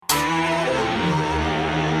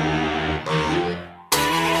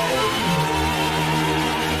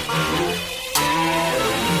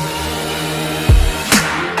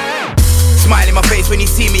when you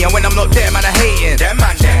see me, and when I'm not there, man, I hating. Them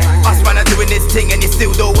man there. Us man are doing this thing, and you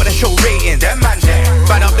still don't wanna show rating. Them man there.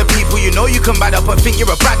 Bad up the people, you know you can bad up and think you're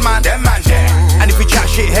a bad man. Them man there. And if we chat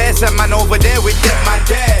shit here, some man over there with them man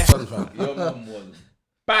there. Your mum was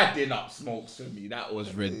badding up Smokes for me. That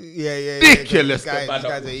was ridiculous. This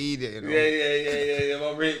guy's an idiot, you know. Yeah.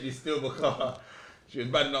 My rate me still because she was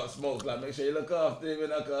badding up Smokes. Like, make sure you look after him,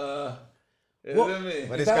 like, you know what I mean?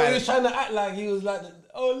 But this guy he was trying to act like he was like,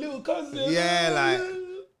 little cousin. Yeah, like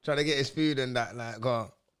trying to get his food and that, like,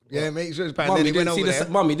 go. Yeah, make sure it's bad.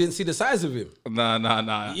 Mum, you didn't see the size of him.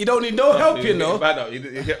 Nah. You don't need no help, you know. Bad up. You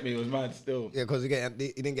get me? It was mad still. Yeah, because he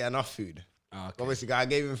didn't get enough food. Okay. Obviously, I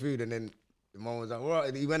gave him food, and then the mom was like,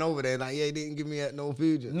 "What?" He went over there like, "Yeah, he didn't give me no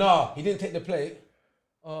food." No, he didn't take the plate.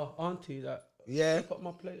 Oh, auntie, that. Yeah. Put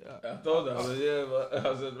my plate up. I told her, but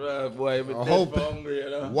I said, right, boy, you've been I dead hope for hungry, you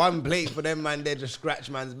know. one plate for them man there to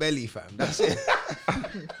scratch man's belly, fam. That's it.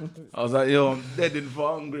 I was like, yo, I'm dead in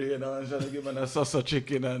for hungry, you know, and trying to give man a saucer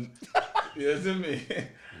chicken and, you see me?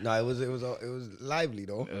 No, it was lively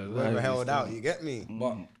though. It was held out. You get me?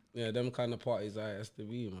 But yeah, them kind of parties I has to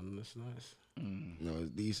be, man. That's nice. No,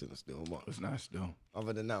 it's decent still, but It's nice though.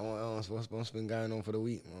 other than that, what else? What's been going on for the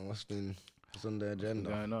week, man? What's on the agenda?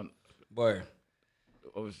 Going on. Boy,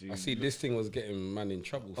 Obviously. I see this thing was getting man in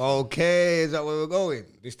trouble. Okay, is that where we're going?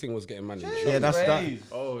 This thing was getting man in trouble. Yeah, that's that.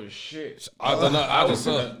 Oh shit. I don't know. I just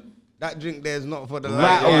saw. That drink there is not for the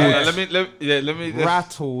Rattled. Let me just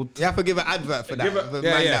Rattled. You have to give an advert for that. Give it- For yeah,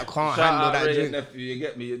 man yeah. that can't shout handle out that Ray drink. Nephew, you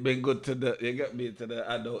get me? It's been good to the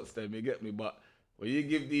adults them, you get me? But when you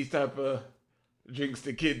give these type of drinks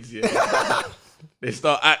to kids, yeah, they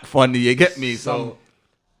start act funny, you get me? So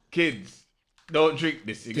kids, don't drink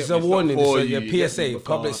this. You This is get a me? It's not warning. for This is you, a you get PSA, me?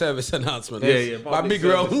 public service announcement. Yeah, My public big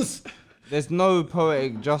service. rounds. There's no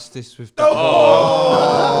poetic justice with that.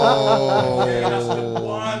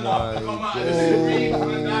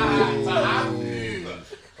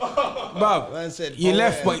 Bruv, Man said, you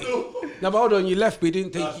left, but hold on, you left, but you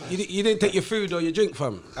didn't take your food or your drink,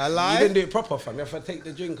 fam. I lie? You didn't do it proper, fam. You have to take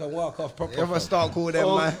the drink and walk off proper. You ever fam. start calling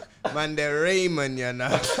them man they're Raymond, you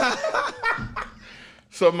know?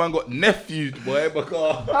 Some man got nephews, boy,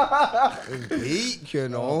 because Peak, you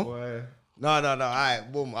know? No. All right,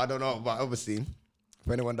 boom. I don't know, but obviously,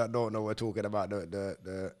 for anyone that don't know, we're talking about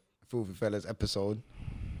the Filthy Fellas episode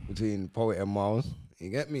between Poet and Miles. You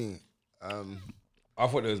get me? I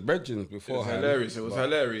thought it was brethren it was beforehand. hilarious. It was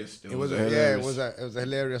hilarious. Still. It was a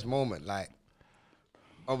hilarious moment. Like,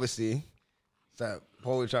 obviously, so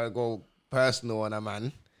Poet tried to go personal on a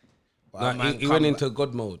man. But a man He went into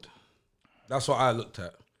God mode. That's what I looked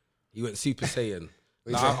at. He went Super Saiyan.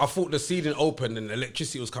 Like, I thought the ceiling opened and the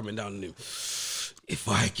electricity was coming down on him. If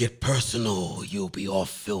I get personal, you'll be off,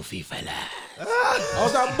 filthy fella. I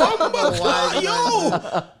was like,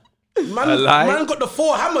 yo! Man got the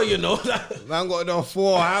 4 hammer, you know. Man got the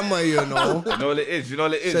 4 hammer, you know. You know what it is?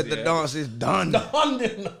 Said the dance is done. Do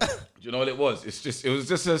you know what it was? It was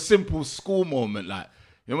just a simple school moment, like,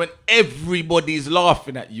 you know, when everybody's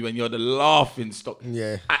laughing at you and you're the laughing stock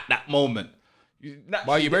at that moment.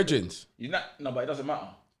 Why are you brethren? No, but it doesn't matter.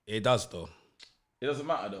 It does, though. It doesn't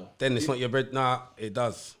matter, though. Then it's not your bread. Nah, it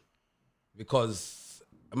does. Because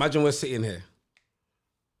imagine we're sitting here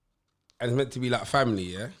and it's meant to be like family,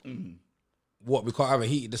 yeah? Mm-hmm. What, we can't have a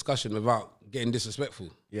heated discussion without getting disrespectful?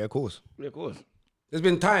 Yeah, of course. Yeah, of course. There's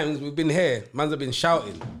been times we've been here, mans have been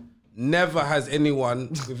shouting. Never has anyone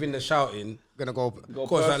within the shouting Gonna go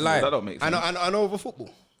cause that lie. That don't make sense. I know over football.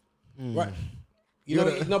 Right. You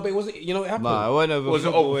know, no, but it wasn't. You know, it happened. Nah, it went over Was it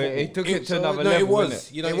football. over It took it to So, another no, level. it was.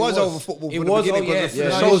 Innit? You know, It was over football It from the was. beginning Oh, yeah. because the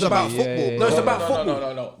No, show's it's about about football. yeah. No, it's about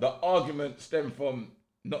football. No. The argument stemmed from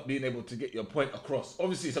not being able to get your point across.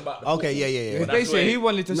 Obviously, it's about the Okay, football. yeah. But that's Basically, where he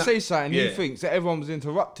wanted to say something. Yeah. He thinks that everyone was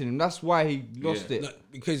interrupting him. That's why he lost Yeah. it. No,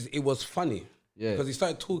 because it was funny. Yeah. Because he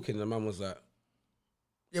started talking and the man was like,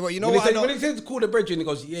 Yeah, but you know when what? he said to call the brethren, he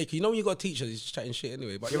goes, yeah, you know when you got teachers, he's just chatting shit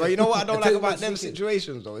anyway. But Yeah, but you know what I don't Until like about it them was sinking.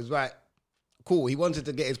 situations though? It's like, cool, he wanted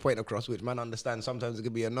to get his point across, which man understands sometimes it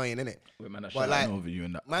can be annoying, innit? Wait, man, I But shouting over you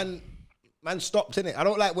and that. Man stopped, innit? I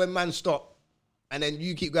don't like when man stop and then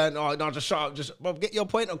you keep going, oh, no, just shut up. Just get your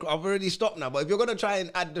point across. I've already stopped now. But if you're going to try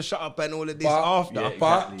and add the shut up and all of this after, yeah,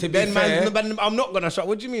 But exactly. to be then fair, man, I'm not going to shut.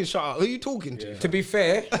 What do you mean shut up? Who are you talking to? to be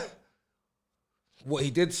fair, what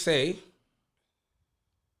he did say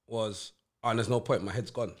was, oh, there's no point, my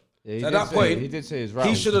head's gone. Yeah, he so at did that say- point, he did say his he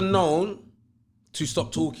round. should have known to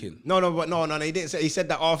stop talking. No, he didn't say. He said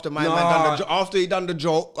that after man Nah. done the after he done the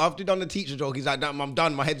joke, after he done the teacher joke, he's like, I'm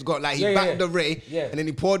done. My head's got like he backed the ray, and then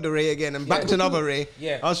he poured the ray again and backed another ray.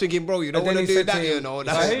 Yeah. I was thinking, bro, you don't And want then to he do said that, to you him, know. I'm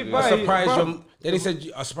That's Hey, bro, surprised Then he said,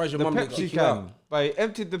 "I surprised your the mum didn't Pepsi kick you out." can. But he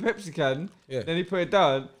emptied the Pepsi can, Yeah. then he put it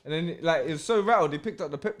down, and then like it was so rattled, he picked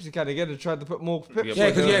up the Pepsi can again and tried to put more Pepsi. Yeah,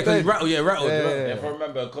 because he rattled. Yeah. If I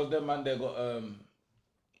remember, because them man they got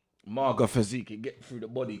Marga physique, it get through the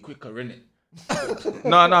body quicker, innit?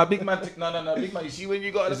 no, big man, big man. You see when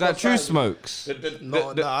you got Is that true smokes? No,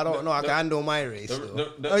 I don't know. I can handle my race.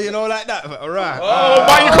 the- Oh, you know, like that. All right. Oh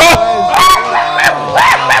my God!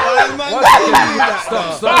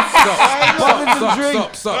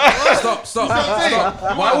 Stop.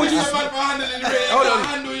 Why would you?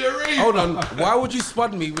 handle your race? Hold on. Why would you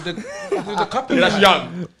spud me with the cup? That's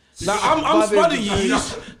young. Like I'm spudding you.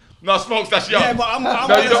 No, Smokes, that's young. Yeah,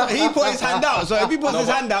 but you don't- he put his hand out. So if he puts his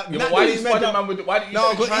hand out, Yeah, but naturally why you he's meant spotting to- man with? Why did you? No,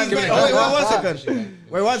 try because and he's give meant. it-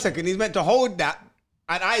 Wait 1 second. He's meant to hold that,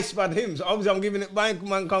 and I spun him. So obviously I'm giving it back.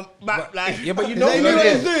 Man, come back like. Yeah, but you Is know that what what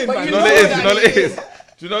it he's is. doing. But man? you Do you know what it is?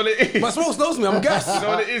 Do you know what it is? Do you know what it is? But Smokes knows me. I'm gas. You know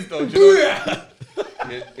what it is though? Do you know what it is?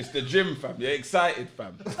 Yeah, it's the gym, fam. You're excited,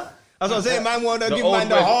 fam. That's what I'm saying. Man, want to give old man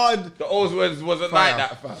the words- hard. The old words wasn't Fire. like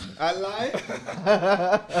that, fam. I lie.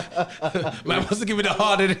 Man wants to give me the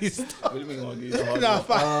harder than he's. What do you mean, want to give you the hard Nah, what?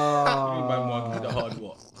 fire. What do you mean, man, want to give you the hard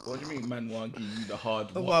what? What do you mean, man, want to give you the hard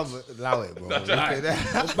what? Allow it, bro.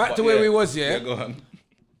 Right. Back to where we was, Yeah, yeah. go on.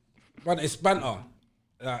 But it's banter.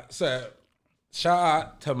 So shout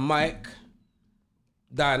out to Mike,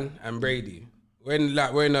 Dan, and Brady. We're in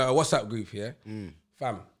a WhatsApp group, yeah.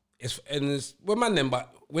 Fam, we're man then,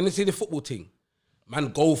 but when they see the football thing,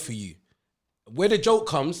 man go for you. Where the joke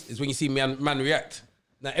comes is when you see man react.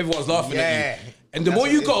 Now everyone's laughing at you, and the more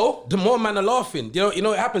you go, the more man are laughing. You know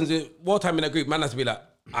what happens more time in a group. Man has to be like,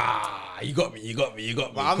 you got me.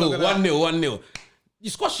 But I'm Cool, not gonna 1-0. You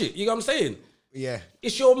squash it. You know what I'm saying? Yeah.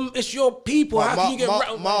 It's your people. How can you get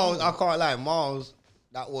rattled? Miles, I can't lie. Miles,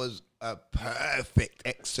 that was a perfect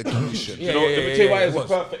execution. You know, let me tell you why it it was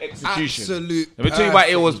was. a perfect execution. Absolute Let me tell you why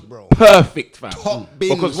it was perfect, bro. perfect, fam. Top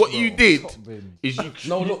bins, because what bro. you did is you.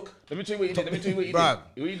 No, look. Let me tell you what you did. Bruh.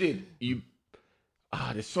 What you did.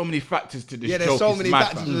 There's so many factors to this Yeah, joke. there's so it's many mad,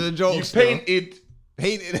 factors fam. to the joke You still. painted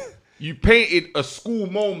Painted. a school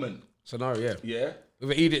moment. Scenario, yeah. Yeah.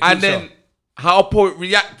 With an idiot And teacher. then how a poet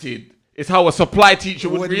reacted is how a supply teacher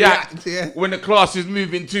would react yeah. when the class is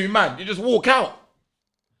moving too mad. You just walk out.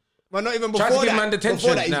 Well, not even Try before to give that. man the tension.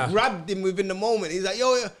 Before that, he Nah. grabbed him within the moment. He's like,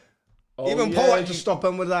 yo. Even yeah, Poe had to he- stop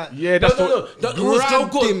and was like, Yeah, that's No. what. That was so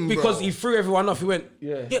grabbed good him, because bro. he threw everyone off. He went,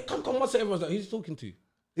 Yeah. come, what's it? Everyone's like, who's he talking to?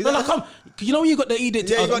 He's No, like- come. You know when you got the idiot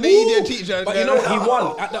Yeah, I you was got like, the idiot "Woo!" teacher. But you know what? He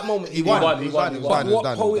won at that moment. He won. He won. But what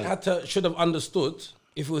done, Poet done. should have understood,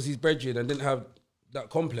 if it was his brethren and didn't have that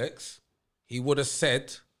complex, he would have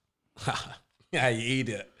said, yeah, you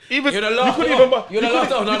idiot. Even You'd have you laughed couldn't it even off. You'd have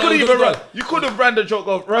laughed it off. No, you no, couldn't it was even good. run. You could have ran the joke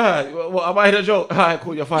off. Right? What am I heard a joke? Alright,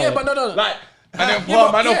 cool. You're fine. Yeah, but no. Like and then Yeah,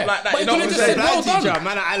 palm but- man yeah, off like that. but You he know what I'm could've just saying? said, well Black done. teacher,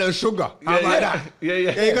 man, Alan Sugar. How Yeah, about yeah, that? yeah.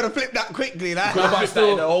 Yeah, you gotta flip that quickly, like. Could've flipped that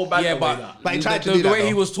in the whole band yeah, away, but, like. But he tried to the, do the that, way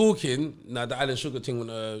he though. was talking, the Alan Sugar thing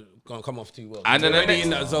wouldn't gonna come off too well. And then the Already next- in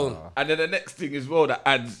that zone. And then the next thing as well that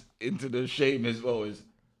adds into the shame as well is,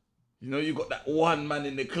 you know, you got that one man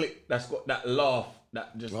in the clique that's got that laugh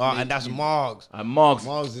that just. Oh, and that's Margs. And Marks.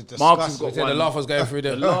 Marks is Marks has disgusting. got So the one. laugh was going through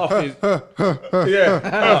The the. laugh is. Yeah.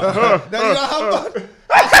 Then you know how much?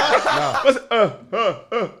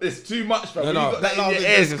 It's too much, bro. When no, you got that that laugh in is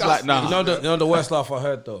your ears, it's like, nah. You know the worst laugh I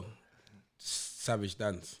heard though? Savage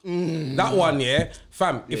Dance. That one, yeah.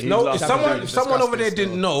 Fam, if he's no, laughed if at someone it. if someone over there Disgusting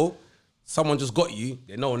didn't know, someone just got you,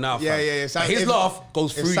 they know now, fam. Yeah. But his If- laugh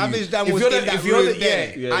goes If through Savage you. Dan If was you're in the- that if you're the- room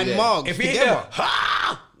there, Yeah, and yeah. Margs If he hit together, there,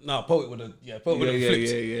 ha! No, Poet would have, Poet would have Yeah, flipped.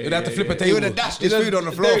 yeah, He'd have to flip a table. he would have dashed his He'd have- food on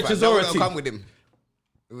the floor, Derek fam. That would Chisora have team. come with him.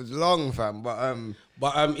 It was long, fam, but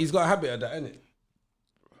But he's got a habit of that, innit?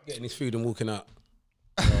 Getting his food and walking out.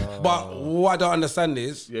 But what I don't understand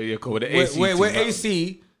is Yeah, cool. With the where, AC. where team,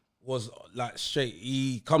 AC was like straight.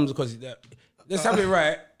 He comes because let's have it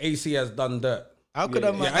right. AC has done dirt. how could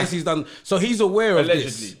a man? Yeah, AC's done. So he's aware of Allegedly.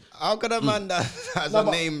 this. How could a man that has No, a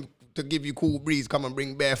but- name to give you cool breeze come and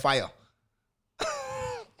bring bare fire?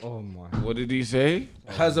 Oh my. What did he say?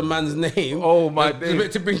 Has a man's name. Oh, my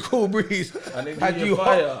days. To bring cool breeze. And then Had give you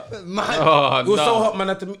fire. hot. Man, Oh, It was so nah. hot,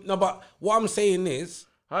 man. No, but what I'm saying is,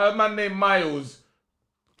 How a man named Miles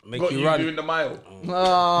make got you you run. doing the mile?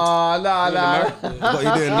 Nah. what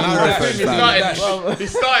you doing? That- He Marathon, started. He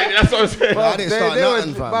started. That's what I'm saying. I didn't start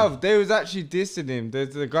nothing, fam. They was actually dissing him.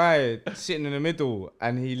 There's a guy sitting in the middle,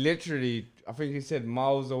 and he literally, I think he said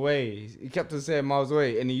miles away. He kept on saying miles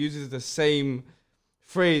away, and he uses the same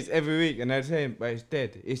phrase every week. And they're saying, "But it's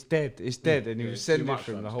dead. It's dead. It's dead." And he was sending much, it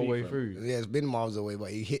from fam. the whole Speak, way fam. through. Yeah, it's been miles away,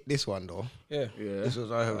 but he hit this one though. Yeah. Yeah. This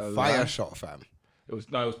was a fire shot, fam. It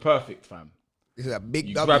was perfect, fam. It's a big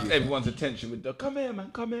You W. grabbed everyone's attention with the come here,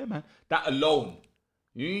 man. That alone.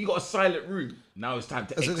 You got a silent room. Now it's time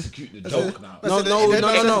to execute the joke now. No.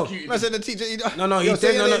 I said the teacher. No,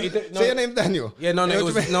 he did. Say your name, Daniel. Yeah,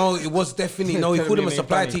 it was definitely no. He Tell called him him a your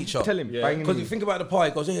supply name, teacher. Tell him. bang Because him. you think about the part,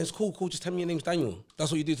 he goes, yeah, it's cool. Just tell me your name's Daniel.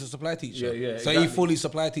 That's what you do to supply teacher. Yeah, So exactly. he fully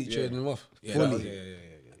supply teacher him off. Yeah, Fully.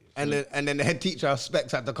 yeah. And then the head teacher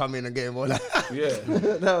Specs had to come in and get him all that. Yeah.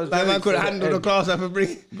 That was Like very man could sad. handle the class I could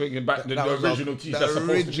bring. Bringing back the That was original the teacher that's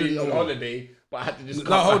supposed to be on original. holiday, but I had to just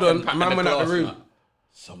No, hold on. pack Man in went out the class, room. like.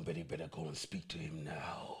 Somebody better go and speak to him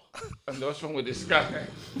now. And what's wrong with this guy?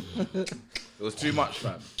 It was too much,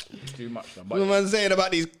 fam. Too much, fam. What man saying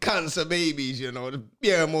about these cancer babies, you know,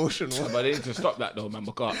 yeah, emotional. But they need to stop that though, man.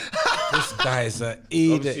 Because This guy's an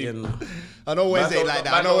idiot, you know. I know Wednesday don't- like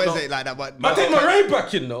that. man I know don't Wednesday know. like that, but I take my Ray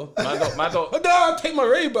back, you know. man don't I take my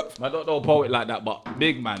Ray back. know poet like that, but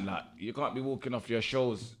big man, like you can't be walking off your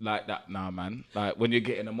shows like that now, man. Like when you're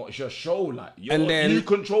getting it's your show, like And then- you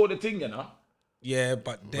control the thing, you know. Yeah,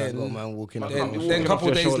 but then, man walking up. can't be then walking a couple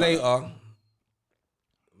off your days shoulder. later,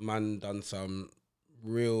 man done some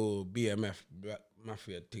real BMF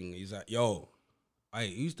mafia thing. He's like, yo,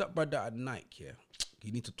 hey, who's that brother at Nike? Yeah,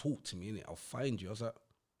 you need to talk to me, innit? I'll find you. I was like,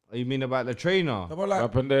 You mean about the trainer? I'm What like,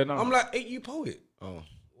 happened there now? I'm like, ain't you poet?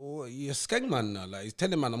 Oh, you're a skeng man now. Like he's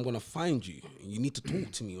telling man, I'm gonna find you. You need to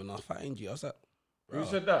talk to me when I find you. I was like, Who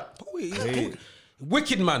said that? poet, he's poet.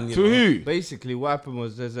 Wicked man. You To know? who? Basically, what happened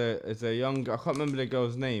was there's a young, I can't remember the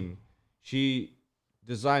girl's name. She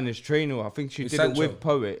designed this trainer. I think she With did Sancho. it with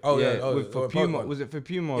Poet. Oh, yeah, for Poet Puma. one. Was it for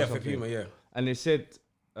Puma or Yeah, for something? Puma, yeah. And it said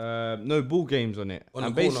no ball games on it. On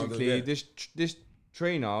and the corner, basically, yeah. this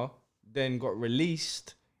trainer then got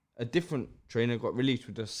released. A different trainer got released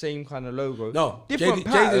with the same kind of logo. No, different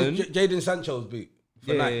pattern. Jaden Sancho's boot.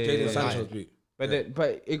 For Yeah, Nike, yeah, Jaden yeah. Sancho's boot.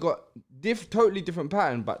 But it got totally different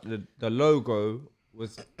pattern, but the logo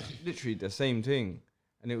was literally the same thing,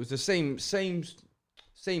 and it was the same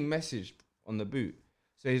message on the boot.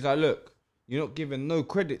 So he's like, look, you're not giving no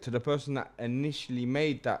credit to the person that initially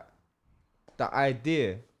made that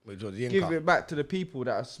idea. Which was Give Yinka. it back to the people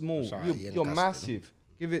that are small. Sorry, You're Yinka. massive.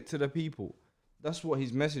 Give it to the people. That's what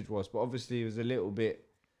his message was. But obviously, he was a little bit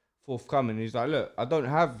forthcoming. He's like, look, I don't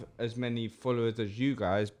have as many followers as you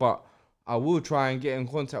guys, but I will try and get in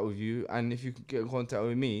contact with you. And if you can get in contact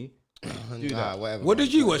with me, do that. Whatever. What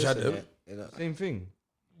did you watch, Listen, Adam? yeah, you know. Same thing.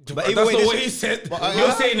 But That's either way, not this what is- he said. But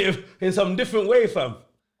You're saying it in some different way, fam.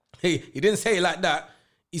 He didn't say it like that.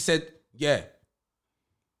 He said, yeah,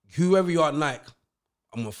 whoever you are at Nike,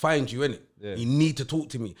 I'm going to find you, innit? Yeah. You need to talk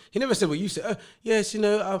to me. He never said what you said. Yes, you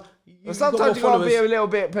know, But sometimes you gotta be a little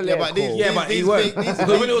bit political. but these- Yeah, but he These weren't. big- these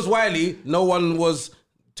Because when it was Wiley, no one was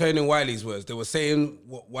turning Wiley's words. They were saying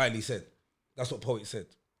what Wiley said. That's what Poet said.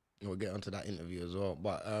 We'll get onto that interview as well.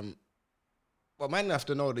 But man have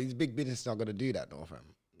to know these big businesses are gonna do that though, fam.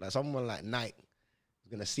 Like someone like Nike is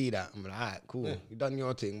gonna see that and be like, all right, cool, you done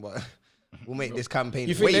your thing, but we'll make this campaign.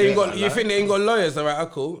 You think way they ain't got? better, You like. think they ain't got lawyers? All right,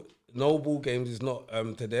 cool. No ball games is not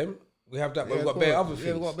to them. We have that, but we've got bare other Yeah,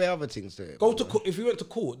 things. we've got bare other things to it. Go to court. If you went to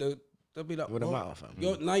court, they'll be like, Wouldn't well, matter,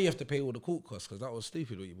 fam. Now you have to pay all the court costs because that was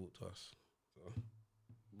stupid what you brought to us.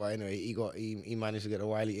 But anyway, he managed to get a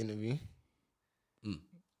Wiley interview.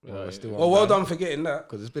 Well, we're still Well, well done for getting that.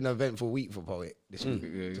 because it's been an eventful week for Poet this week.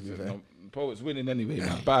 Yeah, To be fair. Poet's winning anyway,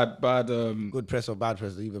 man. Bad Good press or bad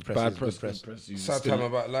press, either press bad is press, good press. press. You Sad still- time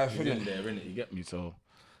about life, you innit? in there, innit? You get me? So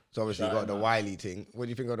So obviously you got the Wiley thing. What do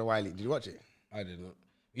you think of the Wiley? Did you watch it? I didn't.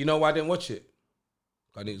 You know why I didn't watch it?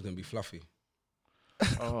 I knew it was gonna be fluffy.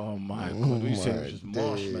 oh my god, we said it was just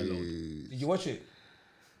marshmallow. Did you watch it?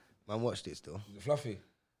 Man watched it still. Was it fluffy?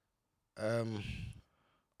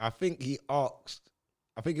 I think he asked.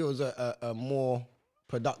 I think it was a more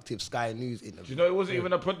productive Sky News Do you interview. know it wasn't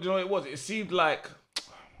even a? Do you know what it was?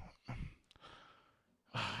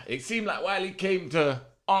 It seemed like Wiley came to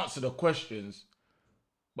answer the questions,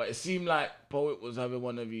 but it seemed like Poet was having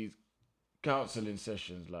one of these counselling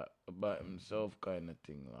sessions, like about himself, kind of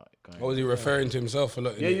thing, like. Or was he referring to himself a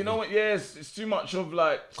lot? Yeah, you know what? Yeah, it's too much of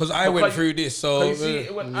like. Because I went through this, so You see,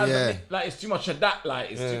 it went Yeah. like it's too much of that.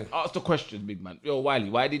 Like, it's too, ask the question, big man. Yo, Wiley,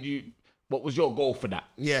 why did you? What was your goal for that?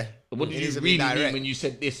 Yeah. What It did needs you to be really mean direct. when you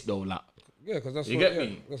said this though? Like, yeah, because that's you what, get yeah,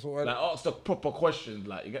 me? That's what. Like, ask the proper questions.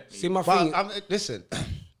 Like, you get me? See my But thing. listen,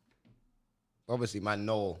 obviously, man,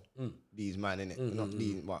 know these man in it, not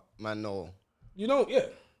these, but man, know You know, yeah.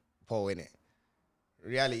 Paul in it.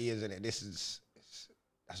 Reality is, in it.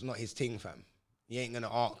 That's not his thing, fam. He ain't gonna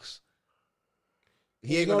ask.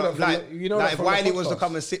 He ain't know gonna that from like. the- you know like that if from the Wiley was to podcast.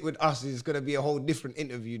 come and sit with us, it's gonna be a whole different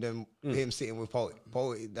interview than him sitting with Paul.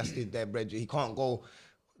 Paul, that's their bread. He can't go.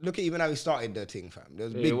 look at even how he started the thing, fam.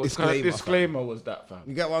 There's a Yeah, big what kind of disclaimer. disclaimer was that, fam?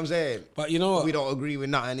 You get what I'm saying? But you know what? We don't agree with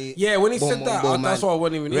nothing. Yeah, when he Boom, said boom, that, boom, that's man. why I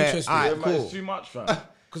wasn't even Yeah, interested. alright, Yeah, man, cool. it's too much, fam.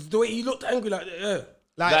 Because the way he looked angry, like, yeah.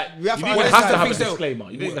 Like, we have you to didn't even understand have to have a things that- disclaimer.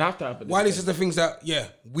 You didn't even have to have a Wiley disclaimer. says the things that, yeah,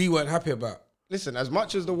 we weren't happy about. Listen, as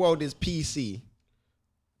much as the world is PC,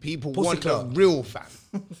 people Pussy want club. the real, fam.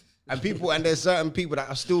 And there's certain people that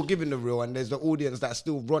are still giving the real, and there's the audience that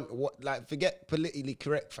still run forget politically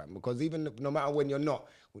correct, fam. Because even no matter when you're not,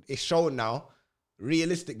 it's shown now.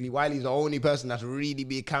 Realistically, Wiley's the only person that's really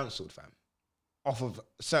being cancelled, fam, off of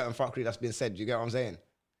certain fuckery that's been said. You get what I'm saying?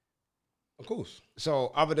 Of course.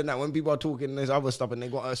 So other than that, when people are talking this other stuff and they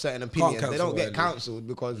got a certain opinion, they cancel don't get Wiley. cancelled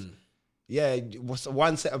because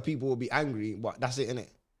one set of people will be angry, but that's it, innit?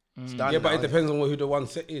 It's done Yeah, but now, it innit? depends on who the one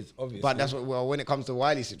set is, obviously. But that's what, when it comes to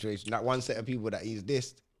Wiley's situation, that one set of people that he's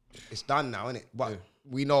dissed, it's done now, innit? But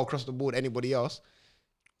we know across the board, anybody else,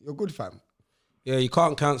 you're good, fam. Yeah, you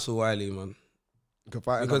can't cancel Wiley, man. You can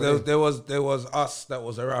fight Because another day. there was us that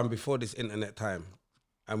was around before this internet time.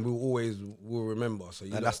 And we always will remember. So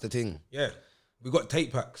And that's the thing. yeah. We got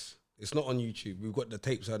tape packs. It's not on YouTube. We've got the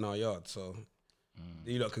tapes in our yard, so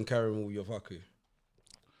you lot can carry them all your fucking.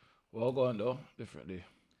 Well, go on though, differently.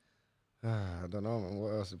 I don't know, man.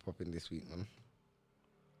 What else is popping this week, man?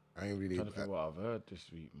 I ain't really. Trying to think what I've heard this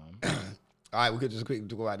week, man. All right, we could just quickly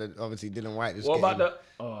talk about obviously Dylan White. What about the?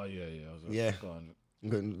 Oh yeah. Yeah. Go on. I'm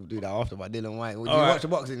going to do that after about Dylan White. Did you All right. watch the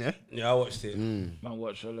boxing, yeah? Yeah, I watched it. Man,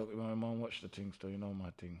 watch. Look, man, watch the things. Though you know my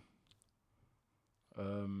thing.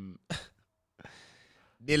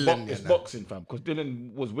 Dylan, It's yeah, boxing, fam. Because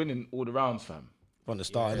Dylan was winning all the rounds, fam. from the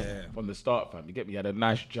start, innit? From the start, fam. You get me? He had a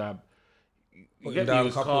nice jab. You Put get him me? He down a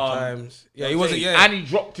was couple calm. times. Yeah, You he know what wasn't, I'm yeah. saying? And he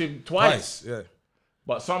dropped him twice. Yeah.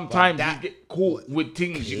 But sometimes that- you get caught with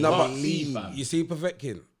things you No, can't but see, fam. you see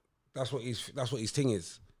Povetkin, that's what his thing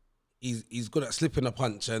is. He's good at slipping a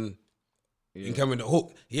punch and he coming the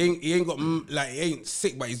hook. He ain't got he ain't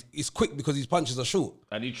sick, but he's quick because his punches are short.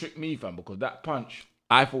 And he tricked me, fam, because that punch,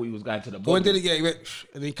 I thought he was going to the But when body. did he get? He went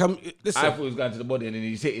and he come. Listen, I thought he was going to the body, and then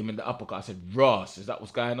he's hit him in the uppercut. I said, Ross, is that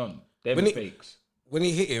what's going on? Them When he- fakes. when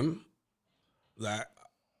he hit him, like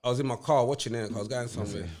I was in my car watching it. I was going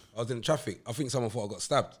somewhere. I was in traffic. I think someone thought I got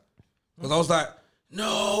stabbed because I was like,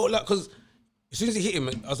 no, like because as soon as he hit him,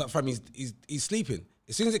 I was like, fam, he's sleeping.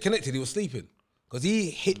 As soon as it connected, he was sleeping because he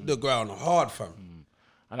hit the ground hard, fam.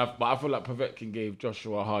 But I feel like Povetkin gave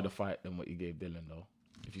Joshua a harder fight than what he gave Dylan, though.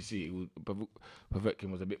 If you see, Povetkin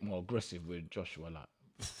was a bit more aggressive with Joshua.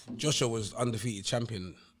 Like, Joshua was undefeated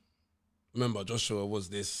champion. Remember, Joshua was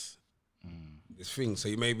this thing. So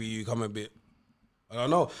maybe you come a bit, I don't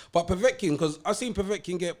know. But Povetkin, because I've seen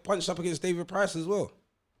Povetkin get punched up against David Price as well,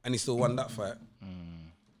 and he still won that fight.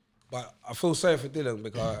 But I feel sorry for Dylan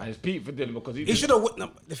because and it's Pete for Dylan because he should have.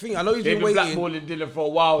 The thing I know he's They've been been waiting. blackballing Dylan for a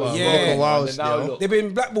while. as Yeah. well, For a while and then now still. look, They've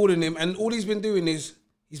been blackballing him, and all he's been doing is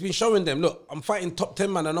he's been showing them, look, I'm fighting top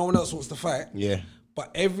 10 man, and no one else wants to fight. Yeah.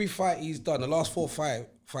 But every fight he's done, the last five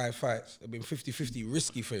fights, have been 50-50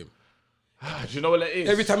 risky for him. do you know what it is?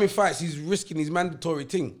 Every time he fights, he's risking his mandatory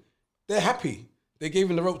thing. They're happy. They gave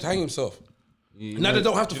him the rope to hang himself. Now they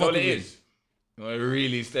don't have to do you know fuck what with it him. is? You know what it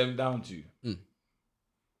really stemmed down to?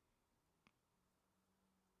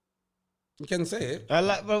 You can say it. I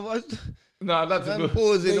like, but what? No, I'd like to I'm build.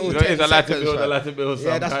 pausing You all know what it 10 is? I like to seconds, build. I fam. like to build.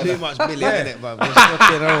 Yeah, some that's kind too of- much Billy, isn't it, bro? Just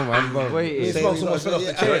fucking hell, man, bro. Wait, Say smoke we someone got- fell off the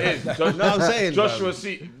yeah. chair. It is. No, I'm saying, Joshua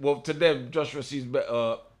to them, Joshua sees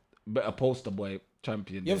better poster boy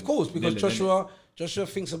champion. Yeah, of than course, because Dylan, Joshua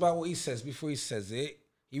thinks about what he says before he says it.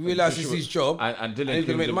 He innit? realizes Joshua- his job, and Dylan he's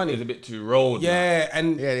gonna make the money. is a bit too rolled. Yeah,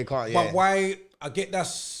 and Yeah, they can't, But yeah. why? I get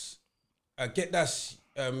that's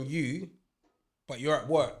you, but you're at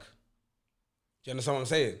work. Do you understand what I'm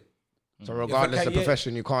saying? So regardless of yeah.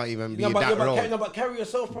 profession, you can't even be No, that low. but carry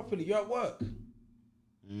yourself properly. You're at work.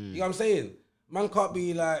 You know what I'm saying? Man can't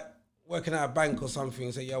be like working at a bank or something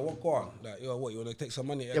and say, "Yeah, what go on? Like, yo, what you want to take some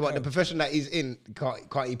money?" Yeah, but the profession that he's in,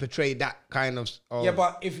 can't he portray that kind of yeah,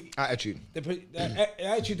 but if attitude? the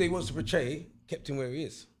attitude that he wants to portray kept him where he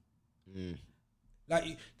is. Like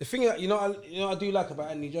the thing that I do like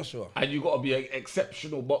about Anthony Joshua. And you got to be an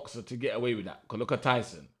exceptional boxer to get away with that. Cause look at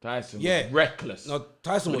Tyson. Tyson Yeah. was reckless. No,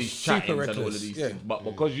 Tyson with was his super chattings reckless. and all of these Yeah. things. But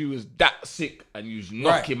because you was that sick and you was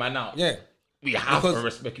knocking man out, Yeah. we have Because to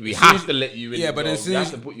respect you. We as soon have as- to let you in. Yeah, but bro. as we soon have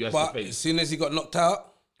as to put you as but the as face. soon as he got knocked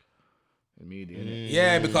out, The media, innit?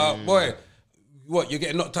 yeah, because boy, what you're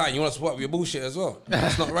getting knocked out, and you want to support with your bullshit as well.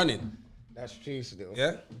 It's not running. That's true still.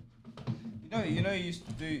 Yeah. You know, he used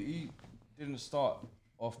to do. He didn't start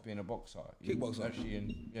off being a boxer. He was Kickboxer. actually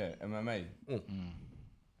in MMA.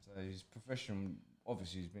 So he's professional.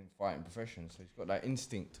 Obviously, he's been fighting profession, so he's got that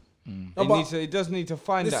instinct. No, He does need to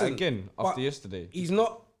find that listen, again but after yesterday. He's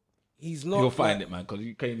not. You'll find it, man, because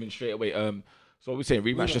you came in straight away. So what we saying,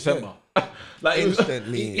 rematch Rematch, December. Like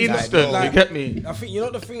Instantly. instant. Like, you get me? I think you know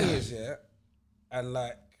what the thing is, yeah, and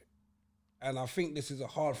I think this is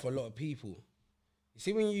hard for a lot of people. You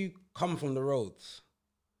see, when you come from the roads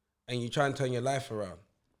and you try and turn your life around,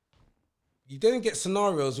 you then get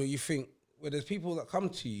scenarios where you think where there's people that come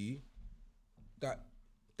to you that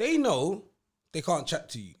they know they can't chat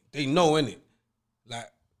to you. They know, innit? Like,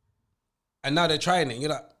 and now they're trying it. And you're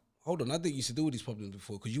like, hold on, I didn't used to deal with these problems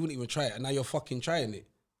before because you wouldn't even try it, and now you're fucking trying it.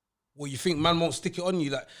 Well, you think man won't stick it on you,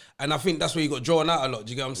 like, and I think that's where you got drawn out a lot.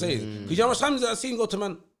 Do you get what I'm saying? Because you know how much times I've seen go to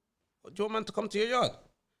man, what, do you want man to come to your yard?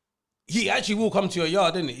 He actually will come to your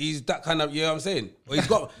yard, isn't it? He's that kind of, you know what I'm saying? Well, he's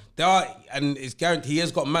got, and it's guaranteed, he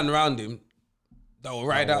has got man around him that will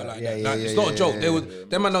ride out like that. Like, it's not a joke.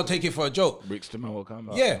 Them man don't take it for a joke. Brixton man will come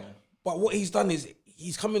out. Yeah, but what he's done is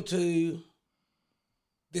he's come into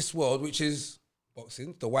this world, which is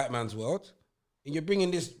boxing, the white man's world, and you're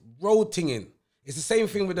bringing this road thing in. It's the same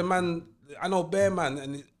thing with the man. I know Bear Man,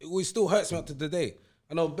 and it always still hurts me up to today.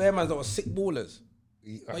 I know Bear Man's that were sick ballers.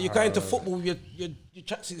 But you're going to football with your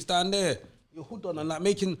tracksuits down there, your hood on, and like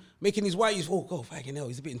making these whiteys, oh God, fucking hell,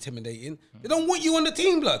 he's a bit intimidating. They don't want you on the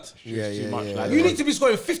team, blood. Yeah. You need to be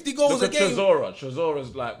scoring 50 goals Look a game.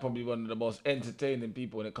 Trezora's like probably one of the most entertaining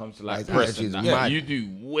people when it comes to like His pressing. attitude's mad. You do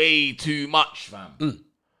way too much, fam. You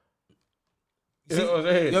See, know what I'm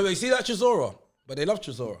saying? you see that Chisora? But they love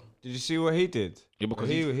Chisora. Did you see what he did? Yeah, because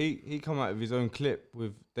he come out of his own clip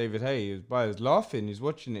with David Hay. He was laughing. He's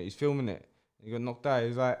watching it. He's filming it. He got knocked out. He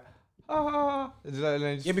was like, ah.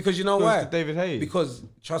 Yeah, because you know goes why? to David Hay. Because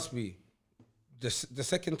trust me, the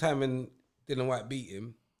second time when Dylan White beat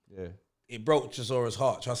him, yeah, it broke Chisora's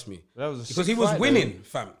heart. Trust me, that was a because sick he was fight, winning, though.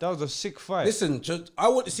 fam. That was a sick fight. Listen, I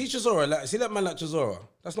want to see Chisora. Like, see that man like Chisora.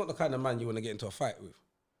 That's not the kind of man you want to get into a fight with.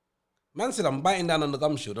 Man said, "I'm biting down on the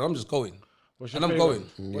gum shield and I'm just going." What's And your I'm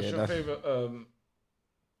favourite- going. What's your favorite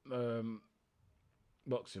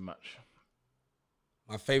boxing match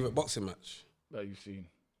My favorite boxing match. that you've seen?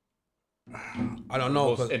 I don't know.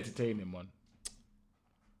 Most 'Cause entertaining one.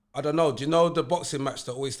 I don't know. Do you know the boxing match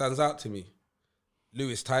that always stands out to me?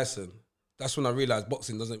 Lewis Tyson. That's when I realized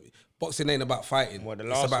boxing ain't about fighting. What, the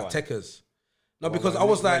it's last about one? techers. No, Well, because when I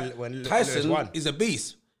was Lu- like, when Lewis Tyson won. is a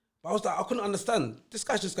beast. But I was like, I couldn't understand. This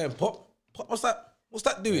guy's just going pop. What's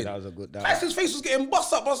that doing? that was a good- that Tyson's face was getting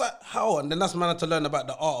bust up. I was like, how? And then that's when I had to learn about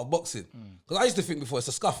the art of boxing. Because I used to think before it's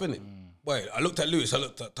a scuff, innit? Boy, I looked at Lewis, I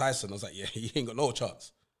looked at Tyson. I was like, yeah, he ain't got no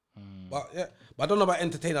chance. But yeah, but I don't know about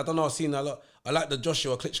entertaining. I don't know. I've seen a lot. I like the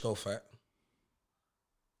Joshua Klitschko fight.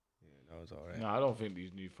 That was alright. No, I don't think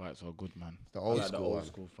these new fights are good, man. The old I like school the old one.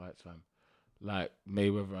 school fights, fam. Like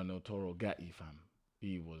Mayweather and El Toro Gatti, fam.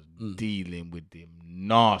 He was dealing with them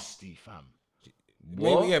nasty, fam.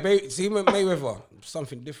 What? See Mayweather,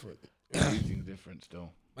 something different. Everything's different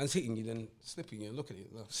still. Man's hitting you, then slipping you, and look at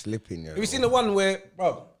it. Look. Slipping. Have you seen the one where,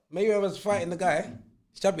 bro, Mayweather's fighting the guy,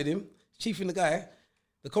 stabbing him, chiefing the guy?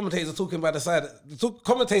 The commentators are talking about the side.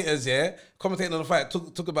 Commentating on the fight,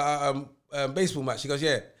 talk about baseball match. He goes,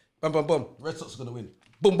 yeah, bam, bam, bam, Red Sox are gonna win.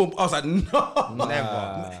 Boom, boom. I was like, no.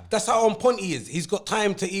 Never. That's how on point he is. He's got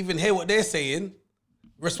time to even hear what they're saying,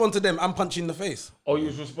 respond to them, and punch in the face. Oh, you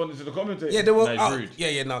was responding to the commentator? Yeah, they were. Nah, he's out. rude.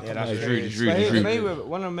 Yeah, no. Yeah, come on. that's He's rude, he's rude, But he's rude. Mayweather,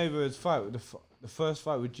 one of Mayweather's fight, the first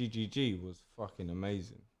fight with GGG was fucking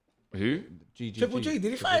amazing. Who? GGG. Triple G,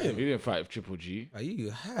 did he fight He him? didn't fight with Triple G. Are you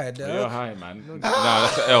had You're high, man. No,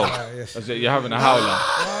 that's an L. yes. That's it. You're having a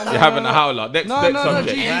howler. You're having a howler. Next No,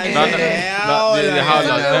 subject. GGG. The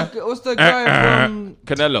howler. What's the guy from?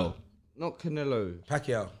 Canelo. Not Canelo.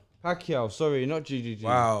 Pacquiao. Pacquiao. Sorry, not GGG.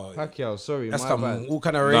 Wow. Pacquiao. Sorry, That's my come bad. all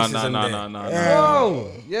kind of No, racism no, there. no, no, no.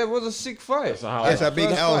 Oh, yeah, it was a sick fight. It's a howler. That's a big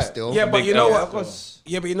First L fight. still. Yeah, but Big you know L. what?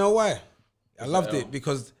 Yeah, but you know why? I loved L. it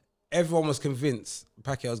because everyone was convinced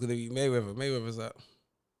Pacquiao was going to beat Mayweather. Mayweather's like,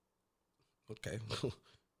 okay,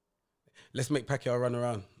 let's make Pacquiao run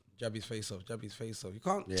around, jab his face off. You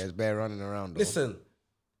can't. Yeah, it's bare running around. Though. Listen,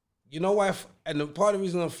 you know why? And the part of the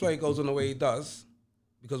reason why Floyd goes on the way he does,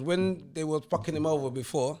 because when they were fucking him over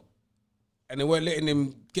before, and they weren't letting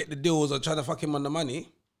him get the deals or trying to fuck him on the money.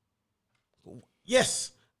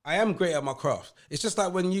 Yes, I am great at my craft. It's just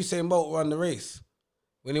like when Usain Bolt won the race,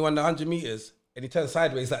 when he won the 100 meters and he turned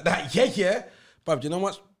sideways like that. Yeah. But do you know how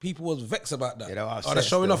much people was vexed about that? Yeah, they were Oh, upset they're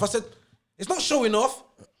showing still. off. I said, it's not showing off.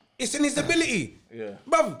 It's in his ability. Yeah.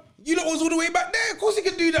 Bruv, you lot was all the way back there. Of course he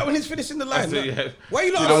can do that when he's finishing the line. That's it, yeah. Why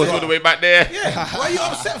you not You know what's all upset? the way back there? Yeah, why are you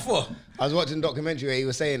upset for? I was watching a documentary where he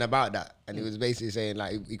was saying about that, and he was basically saying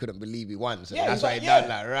like he couldn't believe he won, so Yeah, that's he's why like, he yeah. done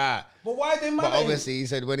like right. But why they mad But at him? obviously, he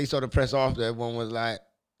said when he saw the press after, everyone was like,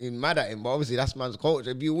 He's mad at him, but obviously that's man's culture.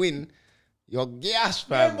 If you win, you're gas,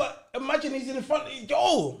 Yeah, fam. but imagine he's in the front.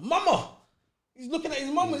 Yo, mama. He's looking at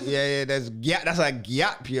his mama. Yeah, there's gap. That's a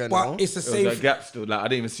gap, you know. But it's the There same. was a gap still. Like I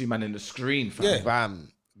didn't even see man in the screen, fam. Yeah.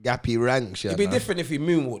 Fam, gappy ranks, It'd be different if he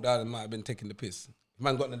moonwalked down and might have been taking the piss.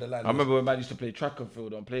 Man got into the line. I remember when man used to play track and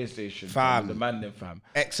field on PlayStation. Fam. The man them, fam.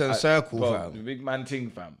 X and circle, Bro, fam. the big man thing,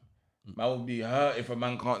 fam. Man would be hurt if a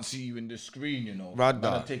man can't see you in the screen, you know. Brother.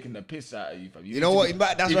 Man are taking the piss out of you, fam. You know what?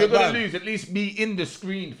 That's if what, you're gonna fam. lose, at least be in the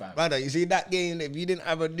screen, fam. Brother, you see that game, if you didn't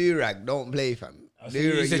have a do-rag, don't play, fam. He's a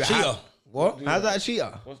you cheater. have- What? How's that a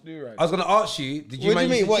cheater? What's do right? I was gonna ask you. Did you What do you manage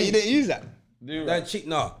mean? to What, cheat? you didn't use that? Do That cheat?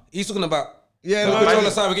 No, he's talking about. Yeah, Put man. the control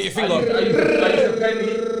aside, get your finger.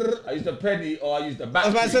 I used the penny or I used the I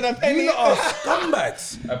battery. was about to say the penny. You lot are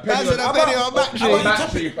scumbags. A penny That's or a the penny or battery. Or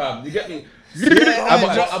battery, fam. You get me?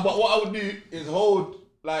 Yeah, But what I would do is hold,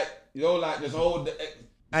 like, you know, like just hold the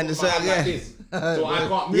And the my hand side, yeah. like this. So I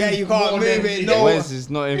can't move. Yeah, you can't more move than- it, no. Wes is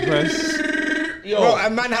not impressed. Yo, Bro,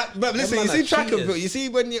 and man, but listen, man you are see track and cheaters. field. You see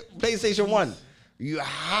when you PlayStation 1, you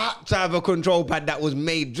had to have a control pad that was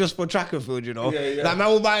made just for track and field, you know? Yeah, yeah. Like, man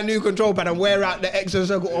will buy a new control pad and wear out the X and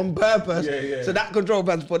circle on purpose. Yeah, yeah. So that control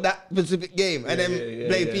pad's for that specific game. And then yeah,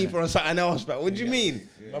 play yeah. FIFA or something else, but what do you mean?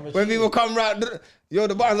 When people come round, yo,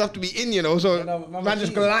 the buttons have to be in, you know, so no, man man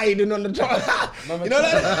just cheating. gliding on the top. You know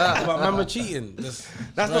that? But man, we're cheating. That's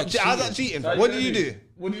not, how's that cheating? Like, What do you do?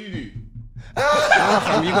 What do you do? You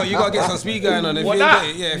got to get some speed going on. If What you ain't that? got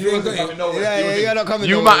it, yeah. If you ain't got it, Yeah, you're not coming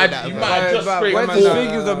You nowhere might with have- that, you man. might have just straight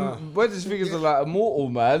Wes' man. fingers are like immortal,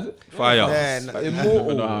 man. Fire. Yeah, I don't know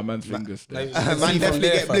Immortal. how man's fingers stay. like, Man see from definitely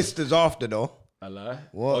there, get fam. blisters after, though. I lie.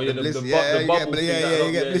 What? Oh, yeah, the blisters, yeah, you bubble get, thing yeah, that you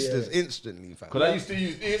long- get blisters instantly, fam. Because I used to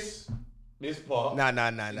use this part. Nah,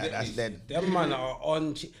 that's dead. Them man are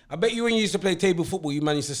on. I bet you when you used to play table football, you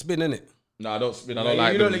managed to spin, innit? No, I don't spin. I You don't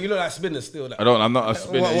like look them. like spinners still. Like. I don't. I'm not a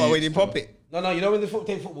spinner. What, when you pop it? No, you know when they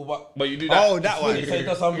play football, But you do that. Oh, that one. you say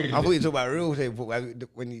that's something. I thought you talking about real table football.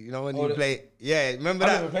 When you know when Oh, you the- play. Yeah, remember I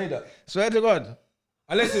never that? played that. Swear to God.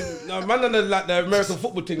 Unless it, no, man on the like the American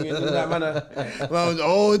football team, you know, that Well, I was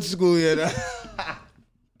old school, you know.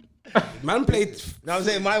 man played. No, I'm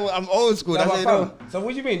saying I'm old school. No, That's but what you know. fam, so what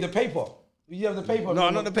do you mean the paper? You have the paper? No,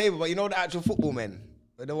 not the paper, but you know the actual football men.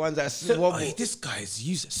 The ones that wobble. Hey, this guy's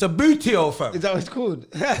using Sabutio, fam. Is that what it's called?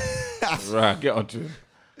 Right, get on to it.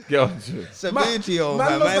 Get on to it. Sabutio,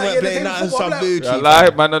 man man. looks Man like went you're the playing same nothing football black. Sabuti. I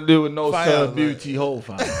like man. I'm doing no Fire, Sir man. Beauty hole,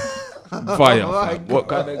 fam. Fire, fam. What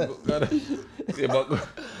kind of? Yeah, but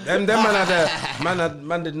Them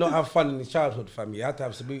man did not have fun in his childhood, fam. You had to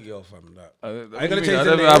have Sabutio, fam. Like, I ain't gonna change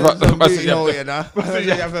the name. Sabutio, you know. I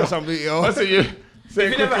have Sabutio. I said you. Say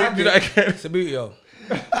If you never had do that again. Sabutio.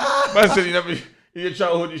 Man said you never. In your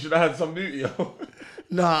childhood, you should have had some beauty, yo.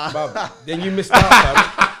 Nah. Bruv, then you missed out,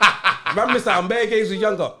 fam. Man missed out on bare games with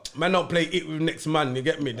younger. Man not play it with next man, you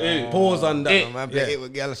get me? Pause on that. Man play it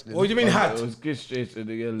with Galston. What do you mean It had? was good straight to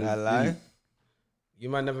the girl. I lie. You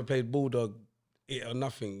man never played Bulldog, it or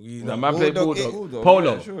nothing. You, No, man played Bulldog, bulldog. Bulldog,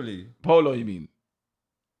 Polo. yeah, surely. Polo, you mean?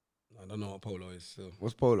 I don't know what polo is. So.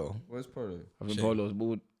 What's polo? Where's Polo? I think Shit. polo's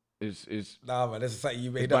bull is. Nah, man, that's something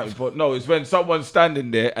you made Back up. and forth. No, it's when someone's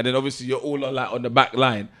standing there and then obviously you're all on, like on the back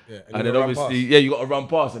line. Yeah, and and you then gotta run obviously, past. yeah, you got to run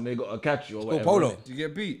past and they got to catch you or Oh, whatever. polo. Do you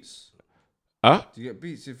get beats? Huh? Do you get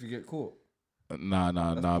beats if you get caught? Nah.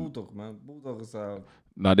 That's Bulldog, man. Bulldog is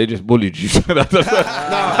Nah, they just bullied you. No,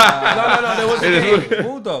 there was a game.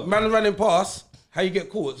 Bulldog. Man running past, how you get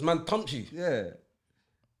caught? It's man thumped you. Yeah.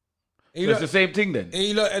 And So you it's the look, same thing then. and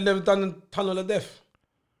you look, and they've done the tunnel of death.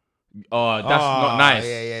 Oh, that's not nice.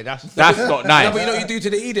 Yeah, That's not No, nice. but you know what you do to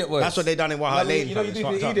the idiot boys. That's what they done in Waha No, Lane. you know fam. you It's do to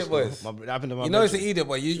fucked the up idiot still. boys. That happened to my You know it's brother. the idiot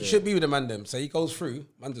boy. You should be with the man them. So he goes through,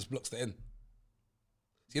 man just blocks the end.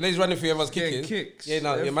 So you know he's running through everyone's Getting kicking. kicks, Yeah,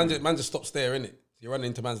 no, yeah, everything. man just stops there, innit? So you're running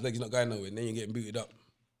into man's legs, you're not going nowhere, and then you're getting booted up.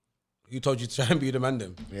 Who told you to try and be the man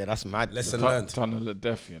them? Yeah, that's mad. Lesson learned. Tunnel of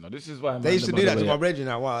death, you know. This is why They used to man do them that are to the my way- brethren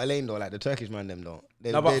at Waha Lane though, like the Turkish man them though.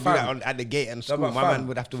 They No, but do that fam- at the gate and No, school. but My fam, man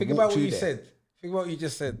would have to think walk about what through you there. said. Think about what you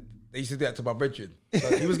just said. They used to do that to my brethren.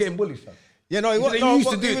 So he was getting bullied, fam. Yeah, no, he He was. said No, he used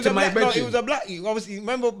but to do he it was to a my black. No, he brethren. was a black. You obviously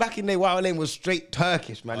remember back in the day, Waha Lane was straight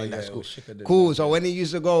Turkish man Oh, in yeah, that it school. was sicker than Cool. that, So yeah. when he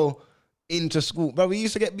used to go into school, but we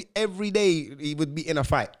used to get every day. He would be in a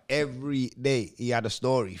fight every day. He had a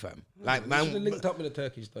story, fam. Like Man, should have man, linked up with the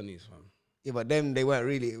Turkish Dunnies, fam. yeah, but them they weren't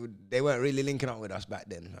really linking up with us back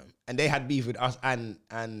then, fam. And they had beef with us and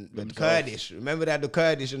the Kurdish. Remember they had the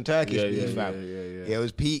Kurdish and Turkish Yeah, beef, yeah, fam. yeah. Yeah, it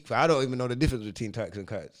was peak. Fam. I don't even know the difference between Turks and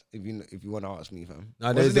Kurds. If you want to ask me, fam. No,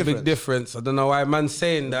 What's there's the a big difference. I don't know why man's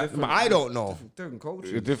saying that. But I don't know. Different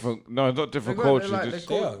cultures. It's different. No, it's not different They're cultures. like,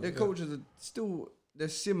 just- their cultures are still they're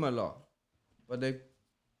similar, but they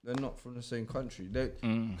they're not from the same country. They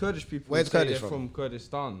Kurdish people. Where's say Kurdish they're from? from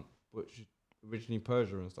Kurdistan, which is originally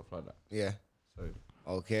Persia and stuff like that. Yeah. So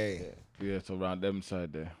Okay. Yeah, it's around them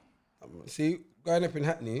side there. See, growing up in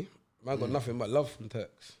Hackney, man got nothing but love from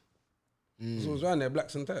Turks. So it was around there,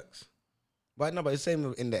 blacks and Turks. But no, but it's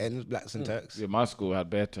same in the end, blacks and Turks. Yeah, my school had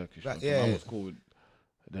bare Turkish. Right, ones, so yeah. I was cool with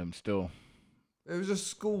them still. it was just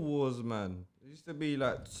school wars, man. It used to be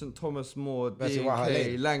like St Thomas More, That's in White Hart D&K,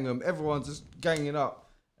 Lane. Langham. Everyone's just ganging up.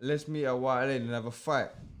 Let's meet at White Hart Lane and have a fight.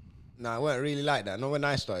 Nah, it weren't really like that. Not when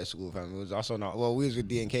I started school, fam. It was also not. Well, we was with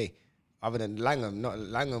D&K. Other than Langham, not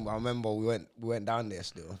Langham. I remember we went down there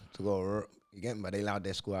still to go. You get me? But they allowed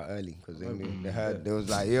their school out early because they heard they was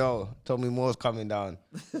like, yo, Tommy Moore's coming down.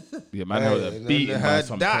 Yeah, man, Hey, they and were beaten they by heard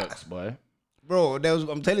some that. Turks, boy. Bro,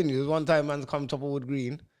 I'm telling you, there was one time man's come top of Wood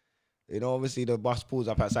Green. You know, obviously the bus pulls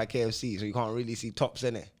up outside KFC, so you can't really see tops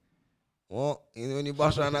in it. What? You know, when you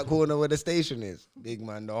bus around that corner where the station is, big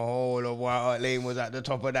man, the whole of White Hart Lane was at the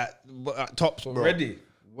top of that tops, bro. Ready?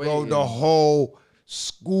 Bro, the whole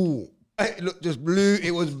school. It looked just blue.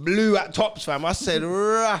 It was blue at tops, fam. I said,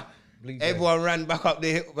 rah. Everyone ran back up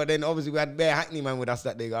the hill, but then obviously we had bare Hackney man with us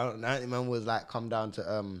that day. The Hackney man was like, come down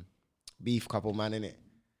to beef couple man, innit?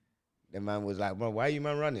 The man was like, bro, why are you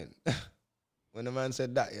man running? When the man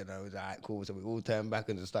said that, you know, it was like, alright, cool. So we all turned back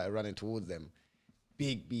and just started running towards them.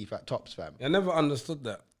 Big beef at tops, fam. I never understood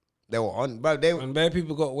that. They were on, bro. They When bare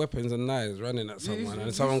people got weapons and knives running at someone,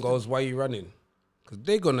 and someone goes, "Why are you running?" Because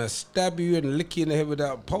they're gonna stab you and lick you in the head with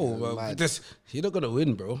that pole. Bro. mad. You're not gonna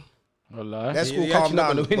win, bro. Wallah. Their school You're calmed actually not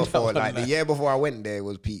down gonna win that before. one, Like the like. year before I went there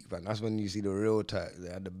was peak, man. That's when you see the real Turks. They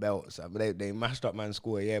had the belts. But they mashed up man's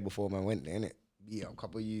school a year before man went there, innit? Yeah, a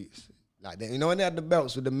couple of youths. Like you know when they had the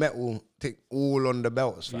belts with the metal tick all on the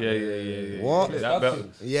belts, fam. Yeah. What? That belt.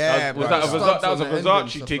 Yeah, Was bro. that was a on the end and Versace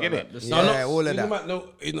stuff thing, like innit? that. Yeah, all of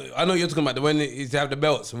that. I know you're talking about the when it used to have the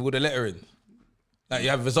belts with all the lettering. Like you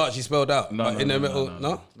have Versace spelled out, No, but no, in the no, middle, no,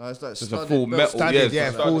 no. No, it's like It's a studded full belt. metal. Studded, yeah,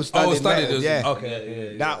 yeah, full studded. Oh, studded. metal, is- yeah.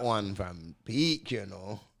 Okay. That one, fam. Peak, you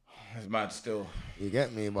know. It's mad still. You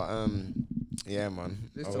get me? But yeah,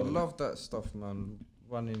 man. I used to love that stuff, man.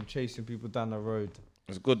 Running, chasing people down the road.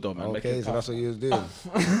 It's good though, man. Make Okay, it so tough. that's what you was doing.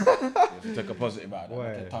 If you take a positive out of that. Make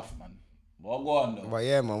Why? it tough, man. Well, go on though. But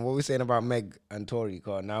yeah, man, what we saying about Meg and Tory?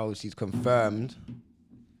 Cause now she's confirmed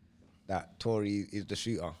that Tory is the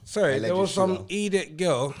shooter. Sorry, there alleged was some shooter. idiot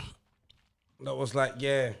girl that was like,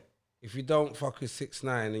 yeah, if you don't fuck with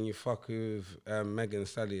 6ix9ine and you fuck with Megan Thee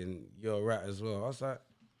Stallion, you're a rat as well. I was like,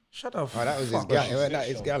 shut up. Oh, that was his gal. Yeah, that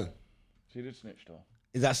is gal. She did snitch though.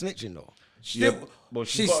 Is that snitching though? Well,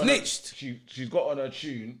 she got on her- snitched. she's got on her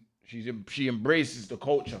tune. She embraces the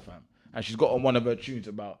culture, fam, and she's got on one of her tunes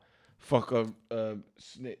about fuck a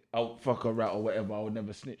snitch, I'll fuck a rat or whatever. I would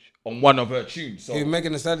never snitch on one of her tunes. So Who,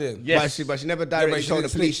 Megan Thee Stallion? yes, But she never Yeah, directly but she told the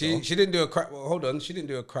didn't police. snitch. though. She didn't do a crime. Well, hold on, she didn't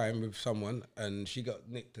do a crime with someone, and she got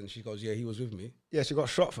nicked. And she goes, "Yeah, he was with me." Yeah, she got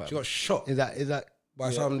shot, fam. She got shot Is that? by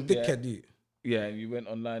some dickhead dude. yeah, and you went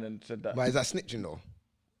online and said that. But is that snitching though?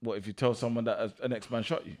 What if you tell someone that an ex-man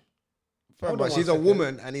shot you? Fam, Hold but on she's one a second.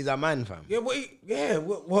 woman and he's a man, fam. Yeah,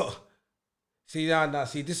 what? See, nah,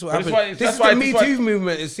 see, this is what But that's happened. why- This that's is why- the Me that's why- Too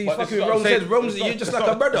movement. Is see, But this fucking is what I'm Rome saying. said, Rome, It's you're not- just it's like a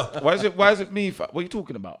not- brother. Why is it me? What are you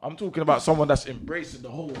talking about? I'm talking about someone that's embracing the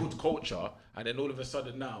whole hood culture, and then all of a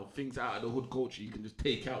sudden now things out of the hood culture you can just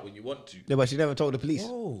take out when you want to. Yeah, but she never told the police.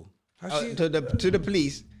 Oh, To the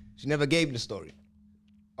police, she never gave the story.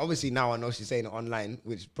 Obviously, now I know she's saying it online,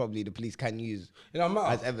 which probably the police can use it don't matter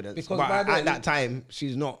as evidence. because but by at then, that time,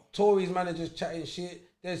 she's not. Tory's managers chatting shit.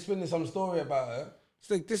 They're spinning some story about her. It's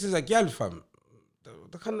like this is a gal, fam.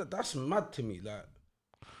 The kind of, that's mad to me. Like,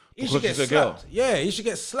 he should Because get she's a girl. slapped. Yeah, he should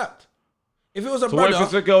get slapped. If it was a So what brother, if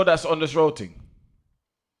it's a girl that's on this road thing?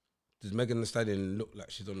 does Megan Thee Stallion look like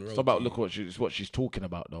she's on the road? It's about to look what she's talking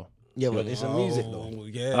about though. Yeah, but it's a music though. Oh,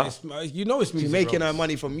 yeah, Huh? it's, you know it's music. She's making her Rose.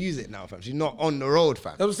 money from music now, fam. She's not on the road,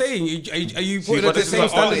 fam. I'm saying, are you putting her but to the this is same why-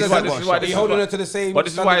 standard this as is a why- man? this is why- Are this you is holding why- her to the same But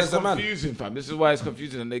this is why standard it's as a man? confusing, fam. This is why it's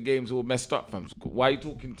confusing, and their game's all messed up, fam. Why are you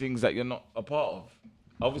talking things that you're not a part of?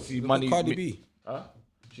 Obviously, money. Cardi B. Huh?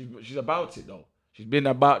 She's about it though. She's been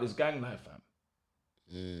about this gang life, fam.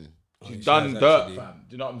 She's she done has dirt, actually. fam.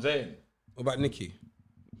 Do you know what I'm saying? What about Nicki?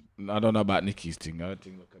 I don't know about Nicki's thing. I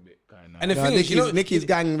think look a bit kind of. And the No, thing is, Nicki's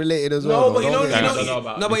gang related as well. No, but you know, though. I don't know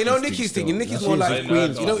about Nicki's thing. still. Nicki's No, more she's like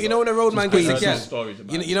Queens. You know when a road man gets a Queens. gal. Stories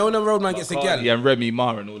about You know when a road man But gets a Cardi gal. and Remy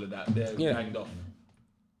Ma and all of that. They're Yeah. ganged off.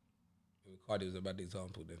 Cardi was a bad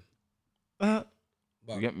example then.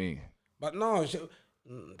 You get me? But no,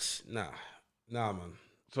 nah, man.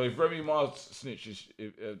 So if Remy Ma snitch,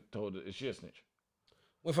 told her, is she a snitch?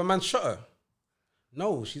 Well, if a man shot her,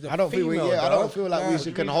 No, she's a I don't female. feel. I dog. don't feel like we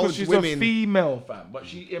should can Because hold she's women. a female, fam. But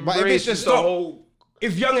she But if it's embraces just the stop- whole...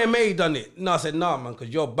 If Young M.A. done it, no, I said, nah, man, because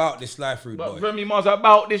you're about this life, rude But boy. Remy Ma's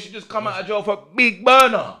about this. She just come out of jail for big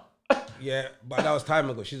burner. Yeah, but that was time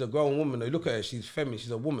ago. She's a grown woman. Though. Look at her. She's feminine. She's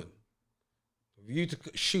a woman. For you to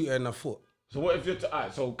shoot her in the foot. So what if you're...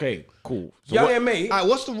 Alright, so okay, cool. So Young what- M.A. Alright,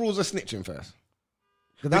 what's the rules of snitching first?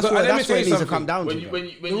 'Cause that's Because- where, let me that's tell where it you needs to something. come down When to. you bro. when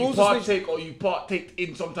you, The when you rules of partake or you partake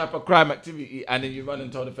in some type of crime activity and then you run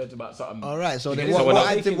and tell the feds about something. All right, so to then get what someone else-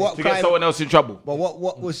 what to get crime? someone else in trouble. But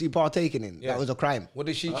what was she partaking in? Yeah. That was a crime. What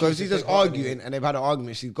did she So if choose she's to just take part in? arguing and they've had an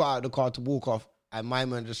argument, she got out of the car to walk off, and my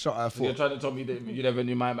man just shot her You're foot. trying to tell me that you never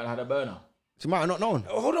knew my man had a burner. She might have not known.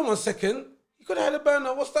 Oh, hold on 1 second. You could have had a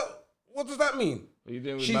burner. What's that? What does that mean? What you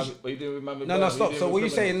doing with She's- my? What you doing with my? No, stop. So what you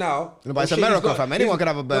saying now? No, but it's oh, shit, America, he's got- fam. Anyone he's- could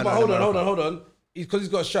have a burner No, but in hold America. on. Because he's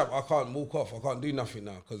got a strap, I can't walk off. I can't do nothing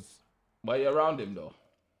now because Why you around him though?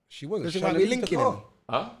 she wasn't. She trying might to be leave the linking car. him.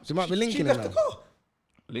 Huh? She might be She linking him left the now. car.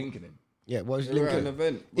 Linking him. Yeah, what is They were at an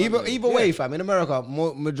linking? event. Either way, fam. In America,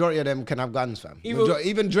 majority of them can have guns, fam. Even-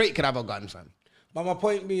 Even Drake can have a gun, fam. But my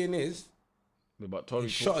point being is, Yeah, but Tory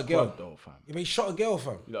shot a talks girl. crud though, fam. he shot a girl,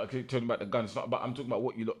 fam. You know, I keep talking about the guns. It's not about. I'm talking about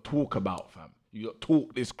what you lot talk about, fam. You lot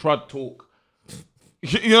talk this crud talk.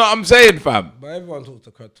 You know what I'm saying, fam? But everyone talks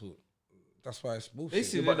to crud talk. That's why it's bullshit. They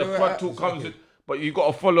see But the they were crud at- talk comes with. But you got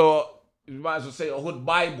to follow. You might as well say a hood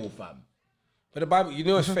Bible, fam. But the Bible, you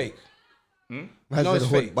know it's fake. You Man's know it's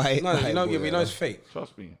said hood fake. by- No, you know, Bible, yeah, but you know yeah. it's fake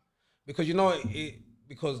Trust me. because you know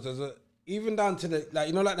because there's a even down to the like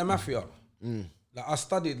you know like the mafia. Like I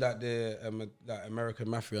studied like the like American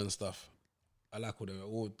mafia and stuff. I like all them.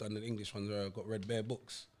 All done the English ones where I got read bare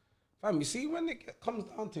books. Fam, you see when it comes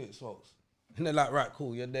down to it, folks, and they're like, right,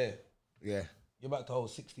 cool, you're there. Yeah. You're about to hold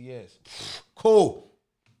 60 years. Cool.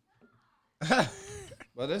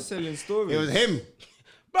 But they're selling stories. It was him.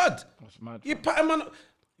 Brad, That's mad. you pat him on.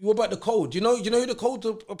 You about the code. You know who the code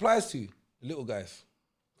applies to? The little guys.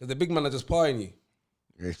 Because the big man are just parring you.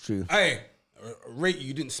 It's true. Hey, rate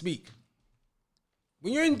you didn't speak.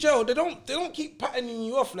 When you're in jail, they don't keep patterning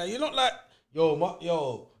you off. Like you're not like,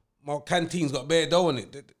 my canteen's got bare dough on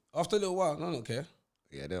it. After a little while, I don't care.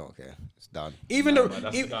 Yeah, they don't care. It's done. Even But the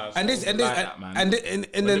that's even, guys and this that and this like and, that, man. and,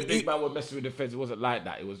 When then the big man were messing with the feds, it wasn't like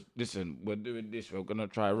that. It was, listen, we're doing this, we're gonna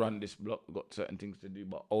try run this block, we've got certain things to do,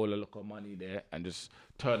 but all a look of money there and just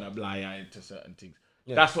turn a blind eye to certain things.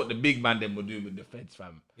 That's what the big man then would do with the feds,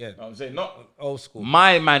 fam. Yeah. You know what I'm saying? Not old school.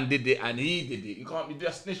 my man did it and he did it. You can't be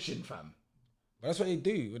just snitching, fam. But that's what they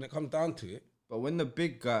do when it comes down to it. But when the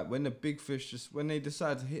big fish when they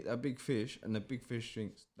decide to hit that big fish and the big fish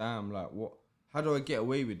thinks, damn, like what? How do I get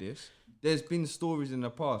away with this? There's been stories in the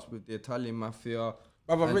past with the Italian mafia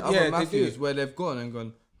Brother, and yeah, other they do. mafias where they've gone and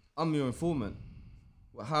gone, I'm your informant.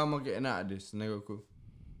 Well, how am I getting out of this? And they go, cool.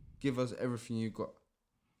 Give us everything you got.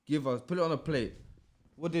 Give us, put it on a plate.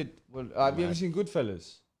 Have you ever seen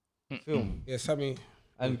Goodfellas? Film. Yeah, Sammy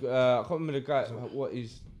And I can't remember the guy, what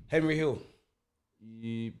is... Henry Hill.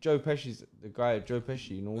 Joe Pesci's the guy, Joe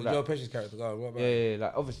Pesci and all that. Joe Pesci's character. Go on, what about Yeah,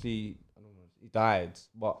 like obviously, I don't know, he died,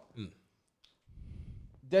 but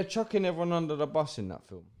they're chucking everyone under the bus in that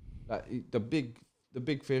film. Like the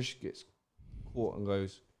big fish gets caught and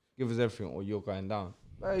goes, "Give us everything, or you're going down."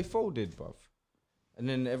 But he folded, bruv. And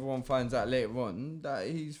then everyone finds out later on that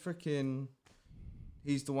he's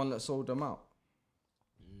the one that sold them out.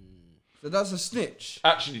 So that's a snitch.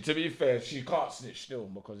 Actually, to be fair, she can't snitch still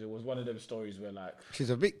because it was one of them stories where like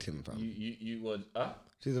She's a victim, fam. you was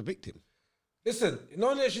She's a victim. Listen,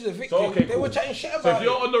 not that she's a victim. So, okay, they cool. were chatting shit So about if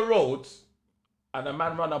you're it. on the roads and a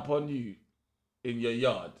man run up on you in your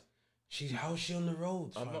yard, How's she on the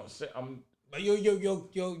roads? I'm fam? not saying I'm. But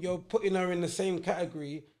you're putting her in the same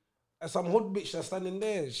category as some hood bitch that's standing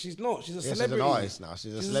there. She's not. She's a Yeah, she's celebrity. an artist now.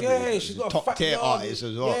 She's a celebrity. Yeah, she's got a top fat tier yard. artist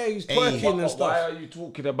as well. Yeah, he's Hey. twerking and Why stuff. are you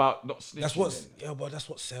talking about not snitching? That's what's then? but that's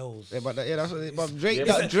what sells. Yeah, but but Drake, Yeah,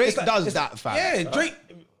 does, but Drake It's like- does it's that, like- fam. Yeah, Drake.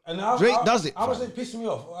 And Drake does it, I was fam. it pissing me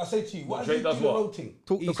off. I say to you, what Drake does does he do the what? road thing?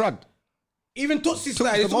 Talk the He's- crud. Even Tootsie Took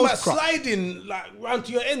style, the he's talking about most crap. sliding like round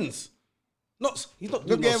to your ends. He's not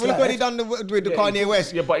doing Look, no look what he slide. done with the Yeah, Kanye he took-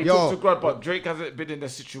 West. Yeah, but he Yo, took to God. But Drake hasn't been in a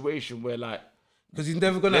situation where like. Because he's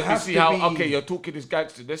never gonna Let me have see to how. be. Okay, you're talking this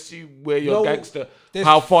gangster. Let's see where your No, gangster. there's-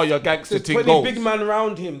 How far your gangster There's thing 20 goes. big man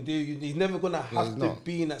around him, dude. He's never gonna have he's to not.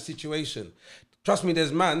 be in that situation. Trust me,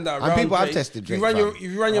 there's man that And around people have Drake, tested Drake, If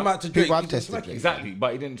you run your mouth to Drake, People have he's gonna tested smack Drake. you. Exactly,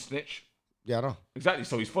 but he didn't snitch. Yeah, I know. Exactly,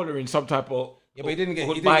 so he's following some type of. Yeah, but he didn't get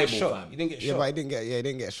hood shot. fam. He didn't get Yeah, shot. but he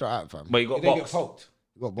didn't get shot at, fam. But he He got didn't get boxed. poked.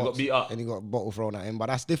 He got got boxed beat up. and he got a bottle thrown at him. But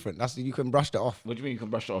that's different. You can brush that off. What do you mean you can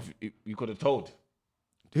brush it off? You could have told.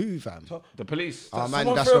 Who, fam? The police. Oh, man,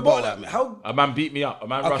 Someone that's threw a the bottle bottle. at me. How? A man beat me up. A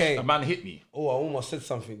man Okay. rushed. A man hit me. Oh, I almost said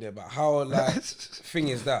something there, but how like thing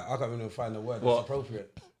is that I can't even find a word What? that's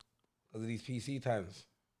appropriate because of these PC times.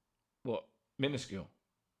 What? Minuscule.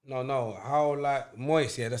 No. How like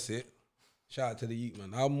moist? Yeah, that's it. Shout out to the youth,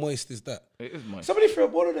 man. How moist is that? It is mine. Somebody threw a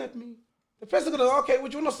bottle at me. The person gonna okay,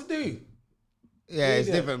 what do you want us to do? Yeah, it's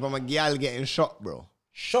Yeah. different from a gal getting shot, bro.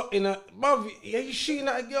 Shot in a bruv, yeah, you shooting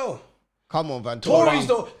at a girl. Come on, fam. Tory's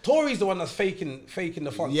the one that's faking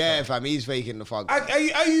the funk. Yeah, fam, he's faking the fuck. Are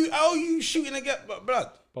you shooting a girl, blood?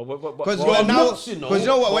 Because Well, you're now, nuts, you know. because you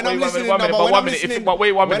know what? When But I'm wait, listening, one no, minute, but but when one I'm minute, if- listening, but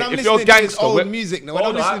wait, one when minute, I'm if you're listening to his gangster, old wait- music, now, but when I'm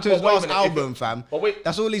hold on, listening to but his wait a last minute, if- album, fam, but wait-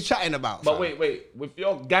 that's all he's chatting about. But fam. wait. If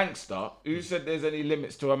you're gangster, who said there's any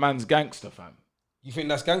limits to a man's gangster, fam? You think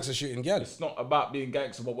that's gangster shooting girls? It's not about being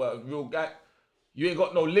gangster, but we're a real gang. You ain't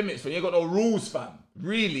got no limits, fam. You ain't got no rules, fam.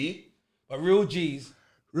 Really? But real G's,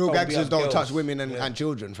 Real Don't gangsters be don't girls. touch women and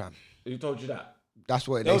children, fam. Who told you that? That's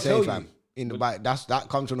what They'll they say, tell fam. you. In the Bible, that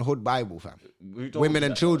comes from the Hood Bible, fam. Who told Women you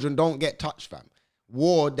and that? children don't get touched, fam.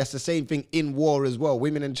 War, that's the same thing in war as well.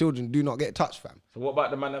 Women and children do not get touched, fam. So what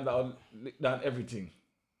about the man that'll lick down everything?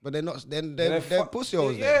 But they're not. They're they're pussy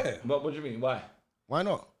hoes. then. Yeah. What do you mean? Why? Why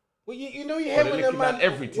not? Well, you know you Oh, hear they're when a licking down man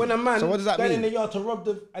everything. when a man So what does that going in mean? the yard to rob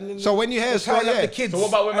the and then So when you hear they're tying up yeah. the kids. So what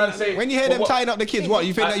about when man and- say? When you hear but them what- tying up the kids, what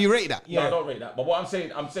you think that you rate that? No, I don't rate that. But what I'm saying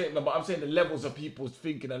the levels of people's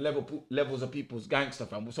thinking and levels of people's gangster,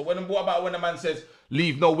 fam. So what about when a man says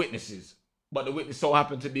leave no witnesses, but the witness so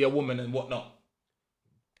happened to be a woman and whatnot?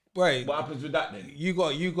 Wait, What happens with that then? you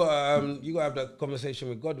got to have that conversation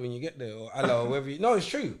with God when you get there, or Allah, or whoever. No, it's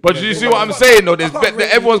true. But you see what I'm saying though? There's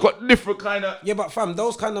everyone's got different kind of. Yeah, but fam,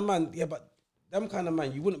 those kind of man. Yeah, but them kind of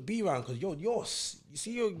man, you wouldn't be around because you're some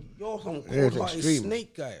Yeah, it's cold-hearted extreme.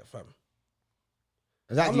 snake guy, fam.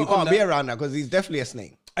 Exactly. I'm You not on can't be that. around that because he's definitely a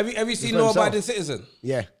snake. Have you seen for No himself. Abiding Citizen?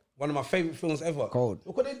 Yeah. One of my favorite films ever. Cold.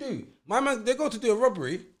 Look what they do. My man, they go to do a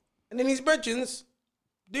robbery, and then his brethrens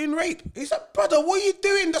doing rape. He's like, brother, what are you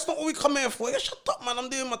doing? That's not what we come here for. Yeah, shut up, man. I'm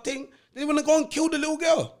doing my thing. They want to go and kill the little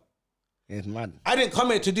girl. It's mad. I didn't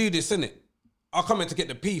come here to do this, innit? I come here to get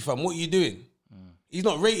the P, fam. What are you doing? He's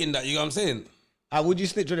not rating that, you know what I'm saying? Would you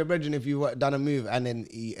snitch on your brethren if you done a move and then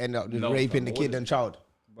he end up just No, raping fam, the what kid is and it? child?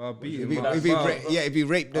 Well, beat If him he, up. if he Well, if he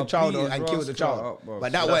raped the I'll child beat his and killed the rascal child. up, bro.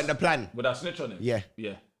 But that So wasn't the that's- plan. Would I snitch on him? Yeah.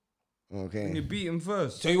 Yeah. You Okay. beat him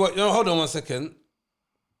first. So you what? No, hold on 1 second.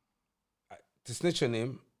 To snitch on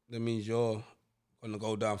him, that means you're gonna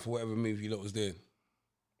go down for whatever move you lot was doing.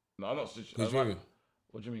 No, I'm not snitching. What do you mean?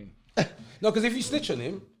 What do you mean? No, because if you snitch on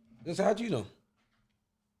him, they say, how do you know?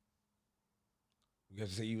 You have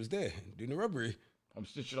to say you was there doing the robbery. I'm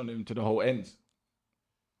snitching on him to the whole ends.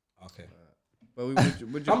 Okay. But would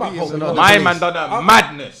you I'm at beat home. him? not- My police. man done that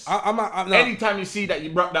madness. I'm no, Anytime you see that,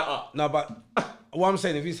 you brought that up. no, but what I'm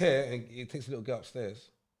saying, if he's here and he takes a little girl upstairs,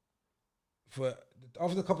 for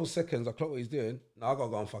after a couple of seconds, I clock what he's doing. Now I gotta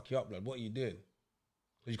go and fuck you up, blood. What are you doing?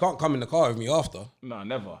 'Cause you can't come in the car with me after. No,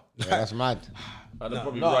 never. Yeah, that's mad. I'd have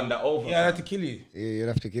probably No. run that over. Yeah, I had to kill you. Yeah, you'd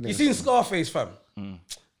have to kill him. You seen Scarface, fam?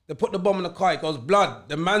 They put the bomb in the car. He goes, blood.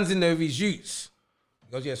 The man's in there with his utes.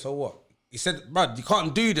 He goes, yeah. So what? He said, bruv, you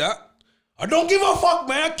can't do that. I don't give a fuck,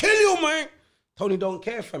 man. I kill you, man. Tony don't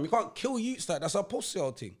care, fam. You can't kill utes like that's a pussy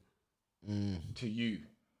old thing. To you.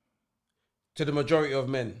 To the majority of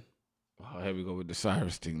men. Oh, here we go with the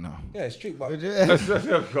Cyrus thing now. Yeah, it's true, but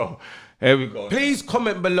Here we go. Here we go. please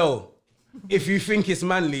comment below if you think it's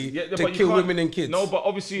manly Yeah, to but you kill can't- women and kids. No, but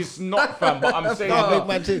obviously it's not, fam. But I'm saying, That's big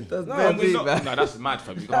man too. That's No, dead we're deep, not- man. no, that's mad,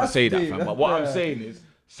 fam. You can't say that, deep, fam. that's But what I'm dead. saying is,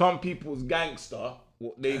 some people's gangster,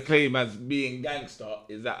 what they claim as being gangster,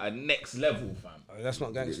 is at a next level, fam. That's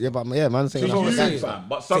not gangster. Yeah, but yeah, man saying So that's you not saying, gangster. Fam.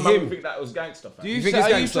 But some To people him. think that was gangster, fam. Do you think say, it's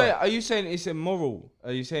gangster? are you saying it's immoral?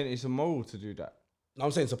 Are you saying it's immoral to do that? No,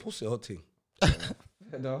 I'm saying it's a pussy old thing.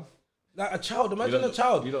 No. Like a child, You imagine don't- a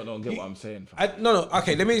child. You don't get You- what I'm saying, fam. No,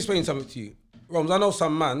 okay, let me explain something to you. Roms, I know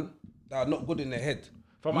some man that are not good in their head.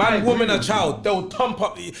 Fam, I Man, agree woman, a with child, they'll thump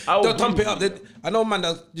up, I they'll agree thump it with up. you. I know man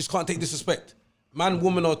that just can't take disrespect. Man,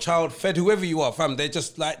 woman, or child, fed, whoever you are, fam, they're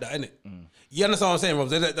just like that, innit? You understand what I'm saying,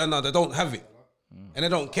 Roms? They don't have it. And they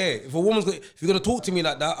don't care. If if you're gonna talk to me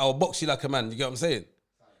like that, I'll box you like a man. You get what I'm saying?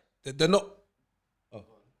 They're not.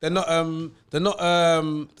 They're not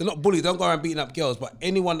bullies. They don't go around beating up girls. But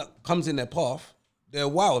anyone that comes in their path, they're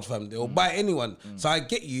wild, fam. They'll bite anyone. So I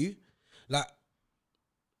get you. Like,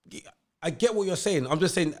 I get what you're saying. I'm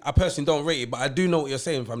just saying I personally don't rate it, but I do know what you're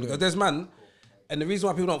saying, fam. Because there's man, and the reason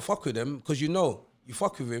why people don't fuck with them, because you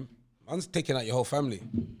fuck with him, man's taking out your whole family.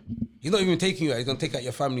 He's not even taking you out. He's gonna take out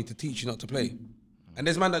your family to teach you not to play. And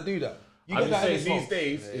there's man that do that. You I'm get just that in saying this these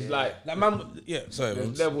days it's like Like man, yeah. Sorry.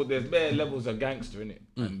 there's bare levels of gangster in it,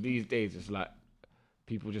 and these days it's like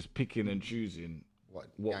people just picking and choosing what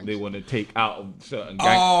they want to take out of certain.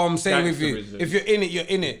 I'm saying with you, gangsterism. if you're in it, you're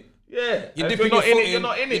in it. Yeah, You're and if dipping you're not your in foot it, you're in.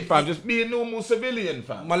 not in it, fam. Just be a normal civilian,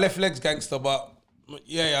 fam. My left leg's gangster, but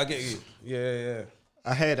yeah, I get you. Yeah.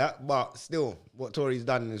 I hear that, but still, what Tory's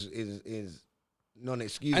done is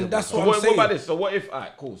non-excusable. And that's So what I'm what saying. about this? So what if?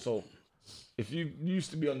 Alright, cool. So if you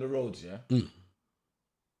used to be on the roads, yeah,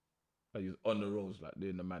 like you're on the roads, like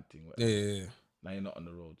doing the mad thing. Whatever. Yeah. Now you're not on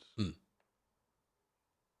the roads.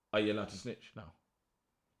 Are you allowed to snitch now?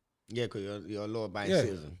 Yeah, because you're a law-abiding Yeah.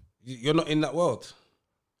 citizen. You're not in that world.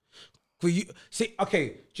 Could you see? Okay,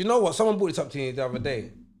 do you know what? Someone brought this up to me the other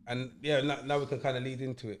day, and yeah, now we can kind of lead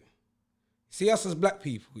into it. See us as black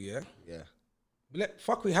people, yeah. Yeah.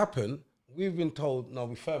 Fuck, we happen. We've been told, no,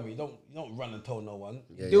 we firm. You don't run and tell no one.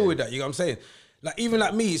 Yeah, Deal yeah. with that. You know what I'm saying? Like even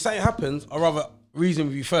like me, something happens, I rather reason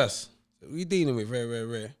with you first. We dealing with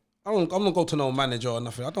rare. I'm not go to no manager or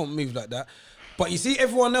nothing. I don't move like that. But you see,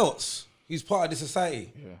 everyone else who's part of the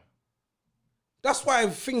society. Yeah. That's why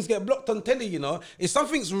things get blocked on telly, you know. If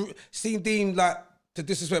something's seen deemed like to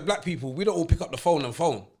disrespect black people, we don't all pick up the phone and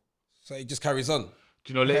phone. So it just carries on. Do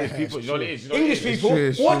you know what it is, people? Do you know what it is? Do you know what it English is? people, true,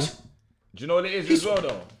 it's what? Do you know what it is as well,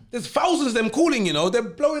 though? There's thousands of them calling, you know. They're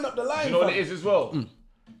blowing up the line. Do you know what fam. it is as well?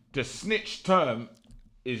 The snitch term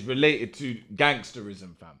is related to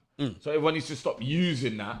gangsterism, fam. So everyone needs to stop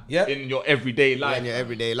using that Yeah. in your everyday life. In your fam.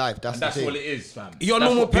 everyday life, that's And the that's thing. all it is, fam. You're a That's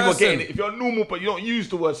normal what people are person. getting. If you're normal, but you don't use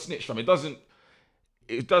the word snitch, fam, it doesn't.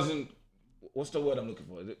 What's the word I'm looking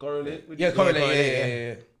for? Is it correlate? with Yeah, it?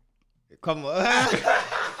 correlate. Yeah. Come on.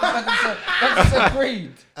 That's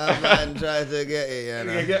agreed. A man trying to get it,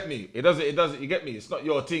 you know. You get me? It doesn't. You get me? It's not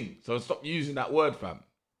your thing. So stop using that word, fam.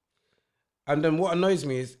 And then what annoys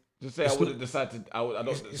me is Just say I wouldn't decide to. I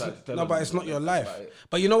don't decide to tell. no, them but it's not your life. about it.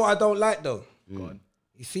 But you know what I don't like though? Go on.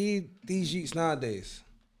 You see these youths nowadays,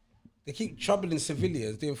 they keep troubling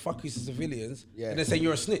civilians, doing fuckies to civilians, Yeah. and then saying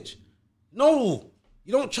you're a snitch. No,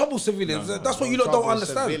 you don't trouble civilians. That's what you lot don't trouble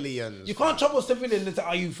understand. civilians, You can't trouble civilians and say,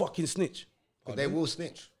 "Are you fucking snitch?" They will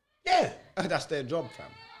snitch. Yeah. That's their job, fam.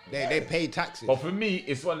 They pay taxes. But for me,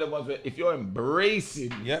 it's one of the ones where if you're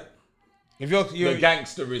embracing Yeah. If you're the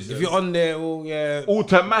gangsterism, if you're on there, oh yeah.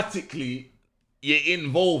 automatically you're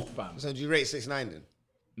involved, fam. So do you rate 6ix9ine then?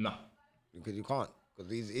 No. Because you can't.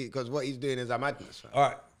 Because what he's doing is a madness, fam. All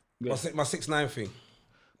right. Yeah. My 6ix9ine thing.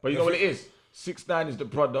 But you know what it is? 6ix9ine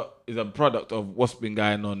is a product of what's been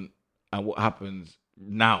going on and what happens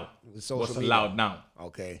now. With social What's media. allowed now.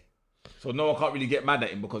 Okay. So no one can't really get mad at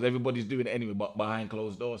him because everybody's doing it anyway, but behind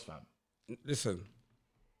closed doors, fam. Listen,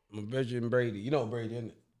 my Virgin Brady, you know Brady,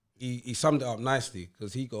 innit? He summed it up nicely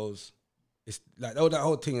because he goes, it's like that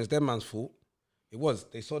whole thing is their man's fault. It was.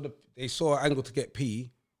 They saw an angle to get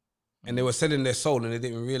P, and they were selling their soul and they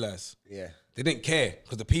didn't even realize. Yeah. They didn't care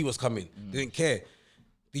because the P was coming. They didn't care.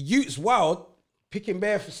 The youth's wild,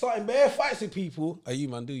 starting bare fights with people. Hey, you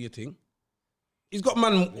man, do your thing. He's got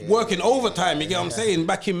man working overtime. You get what I'm saying?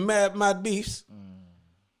 Back in mad beefs.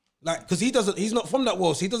 Like, because he's not from that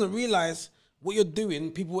world, so he doesn't realize what you're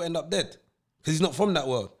doing. People will end up dead because he's not from that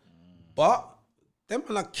world. But them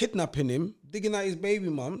man are kidnapping him, digging out his baby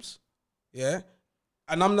mums. Yeah,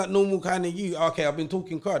 and I'm that normal kind of you. Okay, I've been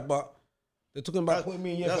talking crud, but they're talking about putting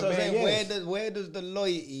me in here That's for what I'm bare saying. years. Where does the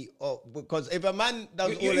loyalty of, because if a man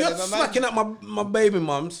does all You're of them, a man, smacking at my baby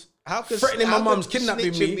mums, how can threatening my how mums, can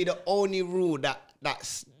kidnapping snitching me. be the only rule that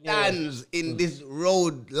stands in this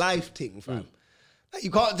road life thing, fam? Like,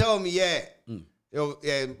 you can't tell me,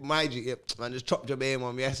 mind you, man, just chopped your baby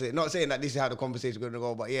mom yesterday. Not saying that this is how the conversation's gonna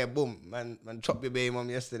go, but yeah, boom, man, chopped your baby mom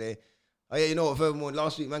yesterday. Oh yeah, you know what? Furthermore,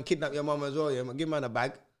 last week, man, kidnapped your mom as well. Yeah, man, give man a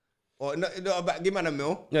bag, or not a bag, give man a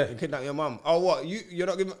meal. Yeah. and kidnap your mom. Oh what? You're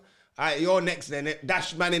not giving. Alright, you're next then.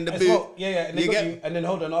 Dash man in the It's boot. not- yeah, and, they You got get you, and then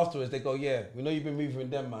hold on afterwards, they go, yeah, we know you've been moving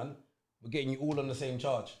them, man. We're getting you all on the same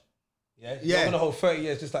charge. Yeah? Yeah. I'm going to hold 30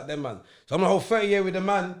 years just like them, man. So I'm going to hold 30 years with the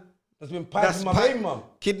man that's been That's piping my pa- baby mum.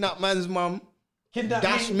 Kidnap man's mum. Kidnap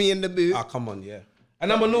Dash me in the boot. Ah, come on, yeah.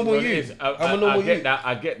 And I'm a normal What it you. is, I'm a normal you.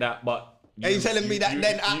 I get that, but Are you telling me that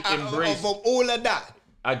then embrace. of all of that,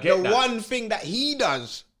 I get the that. one thing that he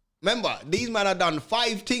does, remember, these men have done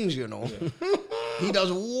 5 things, you know. He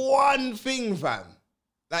does one thing, fam.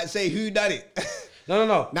 Like say, who done it?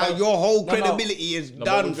 No. Now So- your whole no, no. credibility is No,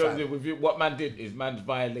 done, but fam. with you, what man did is man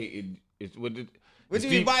violated. What do you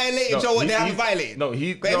mean violated? So what they haven't violated? No,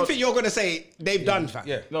 he. But everything you're gonna say, they've done, fam.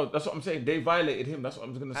 Yeah. No, that's what I'm saying. They violated him. That's what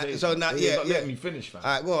I'm gonna say. so now- They're yeah, not yeah. letting me finish, fam.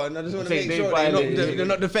 All right, go on. I just want to saying make they sure violated they're him.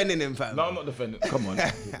 not defending him, fam. No, I'm not defending. Come on,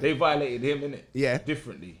 they violated him, innit? Yeah.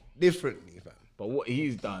 Differently. Differently, fam. But what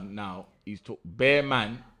he's done now, he's took Bear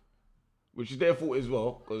Man, which is their fault as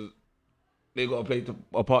well, because they got to play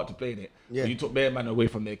a part to play in it. Yeah. But you took Bear Man away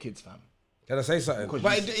from their kids, fam. Can I say something?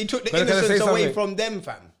 But he took the Can I say innocence away something? from them,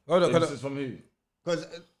 fam. Hold on, This is from who? Because,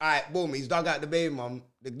 alright, boom, he's dug out the baby mum.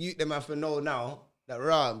 The youth them have to know now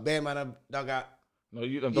that Bear Man have dug out. No,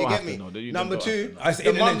 you don't You have get me? to know. You Number don't have two, to know. That's the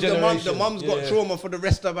internet generation. mum's got Yeah. trauma for the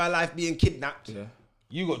rest of her life being kidnapped. Yeah.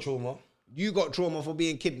 You got trauma. You got trauma for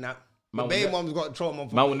being kidnapped. The Man will baby ne- mum's got trauma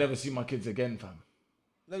for. Man will never see my kids again, fam.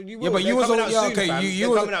 No, you Yeah, will. but you They're was coming on. out Yeah, soon, okay. fam. You They're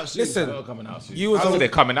was coming out soon. listen. They're not coming out soon. You was How on- they're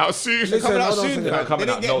coming out soon? They're Listen, coming out hold on a soon, second. fam. They're coming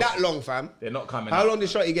They out didn't get no. that long, fam. They're not coming out. How long did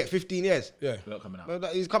Shorty get? 15 years. Yeah. They're not coming out.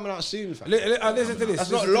 Well, he's coming out soon, fam. Listen to this. That's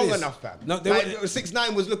listen not to long this. enough, fam. No, they, Like, were,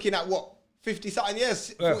 6ix9ine was looking at what? 50 something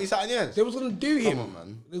years? Yeah. 40 something years? they was gonna do him. on,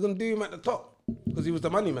 man. They was gonna do him at the top because he was the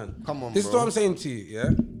money man. Come on, This is bro. what I'm saying to you, yeah.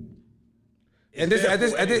 And this,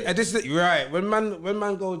 right. When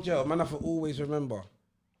man go to jail, man have to always remember.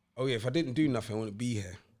 Oh yeah, if I didn't do nothing, I wouldn't be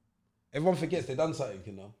here. Everyone forgets they done something,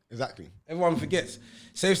 you know. Exactly. Everyone forgets.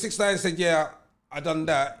 So if 6ix9ine said, yeah, I done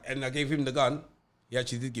that, and I gave him the gun, he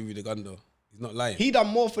actually did give you the gun though. He's not lying. He done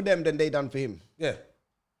more for them than they done for him. Yeah,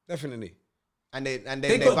 definitely. And they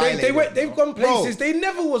They've gone places Bro, they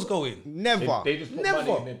never was going. never. They just put Never.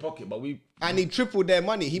 money in their pocket, but we. And he tripled their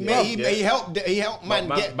money. He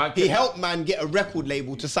helped man get a record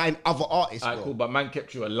label to sign other artists. Alright, bro. cool, but man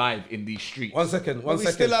kept you alive in these streets. One second. we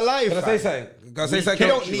still alive, Can I fam. say something? Can I say We something?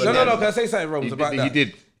 kept you No. alive. Can I say something, Rome's, He about did- that? he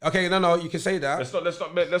did. Okay, no. You can say that.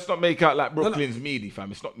 Let's not make out like Brooklyn's meaty,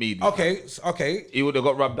 fam. It's not meaty. Okay. He would have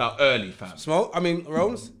got rubbed out early, fam. Smoke. I mean,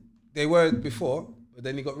 Rome's. They were before, but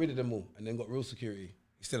then he got rid of them all, and then got real security.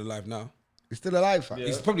 He's still alive now. He's still alive, fam.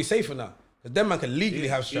 He's probably safer now. Because them man can legally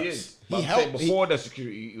have He straps. is. But He I'm saying helped- before the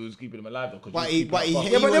security, he was keeping them alive though. 'cause But he he was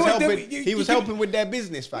keeping them was they were- helping. you He was can- helping with their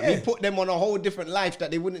business, fam. He Yeah. put them on a whole different life that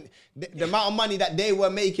they wouldn't. The amount of money that they were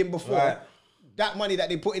making before, Right. that money that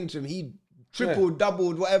they put into him, he tripled,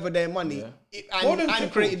 doubled whatever their money, More than and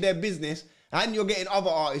tripled. created their business. And you're getting other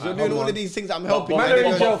artists. You're Hold doing all on. of these things. I'm But, helping. Man, and they're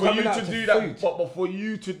then in you're- jail for you coming out to to do food. that, but for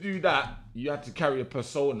you to do that, you had to carry a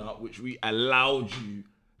persona which we allowed you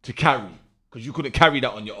to carry. Because you couldn't carry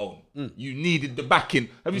that on your own. You needed the backing.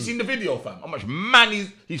 Have you seen the video, fam? How much man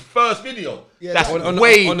his first video? Yeah, That's on-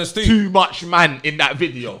 way on the stoop. too much man in that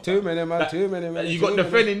video. Too many, man. Too many, man. You too got many.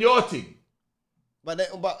 defending your team. But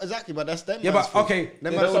exactly, but that's them. Yeah, man's but fault. okay. Them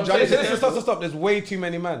That's man all what I'm judges saying. them. Stop. There's way too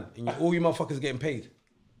many man. And all you motherfuckers getting paid.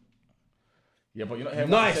 Yeah, but you're not hearing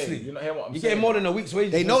what I'm saying. Nicely. You're not hearing what I'm You're saying. getting more than a week's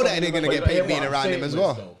wages. They know that they're But gonna you're get not paid hearing being what I'm around him saying, as Wes,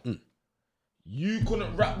 well. though. You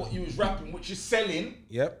couldn't rap what you was rapping, which is selling.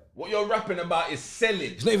 Yep. What you're rapping about is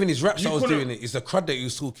selling. It's not even his raps You that was couldn't- doing it. It's the crud that he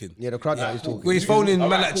was talking. Yeah, the crowd that he's cool. talking. Where he's phoning man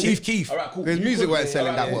Alright, like cool. Chief Keef. Alright, cool. His You music couldn't- weren't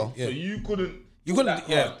selling that alright, well. So you couldn't. You talk couldn't,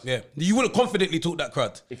 that crowd You wouldn't confidently talk that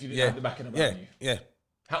crud. If you didn't yeah. have the backing around yeah. you. Yeah.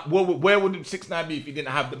 Where would 6ix9ine be if he didn't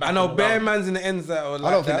have the I backing? know around bare him? man's in the ends that are like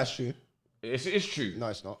I don't think that. that's true. It's true. No,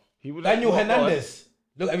 it's not. He was Daniel what, Hernandez.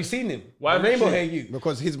 Look, have you seen him? Why The haven't Rainbow you? Hair You.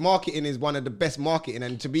 Because his marketing is one of the best marketing,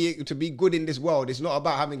 and to be good in this world, it's not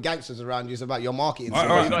about having gangsters around you. It's about your marketing. All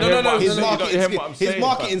skills. right. You're not No, hearing no, what I'm His saying. You're not marketing, hearing what I'm his saying,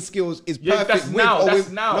 marketing fam. skills is Yeah, perfect. that's with now, or that's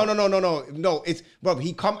with, now. No. It's bro.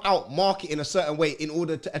 He come out marketing a certain way in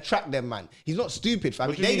order to attract them, man. He's not stupid, fam.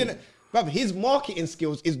 What do you They mean? didn't. Bro, his marketing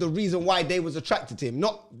skills is the reason why they was attracted to him.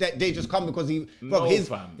 Not that they just come because he. Bro, No, his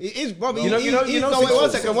fam. it is, bro. You know, wait, six- one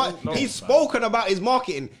six- second. What no, he's fam. spoken about his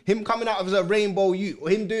marketing. Him coming out as a rainbow youth, or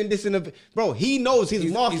him doing this in a. Bro, he knows his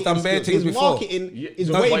marketing. done bare skills. things His before. marketing Yeah, is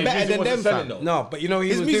no, but way his better music than wasn't them, selling, fam. though. No, but you know what he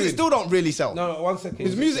His was music doing. still don't really sell. No, 1 second.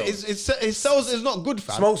 His music his sales is not good,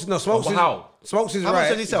 fam. Smokes But how? Smokes is How much right.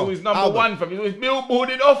 does he sell? So he's number Album. one, fam. He's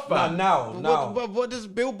billboarded off, fam. Now. But what does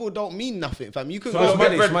Billboard don't mean nothing, fam? You can So go. you don't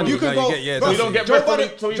get bread from You it. can No, go. you get- yeah, bro, So you don't get Joe bread from Budden-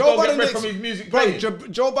 it. So you Joe don't get Budden's bread from his music Bro,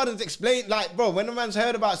 playing. Joe Budden's explained, like, bro, when a man's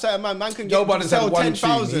heard about certain man can Joe get Budden's sell had one tune.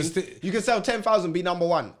 10,000. He's sti- You can sell 10,000, be number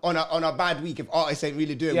one on a bad week if artists ain't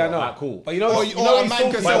really doing Yeah, well. no. Alright, cool. But you know, Or- you or know a he's man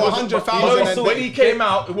talking can But sell it about- wasn't- 100,000 but and when then- he came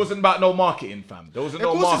out, it wasn't about no marketing, fam. There wasn't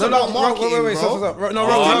no Of course it's marketing. about marketing, wait, bro. stop. No, It's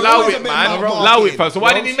Allow always it, a bit man. about Allow marketing. it, fam. So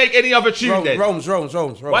why didn't he make any other tune then? Rome's.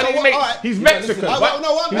 Why did he make? Alright. He's Yeah, Mexican. listen, Why-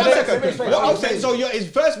 no, one he's second. Mexican. What I'm saying, so his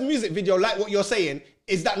first music video, like what you're saying,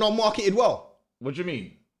 is that not marketed well? What do you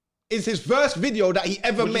mean? Is his first video that he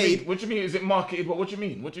ever What do you mean? made, What do you mean? Is it marketed well? What do you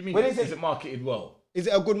mean? What do you mean? When is Is it- it marketed well? is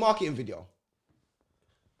it a good marketing video?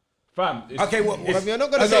 Fam. Okay, what- it's- You're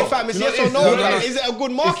not going to no, say, fam, it's you know yes what or it is? no. You know what fam. it Is it a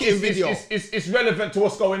good marketing video? It's relevant to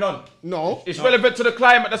what's going on. No. It's relevant to the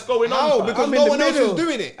climate that's going on. How? fam. Because I'm no in one the else is middle.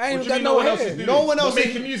 doing it. I ain't What do you got mean no no one else hair. is doing No it? one else Not is-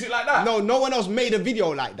 making music like that. No one else made a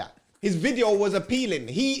video like that. His video was appealing.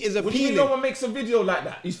 He is What do you mean appealing. no one makes a video like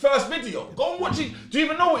that? His first video. Go and watch it. Do you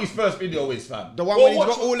even know what his first video is, fam? The one Go where he's watch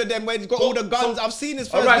got it. all of them, where he's got all the guns. I've seen his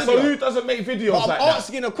first Alright, video. so who doesn't make videos But like I'm that?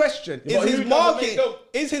 asking a question. Yeah, Is but his who doesn't marketing make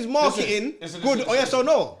is his marketing Listen, good or yes or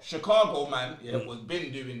no? Chicago man, was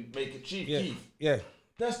been doing Make It Chief Keef. Yeah.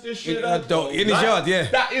 That's the shit. In his yard, yeah.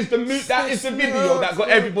 That is the video that got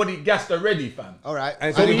everybody gassed already, fam. All right.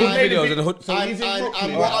 And so he he made made a videos big- in the hood. So he's in Brooklyn.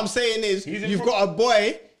 And what I'm saying is, He's in you've got a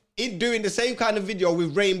boy doing the same kind of video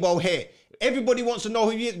with rainbow hair. Everybody wants to know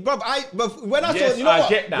who he is, bro. But when I Yes, saw, you know I what?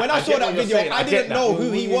 get that. When I I saw get that what you're video, saying. I I get didn't that. know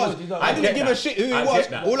who he was. I didn't get give a that. shit who he I was. get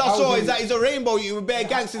that. All I saw is that he's a rainbow you with bare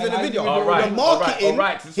gangsters in the video. All right, The marketing, all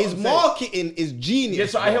right, that's what his I'm saying. marketing is genius.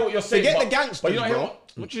 Yes, so I hear what you're saying. Forget but- the gangsters, but you don't hear bro.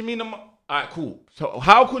 what do you mean? Alright, cool. So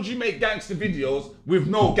how could you make gangster videos with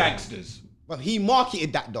no gangsters? But he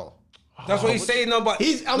marketed that though. That's what he's saying. No, but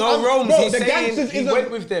He's Rome's. bro, He's the saying gangsters he is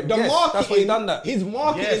went with them. The Yes, marketing, that's why he done that. His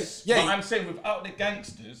marketing. Yes, Yeah, but I'm saying without the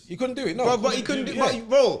gangsters. He couldn't do it. No, But he couldn't do, Yeah.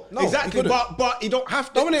 bro. No, he exactly. couldn't. But he don't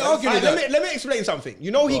have to. Dominic argued with that. Let me explain something.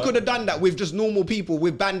 You know, he could have done that with just normal people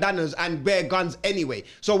with bandanas and bare guns anyway.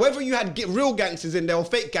 So whether you had real gangsters in there or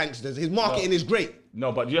fake gangsters, his marketing is great.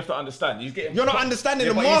 No, but you have to understand. He's getting. You're not understanding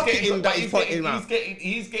the but he's marketing getting- that but he's putting out.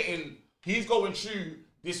 He's going through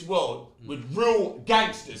this world with real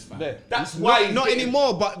gangsters, man. Yeah. That's why. he's Not getting-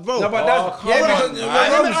 anymore, but bro. No, but that's come yeah. on, Because man.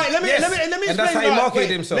 Alright, Rome's- let me yes. explain. And that's how he that. marketed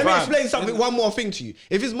Wait, himself. Let me fam. explain something. One more thing to you.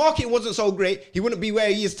 If his marketing wasn't so great, he wouldn't be where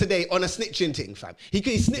he is today on a snitching thing, fam. He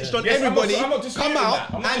snitched on Yes, I'm not- everybody, I'm not disputing come that.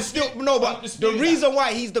 out I'm not and still disputing- no. I'm But not the disputing reason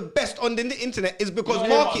why he's the best on the internet is because You know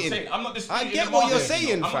what I'm marketing. saying? I'm not disputing I get the what you're marketing,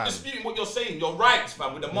 saying, no. I'm fam. not disputing what you're saying. You're right,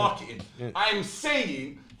 fam, with the marketing. I'm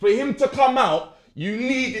saying for him to come out, you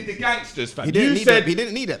needed the gangsters, fam. He didn't You need said them. He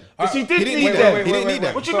didn't need them. Yes, he did He didn't need need them. them. He didn't need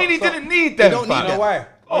them. What do you Stop, mean he stop. didn't need them, don't need fam? them. Why?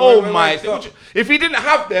 Oh Wait, my! stop. If he didn't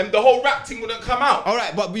have them, the whole rap thing wouldn't come out. All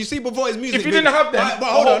right, but you see, before his music, If he didn't have them, Alright, but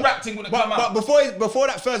the hold whole on. rap thing wouldn't But come out. before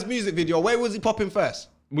that first music video, where was he popping first?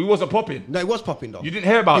 We wasn't popping. No, he was popping though. You didn't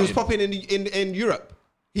hear about He was him? popping in Europe.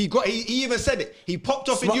 He even said it. He popped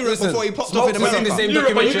off in Smoke- Europe listen, before he popped Smoke off in was in America. the same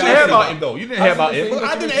Europe, but you didn't documentary. hear about him though. You didn't hear about him. But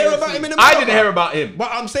I didn't hear about him in I America. didn't hear about him.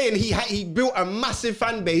 But I'm saying he built a massive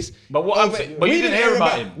fan base. But what I'm of it. saying- but you We didn't hear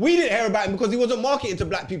about him. We didn't hear about him because he wasn't marketing to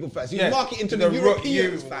black people first. He was Yeah. marketing to The the rock-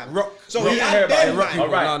 Europeans, you- fam. rock- So rock- he You didn't had hear about them, him. man. All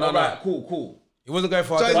right, No, all no. right, cool. He wasn't going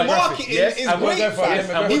for So a his demographic. marketing Yes, is and we'll great, go for it.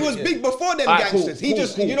 fam. And He we'll- was big before them Alright, cool, gangsters. He cool,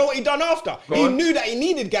 just, cool. you know what he done after? Go He on. knew that he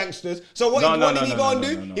needed gangsters. So what No, did he no, go and no,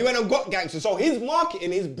 do? no, no. He went and got gangsters. So his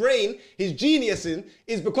marketing, his brain, his genius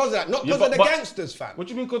is because of that, not Yeah, because of the but- gangsters, fam. What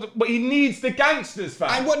do you mean? But he needs the gangsters, fam.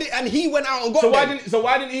 And he went out and got So why them.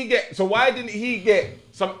 didn't he get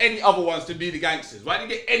any other ones to be the gangsters? Why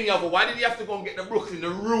didn't he get any other? Why did he have to go and get the Brooklyn, the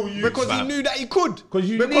real youths, Because he fam? knew that he could. Because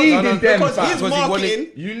you Because- needed them, Because fam. his Because he marketing,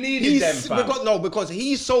 you needed them, fam. because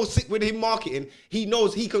he's so sick with him marketing, he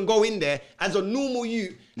knows he can go in there as a normal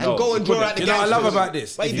youth and No, go he and draw couldn't. out the You know what I gangsters. love about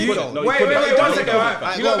this? But If he you- did couldn't. though. No, Wait, he couldn't. one He second. couldn't, Right?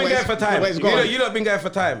 fam. You lot been Go on, going for time. Wes, You go on. lot been going for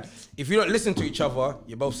time. If you don't listen to each other,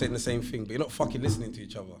 you're both saying the same thing, but you're not fucking listening to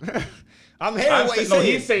each other. I'm hearing what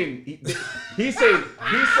he's saying. He's saying.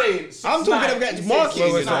 I'm talking against marketing,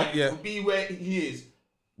 you know. Yeah. Would be where he is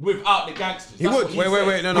without the gangsters. He That's would. what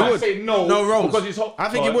Wait, no, I no. say no. No, wrong. Because he's I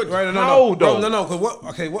think he would. Right, no, How, no, though? no, because what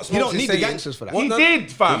You Smokes don't is need the saying- gangsters for that. He No,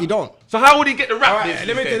 did, fam. He don't. So how would he get the rap All right, business?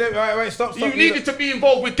 let me then? tell you. Right, stop. You needed to be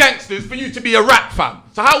involved with gangsters for you to be a rap fam.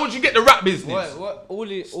 So how would you get the rap business? What all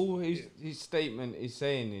his statement is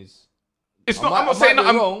saying is, It's I not. might- I'm not I saying might be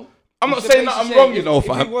that. wrong. I'm not He's saying that basically I'm wrong, saying you know, if he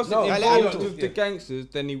fam. wasn't No, I let him involved talk, with the gangsters,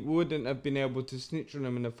 then he wouldn't have been able to snitch on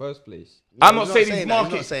them in the first place. I'm he's not not saying saying he's that, he's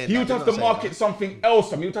market. not saying He that, would he's have not to saying market that. something else.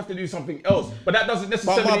 I mean, he would have to do something else. But that doesn't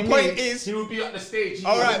necessarily my point mean is- he would be at the stage. he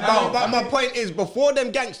All is right, now, but fam. my point is, before them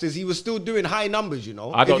gangsters, he was still doing high numbers, you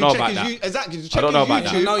know. I don't If you know check about his that. You- exactly. If you I check don't know his about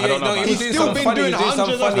that. YouTube, No, I don't know about he's that. still been doing hundreds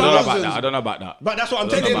of I don't know about thousands. that. I don't know about that. But that's what I'm I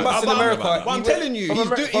don't telling know you. about that. But America, I'm he telling you,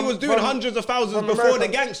 went- he was doing hundreds of thousands from before the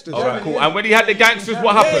America. gangsters. All right, cool. And when he had the gangsters,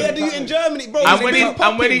 what Yeah, happened? do it in Germany, bro. And He's when he been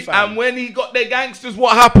popping, fam. and when he got the gangsters,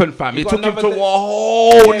 what happened, fam? He got took him to another a day-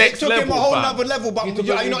 whole It next took level, him a whole fam. nother level, but You took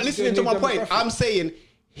you're it- not listening you to my need point. demographic. I'm saying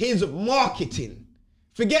his marketing.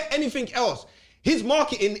 Forget anything else. His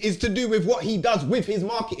marketing is to do with what he does with his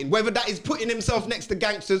marketing. Whether that is putting himself next to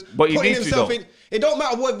gangsters, But he putting needs to, himself though. in. It don't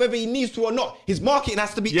matter whether he needs to or not. His marketing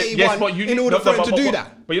has to be A1 Yes, but you in need- order no, for no, him to but- do but-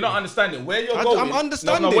 that. But you're not understanding where you're I'm going.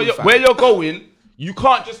 understanding, No, fam. where you're going, you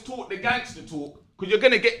can't just talk the gangster talk because you're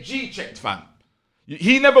gonna get G checked, fam.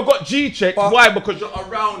 He never got G checked. But- Why? Because you're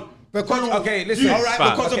around. Because Okay, listen. youths, All right,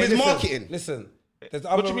 fam. because of his listen, marketing. Listen, There's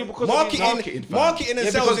What do other- you mean because Marketing, of his fam? marketing and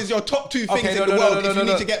Yeah, sales because- is your top two things Okay, in no, the no, world no, if no, you no,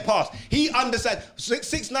 need no. to get past. He understands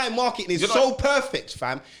 6ix9ine marketing is You're so not- perfect,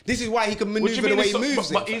 fam. This is why he can What do you maneuver the mean way he it's not-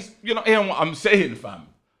 moves but it. he's, you're not hearing what I'm saying, fam.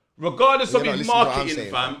 Regardless of You're not his listening to what I'm marketing,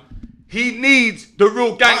 saying, fam, fam. he needs the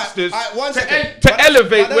real gangsters Alright, one to, second. to But-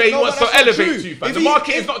 elevate but where he no, wants but to that's not elevate true. to, fam. If The he-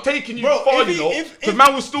 market if- is not taking you Bro, far, if he- you know, if- because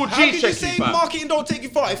man will still How could you G-check say you, fam. marketing don't take you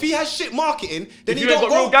far? If he has shit marketing, then If he you ain't don't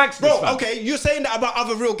got go. real gangsters, Bro, fam. okay, you're saying that about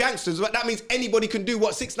other real gangsters, but that means anybody can do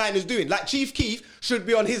what 6ix9ine is doing. Like Chief Keef should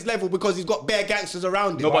be on his level because he's got bare gangsters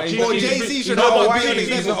around him. No, but Chief or Keef is Jay-Z really- should no, have but one Chief be on his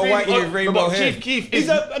Keef is level. not a white really- with rainbow no, but hair. Chief Keef He's is.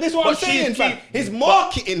 a- that's what I'm but saying, Chief fam. Keef- His but-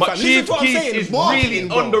 marketing, but fam. This Chief is what I'm Keef saying, is marketing, really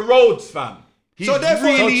bro. on the roads, fam. He's So therefore,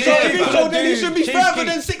 really so there, if he's fam. so then he should be Chief further Keef-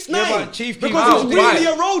 than 6ix9ine. Yeah, but Chief Keef because out, he's really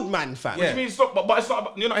right. a roadman, fam. Which means, but it's not.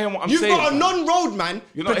 About, you're not hearing what I'm You've saying. got a fam. non-roadman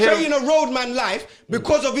You're not portraying hearing- a roadman life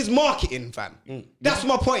because of his marketing, fam. That's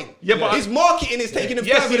my point. Yeah, but- his marketing is taking him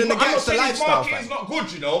further than the I'm not gangster saying his lifestyle, marketing fam. is not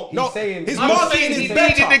good, you know. No, saying- his I'm marketing saying he is needed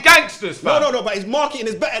better. the gangsters, fam. No, but his marketing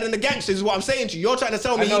is better than the gangsters is what I'm saying to you. You're trying to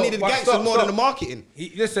tell me I know, he needed the but gangsters stop, more stop. than the marketing.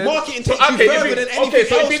 Listen, Marketing So, takes you okay, further than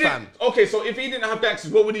anything else, fam. so if he didn't have gangsters,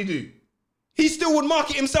 what would he do? He still would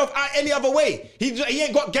market himself out any other way. He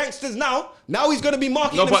ain't got gangsters now. Now he's going to be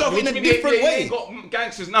marketing himself in a different He way. ain't got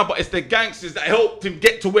gangsters now, but it's the gangsters that helped him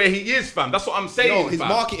get to where he is, fam. That's what I'm saying, No, his fam.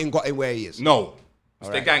 marketing got him where he is. No, it's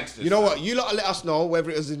the Alright. gangsters. You know fam. what? You lot let us know whether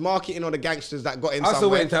it was his marketing or the gangsters that got him I'm still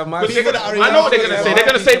somewhere. waiting to have my- Because they're People gonna- that are in I know what they're gangsters gonna say. are- They're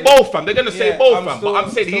gonna say both, fam. They're gonna say Yeah, both, I'm fam. still- But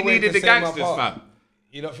I'm saying he still waiting needed to the say my gangsters, part. fam.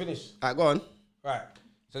 You not finished? Alright, go on. Right.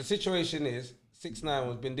 So the situation is 6ix9ine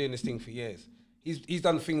has been doing this thing for years. He's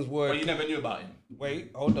done things where But you never knew about him. wait,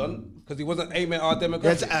 hold on, because he wasn't aiming at our demographic.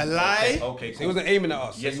 That's a lie. Okay, So he cool. wasn't aiming at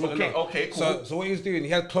us. Yes, so you wouldn't okay, know. okay, cool. So what he was doing, he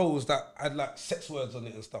had clothes that had like sex words on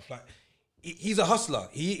it and stuff. Like he's a hustler.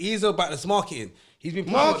 He's about this marketing. He's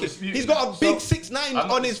been Market. disputing He's got a that. big So- 6ix9ine I'm not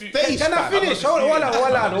on his disputing- face. Can I fam. finish? I'm not Hold on,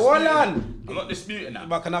 disputing that. hold on. I'm not disputing that.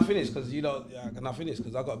 But can I finish? Because you know, can I finish?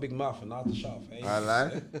 Because I got a big mouth and I have to shut up. Eh? I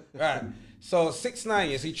lie. Right. So 6ix9ine,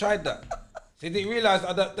 yes, he tried that. So he didn't realize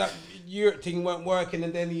that Europe thing weren't working,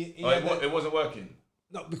 and then he Oh, had it wasn't working.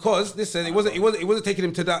 no, because listen, it wasn't taking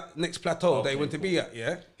him to that next plateau that he Okay, wanted to be at.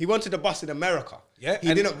 Yeah. He wanted to bust in America. Yeah, He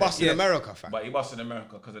and- didn't bust in yeah. America, fam. But he busted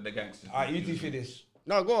America because of the gangsters. Alright, you two finish.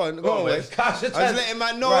 No, go on, on, go on, Wes. Wes. Gosh, I was letting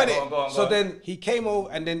man know, Right. innit? Go on, So go on. then he came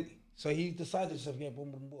over and then so he decided to say, yeah,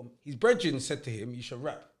 boom, boom, boom. His brethren said to him, you should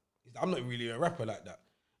rap. I'm not really a rapper like that.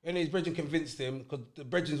 And his brethren convinced him, because the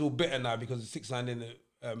brethren's all bitter now because 6ix9ine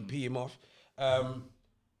didn't pee him off.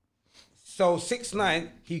 So 6ix9ine,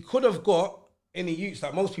 he could have got any youths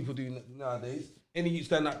like most people do nowadays, any youths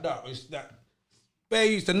going like that, or that bare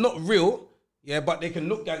youths, they're not real, yeah, but they can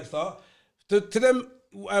look gangster. To them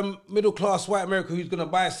middle class white America who's gonna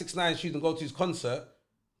buy a 6ix9ine shoes and go to his concert,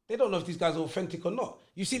 they don't know if these guys are authentic or not.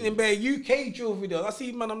 You've seen them bare UK drill videos. I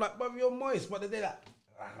see man, I'm like, bruv, you're moist, but they're like,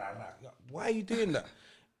 rah, rah, rah. Why are you doing that?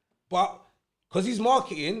 But because he's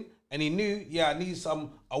marketing and he knew, yeah,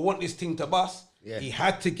 I want this thing to bust. Yeah. He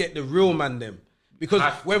had to get the real man them. Because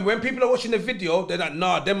when people are watching the video, they're like,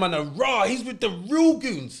 nah, them man are raw. He's with the real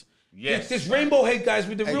goons. Yes. This rainbow head guys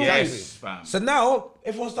with the real Yes, goons. fam. So now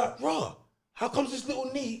everyone's like, raw. How comes this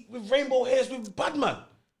little knee with rainbow hairs with Badman?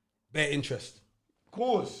 Bare interest. Of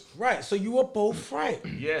course. Right, so you were both right.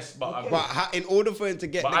 Yes, but In order for him to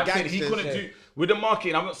get But the I'm saying gangsters, he couldn't do with the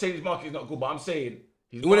marketing. I'm not saying his marketing is not good, but I'm saying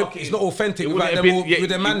his wouldn't- marketing- it's not authentic it without wouldn't them have all- with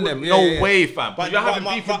the it man would- them. Yeah, no yeah, yeah. way, fam. But- You're having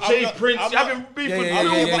but- beef but with I'm Jay not- Prince. I'm You're not- having beef Yeah, with yeah,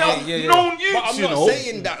 yeah, yeah, yeah. known youths. But I'm you not know.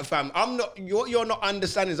 saying that, fam. I'm not. You're not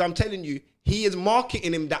understanding. I'm telling you, he is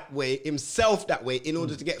marketing him that way, himself that way, in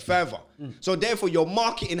order to get further. So therefore, your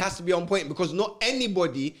marketing has to be on point because not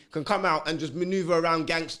anybody can come out and just maneuver around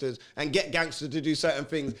gangsters and get gangsters to do certain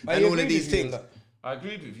things But and he all of agreed these with you on things. that. I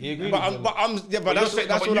agreed with He you. agreed. But that's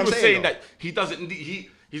what you I'm were saying. though. that he doesn't need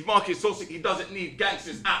his market is so sick. He doesn't need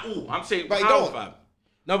gangsters at all. I'm saying, But he how, don't. fam?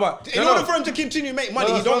 No, but In order for him to continue to make money,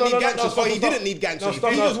 No, he don't no, need no, no, gangsters. no, But he stop. didn't need gangsters. No,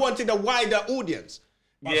 stop, he no. just wanted a wider audience.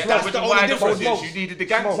 Yeah, that's that was the the only wider difference. audience. You needed the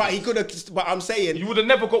gangsters. But he could have. But I'm saying, You would have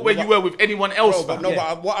never got where you were with anyone else, bro, but fam. no.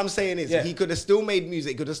 Yeah. But what I'm saying is, Yeah. he could have still made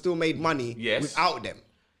music. Could have still made money Yes. without them.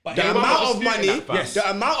 But The yeah, I'm not amount of disputing money, that, fam. Yes. the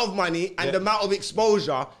amount of money, and Yeah. the amount of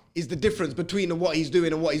exposure is the difference between what he's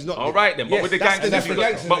doing and what he's not All doing. right then, but Yes, with the that's the gangsters,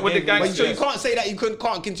 difference. but with the But But gangsters, so you can't say that you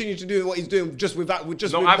can't continue to do what he's doing just with that. With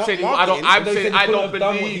no, I'm saying I don't. marketing. I'm They saying said he I couldn't don't have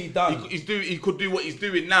done what believe he done. he could do what he's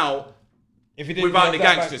doing now if he didn't without have the that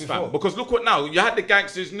back gangsters, before. fam. Because look what now you had the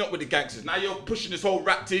gangsters, not with the gangsters. Now you're pushing this whole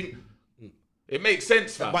rap thing. It makes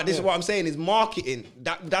sense, fam. But this is what I'm saying is marketing.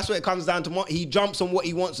 That's what it comes down to. He jumps on what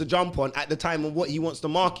he wants to jump on at the time of what he wants to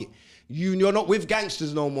market. You're not with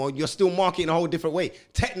gangsters no more. You're still marketing a whole different way.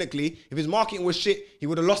 Technically, if his marketing was shit, he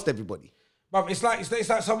would have lost everybody. But it's like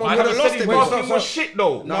someone I would've never lost said his it, marketing bro. was shit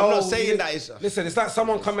though. No, I'm not saying that it's. Listen, it's like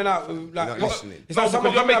someone coming out with like. You're not listening. It's No, like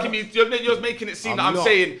someone because you're coming making out. me, you're making it seem I'm that I'm not.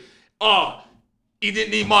 saying, he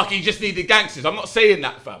didn't need marketing, he just needed gangsters. I'm not saying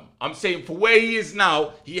that, fam. I'm saying for where he is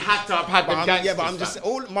now, he had to have had them gangsters. Yeah, but I'm just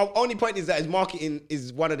fam. my only point is that his marketing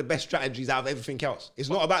is one of the best strategies out of everything else. It's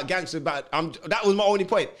not about gangsters, but that was my only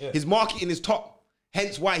point. His marketing is top.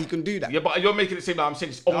 Hence why he can do that. Yeah, but you're making it seem like I'm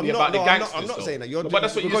saying it's only about the gangsters. I'm not though. saying that. You're No, but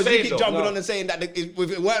that's what you're because saying. you keep though. jumping on and saying that if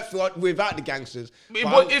it worked without the gangsters.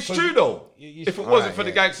 It's true though. If it wasn't for the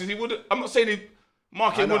yeah. gangsters, he would. I'm not saying his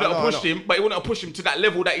marketing wouldn't have pushed him, but he wouldn't have pushed him to that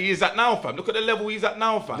level that he is at now, fam. Look at the level he's at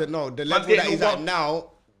now, fam. The Man's level that getting he's all at one-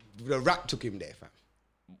 now, the rap took him there, fam.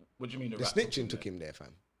 What do you mean? The snitching took him there,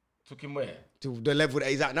 fam. Took him where? To the level that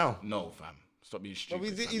he's at now. No, fam. Stop being stupid.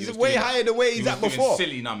 He's- fam. he's He was way doing- higher than where he's he was at doing before.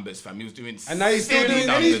 Silly numbers, fam. He was doing. And now he's still silly doing,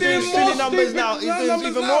 numbers. and he's doing silly more numbers stupid now. He's doing numbers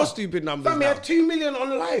even now. more stupid numbers Fam, he now. had 2 million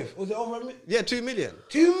on live. Was it over a million? Yeah, 2 million.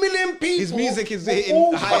 2 million people. His music is were hitting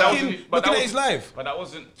all higher. fucking looking at his live. But that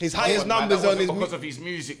wasn't His that highest wasn't- numbers that on his wasn't because of his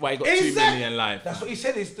music. Why he got 2 million live. That's what he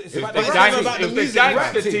said. It's It about was the the rap rap. about gangster, the it was the music, rap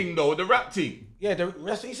gangster team. thing though, the rap team. Yeah, that's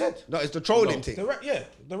what he said. No, it's the trolling thing. The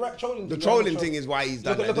rap trolling. The thing. trolling thing is why he's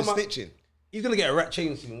done Look that. The at my- snitching. He's gonna get a rat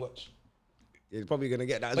chain soon. Watch. He's probably gonna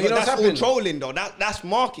get that. But you know That's what's all happened? trolling though. That's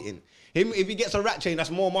marketing. Him if he gets a rat chain, that's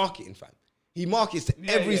more marketing, fam. He markets to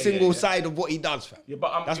every single side of what he does, fam. Yeah,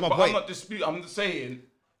 but that's my but point. I'm not disputing. I'm just saying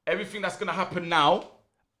everything that's gonna happen now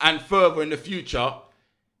and further in the future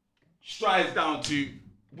strives down to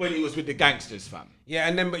when he was with the gangsters, fam. Yeah,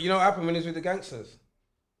 and then but you know what happened when he was with the gangsters?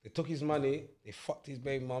 They took his money. They fucked his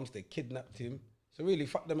baby mums. They kidnapped him. So really,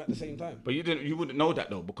 fuck them at the same time. But you wouldn't know that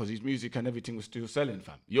though because his music and everything was still selling,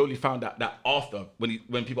 fam. You only found out that after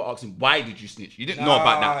when people asked him why did you snitch, you didn't know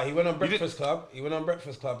about that. He went on You didn't- Breakfast Club. He went on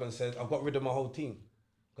Breakfast Club and said, "I've got rid of my whole team."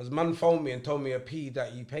 Because man phoned me and told me a P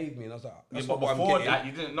that you paid me, and I was like, Yeah, "That's but not what I'm before getting." that,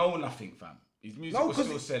 you didn't know nothing, fam. His music was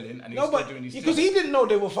still selling and he no, was still but doing his because thing. he didn't know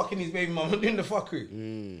they were fucking his baby mum and doing the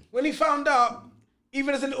fuckery. When he found out,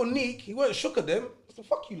 even as a little neek, he weren't shook at them. So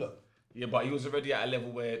fuck you, look. Yeah, but he was already at a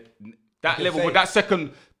level where that can level say- with that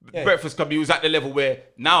second Yeah. Breakfast Club, he was at the level where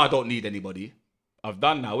now I don't need anybody. I've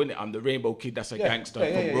done now, innit? I'm the Rainbow Kid that's a Yeah, gangster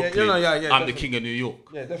yeah, from yeah, Brooklyn. yeah, I'm the definitely. king of New York.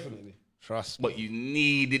 Yeah, definitely. Trust me. But you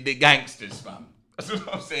needed the gangsters, fam. That's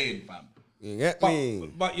what I'm saying, fam. You get me?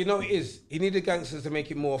 But you know it is. He needed gangsters to make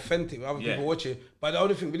it more authentic with other Yeah. people watching. But the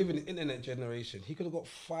only thing, we live in the internet generation. He could have got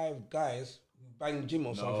 5 guys who bang Jim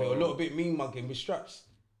or something, or a little bit mean mugging with straps.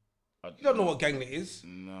 You don't know what gang it is.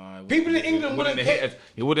 No, People in England wouldn't have take- hit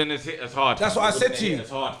he wouldn't have hit as hard. That's fam. what I He said wouldn't to have you. hit as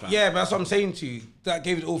hard, fam. Yeah, but that's what I'm saying to you. That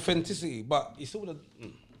gave it authenticity. But he still would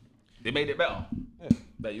have. They made it better.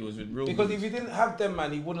 That he was with real Because dudes. if he didn't have them,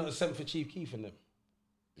 man, he wouldn't have sent for Chief Keef and them.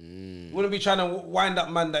 He wouldn't be trying to wind up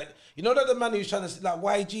man that. You know that the man who's trying to, like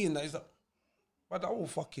YG and that, he's like, but I will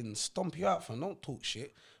fucking stomp you out, fam. Don't talk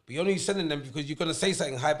shit. But you're only sending them because you're going to say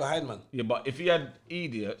something high behind, man. Yeah, but if he had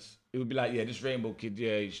idiots, it would be like, yeah, this Rainbow Kid,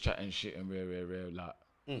 yeah, he's chatting shit and real,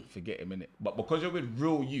 like, forget him, innit? But because you're with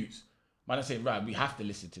real youths, man, I say, right, we have to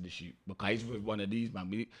listen to the shoot because he's with one of these,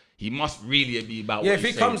 man. He must really be about Yeah, what if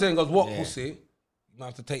he he's comes in saying. and goes, what pussy? You might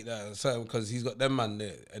have to take that as certain because he's got them man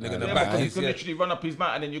there and they're going to Yeah, back because he his. could Yeah. literally run up his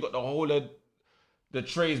mat and then you got the whole of the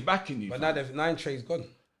trays backing you. But fam. now they've 9 trays gone.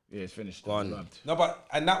 Yeah, it's finished. Gone. Rubbed. No, but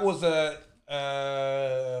and that was a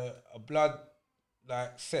blood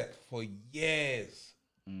like set for years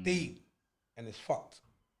deep, and it's fucked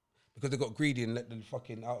because they got greedy and let the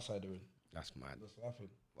fucking outsider in. That's mad. That's what happened.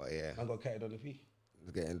 But yeah, I got carried on the P.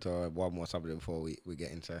 let's get into one more subject before we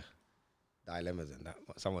get into dilemmas and that.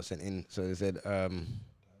 What someone sent in, so they said,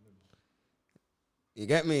 you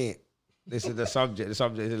get me? This is the subject. The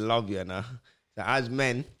subject is love, you know. So as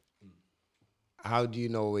men, how do you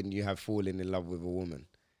know when you have fallen in love with a woman?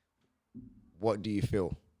 What do you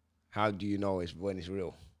feel? How do you know it's when it's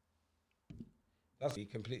real? That's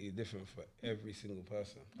completely different for every single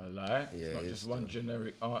person. I lie. Yeah, It's not it's just one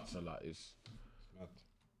generic answer. Like it's.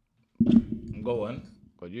 Mad. Go on,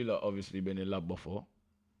 because you lot obviously been in love before,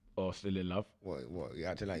 or still in love. What? You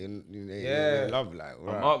acting like you're Yeah. in love, like I'm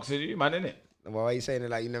right? asking you, man, innit? Why are you saying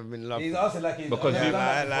it like you never been in love? He's asking like he's Because you-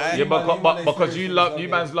 Lie. Yeah, but because you love, you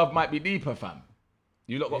man's love might be deeper, fam.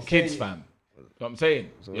 You lot got You're kids, saying- fam. You know what I'm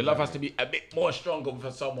saying? So Your what's love that has to be a bit more stronger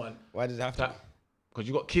for someone. Why does it have to? Because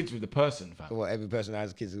you got kids with the person, So fam. what? Every person that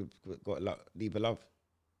has kids has got deeper love.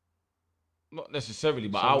 Not necessarily,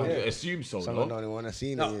 but I would yeah. assume so. Someone No? don't want to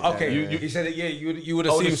see No, it. okay, You- he said it. Yeah, you would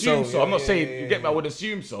I would assume, assume so. I'm not Yeah, saying yeah, you yeah, get me. I yeah. would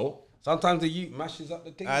assume so. Sometimes the youth mashes up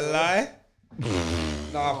the thing. I lie.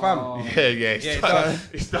 Nah, fam. Yeah, it does.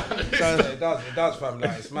 it's done. It does, fam.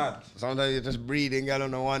 Like, it's mad. Sometimes you're just breeding girl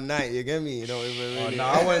on the one night. You get me? You don't even Oh, really. no,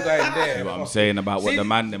 I won't go in there. See what I'm saying about what the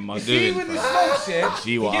man them are See, doing. with the smokes, yeah,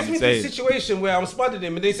 See what he gets I'm me saying. to a situation where I'm spudding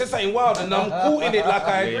him and they said something wild and I'm caught in it like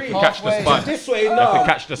I You agree. can catch the spud. This way, You no. have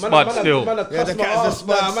to catch the spud still. Man, You have to catch the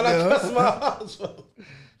spud Man, I cuss my ass.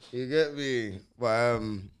 You get me? But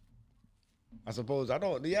I suppose I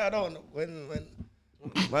don't. Yeah, I don't. When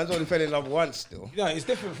man's only fell in love once still. Yeah, it's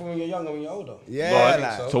different from when you're younger and when you're older. Yeah, Right.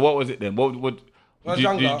 like, So what was it then? What When I was do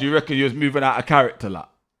younger- you reckon you was moving out of character, like?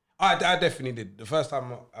 I definitely did. The first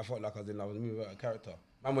time I felt like I was in love, I was moving out of character.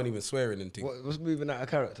 Man wasn't even swearing and things. what's moving out of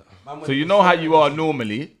character? Man wasn't So you even know how swearing you are and things.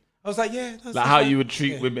 normally, I was like, yeah. That's like how fine. you would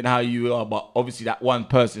treat Yeah. women, how you are, but obviously that one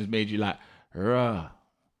person's made you like, rah,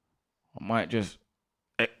 I might just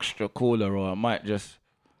extra cooler, or I might just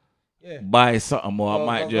Yeah. buy something, or I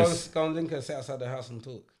might just. go and link and sit outside the house and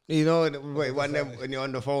talk. You know, wait, when you're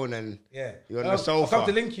on the phone and Yeah. you're on the sofa. I'll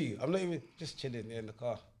come to link you. I'm not even just chilling in the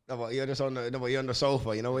car. No, but you're just on the. No, but you're on the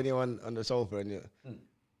sofa. You know when you're on the sofa and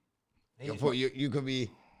you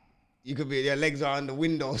could be your legs are on the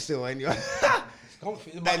windowsill and you're.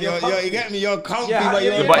 Comfy, And but you comfy. get me, you're comfy, Yeah, but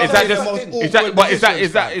yeah, you're But is that in the just most is that awkward but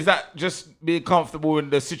positions, fam. is that just being comfortable in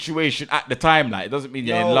the situation at the time? Like it doesn't mean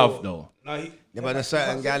you're in No. love though. No, Yeah, but a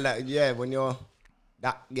certain gal that when you're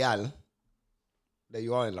that gal that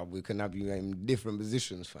you are in love with can have you in different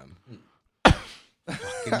positions, fam.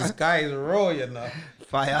 this guy is raw, you know.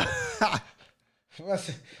 Fire.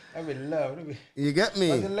 I'm in love. You get me?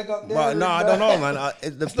 Why's the leg up there, But no, I Rick? don't know, man.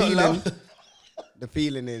 The not feeling, love. the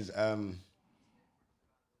feeling is,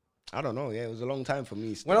 I don't know. Yeah, it was a long time for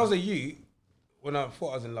me. Still. When I was a youth, when I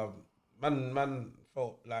thought I was in love, man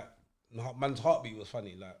felt like man's heartbeat was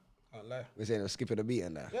funny. Like, can't lie. We're saying skipping a beat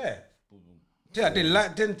and that. Yeah. Yeah, I didn't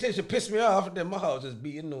like. Then she pissed me off. And then my heart was just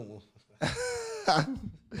beating normal.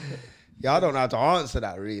 Yeah, I don't know how to answer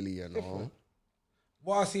that really. You know, Different.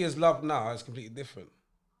 What I see as love now is completely different.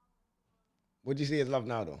 what do you see as love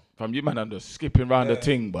now, though? From you man, I'm just skipping around the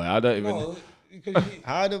thing, boy. I don't even. No, because you,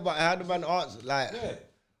 How do man answer like? yeah,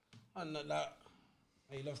 and like,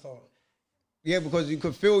 you love someone. Yeah, because you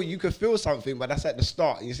could feel something, but that's at the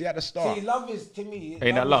start. You see, at the start, See, love is to me.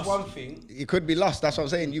 Ain't that love is lust? one thing. it could be lust. That's what I'm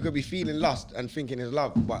saying. You could be feeling lust and thinking it's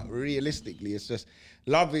love, but realistically, it's just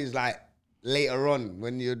love is like later on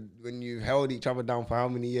when you held each other down for how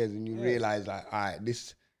many years and you realize like, all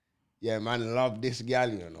right, man, love this gal,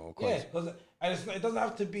 you know. Yeah, because it doesn't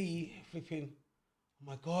have to be flipping.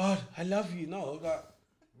 Oh my God, I love you. No, like,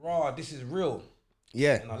 raw. This is real.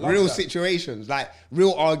 Yeah, And I love real that. situations, like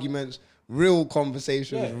real arguments, real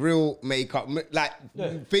conversations, Yeah. real makeup, like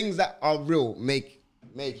Yeah. things that are real make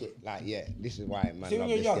it like, yeah, this is why man See, love when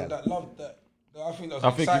you're this young, gal. that love, that I think that's I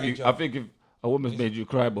think exciting. I think if a woman's made you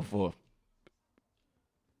cry before,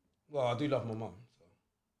 Well, I do love my mum. So.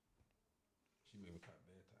 She made me cry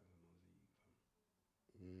bare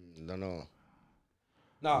times. Don't know,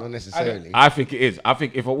 No, not necessarily. I think it is. I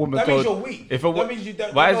think if a woman That means told, you're weak. if a that woman, means you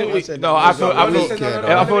don't. why is no, it no, weak? said No, that I was feel, not I weak. feel, Listen, no,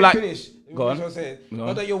 I no, feel let like. me finish. Go on. What I'm saying. Go Not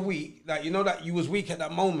on. that you're weak. Like, you know that you was weak at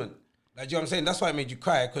that moment. Like, do you know what I'm saying? That's why it made you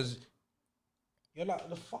cry, because you're like,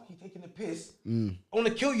 the fuck, you taking the piss? I want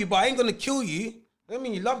to kill you, but I ain't gonna kill you. I don't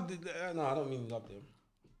mean you loved it. No, I don't mean you loved him.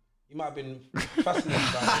 You might have been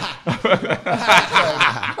fascinated by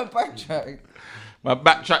him. Backtrack. I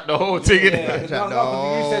backtrack the whole thing. innit? Yeah, Backtrack the no,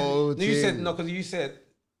 whole you said thing. no, because you said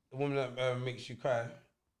the woman that makes you cry.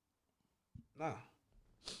 Nah.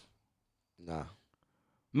 Nah,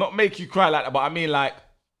 Not make you cry like that, but I mean like,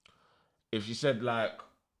 if you said like,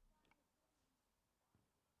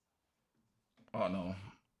 oh no,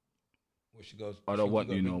 Where she goes, I don't want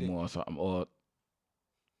you no more or something, or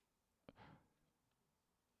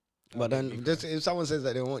but then just, if someone says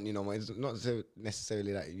that they want you no more, it's not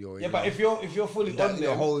necessarily that you're. Yeah, in but love. if you're fully that on the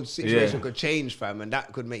them, whole situation Yeah. could change, fam, and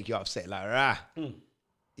that could make you upset. Like, rah,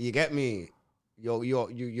 you get me?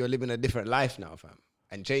 You're living a different life now, fam,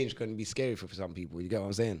 and change can be scary for some people. You get what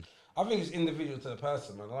I'm saying? I think it's individual to the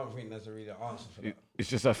person, man. I don't think there's a really answer for that. it's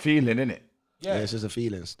just a feeling, innit? Yeah, it's just a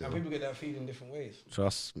feeling still. and people get that feeling different ways.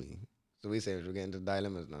 Trust me. So we say we're getting into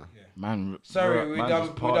dilemmas now. Man, Sorry, we man done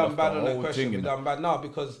just part of bad the on that whole question. thing, We innit? done bad now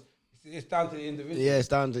because it's down to the individual. Yeah, it's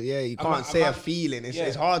down to you can't I'm say a not- feeling.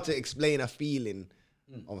 It's hard to explain a feeling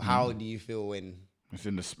of how do you feel when It's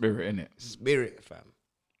in the spirit, innit? spirit,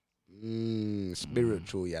 fam.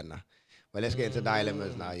 Spiritual, yeah, nah. But let's get into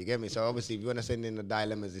dilemmas now. You get me? So obviously, if you want to send in the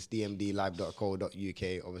dilemmas, it's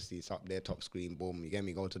dmdlive.co.uk. Obviously, it's up there, top screen. Boom. You get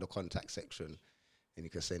me? Go to the contact section, and you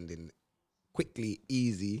can send in quickly,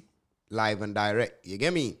 easy, live and direct. You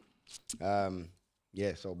get me?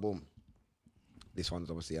 Yeah. So boom. This one's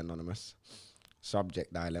obviously anonymous.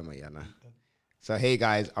 subject dilemma, you know. So hey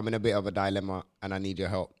guys, I'm in a bit of a dilemma and I need your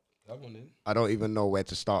help. Come on then. I don't even know where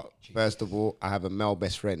to start. First of all, I have a male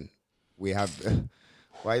best friend. We have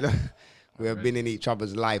we have been in each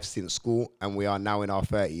other's lives since school, and we are now in our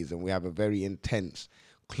 30s, and we have a very intense,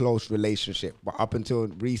 close relationship. But up until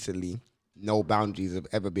recently, no boundaries have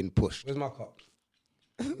ever been pushed. Where's my cup?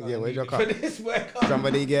 Yeah, where's your cup?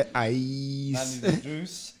 Somebody get ice.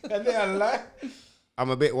 Juice. And they are like,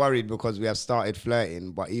 I'm a bit worried because we have started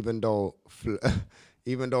flirting, but even though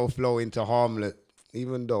flow into harmless,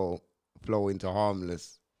 even though it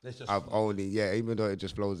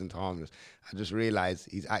just flows into harmless, I just realized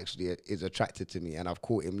he's actually is attracted to me, and I've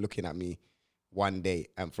caught him looking at me one day,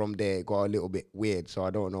 and from there it got a little bit weird, so I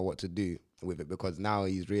don't know what to do with it, because now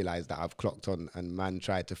he's realized that I've clocked on, and man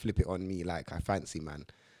tried to flip it on me like I fancy man.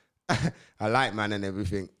 I like man and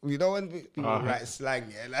everything. You know when people write slang,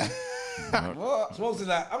 yeah, like, what? Smokes is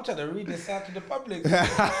like, I'm trying to read this out to the public.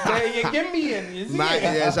 Yeah, you give me in, you see it?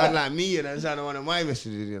 Yeah, it sound like me, and it sound like one of my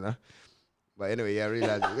messages, you know. But anyway, yeah, I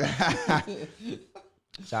realized it.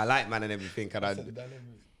 So I like man and everything, and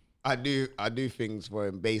I do things for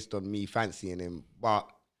him based on me fancying him.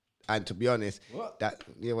 And to be honest, hold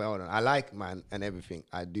on. I like man and everything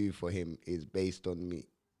I do for him is based on me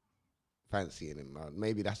fancying him.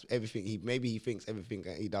 Maybe that's everything. Maybe he thinks everything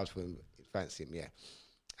he does for him is fancy him. Yeah,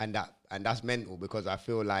 and that's mental, because I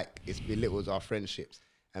feel like it belittles our friendships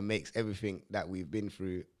and makes everything that we've been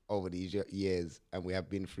through over these years, and we have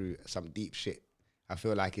been through some deep shit. I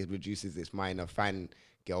feel like it reduces this minor fan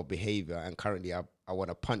girl behavior, and currently I want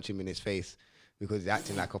to punch him in his face because he's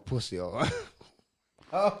acting like a pussy. Or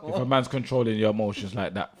if a man's controlling your emotions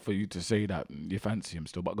like that, for you to say that you fancy him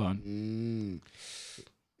still, but go on.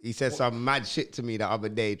 He said some mad shit to me the other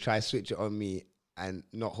day. Try to switch it on me and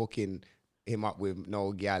not hooking him up with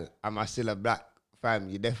no gal. Am I still a black fam?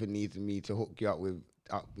 You definitely need me to hook you up with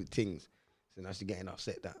things. So now she's getting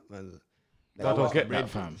upset that man. I don't get that,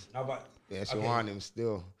 fam. Yeah, she want him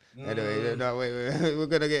still. Anyway, no, wait, we're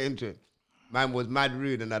gonna get into it. Man was mad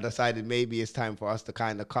rude, and I decided maybe it's time for us to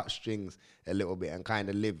kind of cut strings a little bit and kind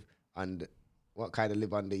of live under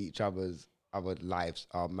each other's lives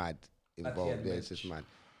are mad involved. Yeah, it's just mad.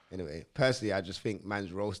 Anyway, personally, I just think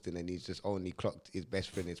man's roasting, and he's just only clocked his best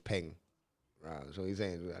friend is Peng. Right, so he's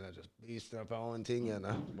saying, I just beast up our own thing, you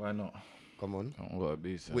know. Why not? Come on. Don't gotta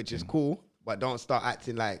be so. Which is cool, but don't start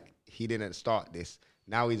acting like he didn't start this.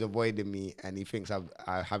 Now he's avoiding me, and he thinks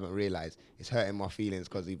I haven't realized. It's hurting my feelings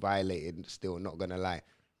because he violated still, not gonna lie.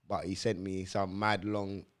 But he sent me some mad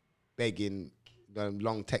long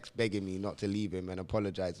text begging me not to leave him and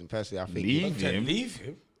apologizing. Personally, I think leave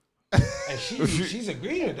him? And she's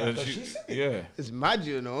agreeing with that. Yeah. It's mad,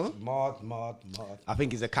 you know. Mad. I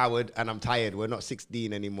think he's a coward, and I'm tired. We're not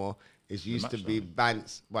 16 anymore. It used to be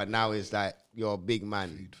bants, but now it's like, you're a big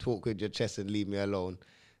man. Talk with your chest and leave me alone.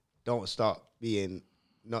 Don't start being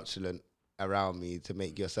nonchalant around me to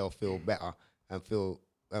make yourself feel better and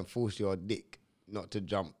force your dick not to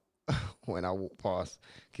jump when I walk past.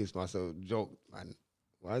 Kiss myself, joke, man.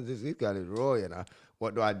 Why is this guy is raw, you know?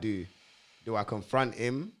 What do I do? Do I confront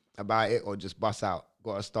him about it or just bust out?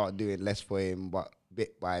 Gotta start doing less for him, but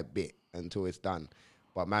bit by bit until it's done.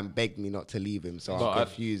 But man begged me not to leave him, so I'm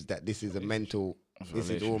confused that this is this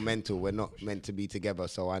is all mental. We're not meant to be together,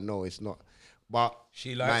 so I know it's not. But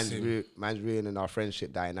she likes him. Man's ruining our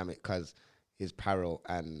friendship dynamic because his paro,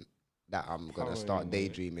 and that I'm gonna start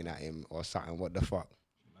daydreaming at him or something. What the fuck?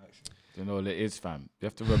 You know what it is, fam? You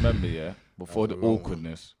have to remember, yeah, before the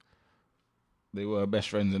awkwardness, they were best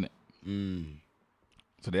friends, innit?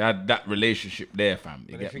 So they had that relationship there, fam.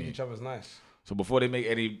 You But they get think me? each other's nice. So before they make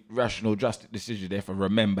any rational, drastic decision, they have to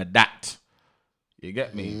remember that. You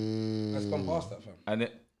get me? Let's gone past that, fam.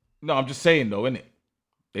 And no, I'm just saying though, innit?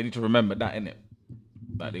 They need to remember that, innit?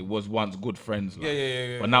 That they was once good friends. Like.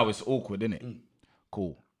 Yeah. But now it's awkward, innit?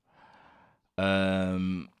 Cool. They're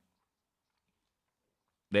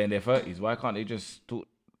in their 30s. Why can't they just talk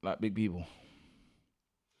like big people?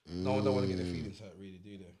 No one don't want to get their feelings hurt, really,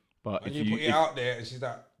 do they? But when if you put it out there and she's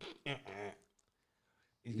like,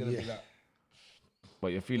 he's gonna be like.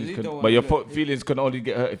 But your feelings can only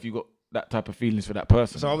get hurt if you got that type of feelings for that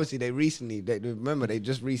person. So obviously they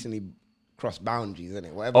just recently crossed boundaries,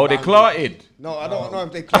 innit? Whatever. They clarted. No, I don't know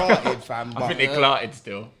if they clarted, fam. I think they clarted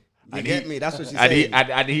still. You get me? That's what she's saying.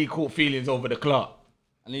 And he caught feelings over the clot.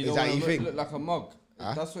 And he don't want to look like a mug.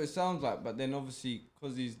 That's what it sounds like. But then obviously,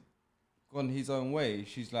 because he's gone his own way,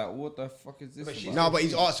 she's like, what the fuck is this? But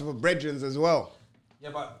he's asking for bredrens as well. Yeah,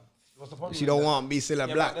 but what's the problem? She don't want me still a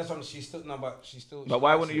black. That's what she's still. No, but she's still. But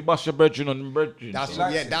why wouldn't you bust your brethren on brethren? That's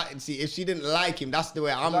if she didn't like him, that's the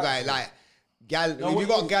way I'm going. Like, gal, if you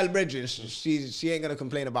got gal brethren, she ain't gonna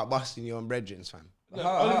complain about busting you on brethren, fam. The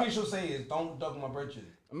only thing she'll say is, don't dog my brethren.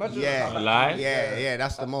 Imagine, Yeah,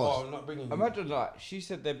 that's the most. Oh, I'm not bringing you. imagine like she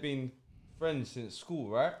said they've been friends since school,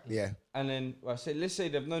 right? Yeah. And then let's say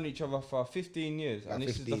they've known each other for 15 years, and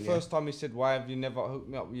this is the 15, first time he said, "Why have you never hooked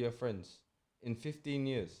me up with your friends?" In 15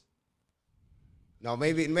 years. No,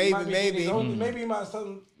 maybe he might have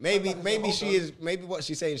done. Maybe she is. Maybe what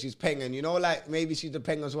she's saying, she's penging. You know, like maybe she's the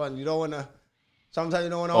pengers one. You don't wanna. Sometimes you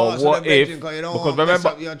don't wanna answer what the bedroom if? because you don't Because want to mess remember-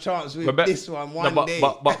 up your chance with this one day.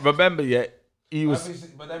 But remember, yeah, he was.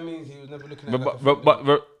 But that means he was never looking at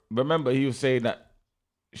But remember, he was saying that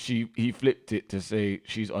he flipped it to say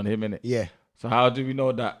she's on him, innit? Yeah. So how do we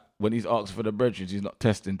know that when he's asked for the brethren, he's not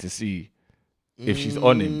testing to see if she's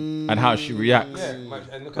on him and how she reacts?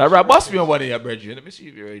 Like, right, bust me on one of your brethren. Let me see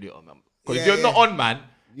if you're already on, man. Because if you're not on, man,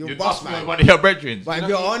 you bust me on one of your brethren. But if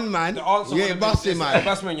you're on, man, the answer you ain't busting, man.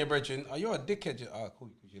 Bust me on your brethren. Are you a dickhead?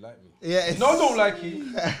 Cool, because you like me. Yeah. No, don't like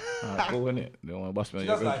you. Alright, cool, innit? They don't want to bust me on She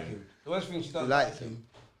your does like brethren. him. The worst thing she does Like like him.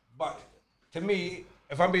 But to me,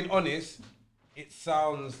 if I'm being honest, it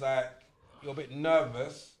sounds like you're a bit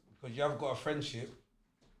nervous because you have got a friendship,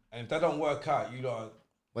 and if that don't work out, you know.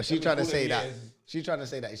 But she trying to say that. She trying to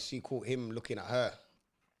say that she caught him looking at her.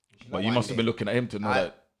 But you must have been looking at him to know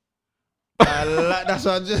that. That's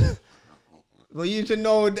what I just. For you to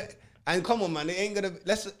know that. And come on, man, it ain't gonna.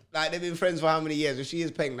 Like they've been friends for how many years? If she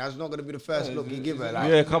is paying, that's not gonna be the first look you give her. Like,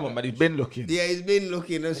 Yeah, come on, man. He's been looking. yeah, he's been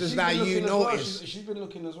looking. It's just now you notice. She's been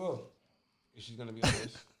looking as well. If she's gonna be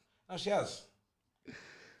honest. No, she has.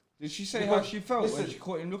 Did she say Because- how she felt when listen. she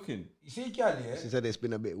caught him looking? You see, gal, yeah. She said it's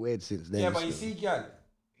been a bit weird since then. Yeah, but you still. see, gal,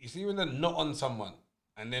 you see when they're not on someone,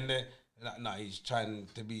 and then they're like, nah, he's trying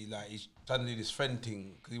to be like, he's trying to do this friend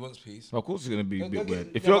thing because he wants peace. Of course, it's gonna be a bit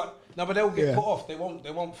weird. If Yeah, you're, but they'll get put off. They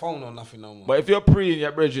won't phone or nothing no more. but if you're preying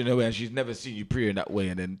your brethren away and she's never seen you preying that way,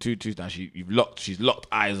 and then two now she's locked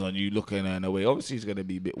eyes on you, looking at her in a way. Obviously, it's gonna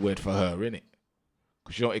be a bit weird for her, innit?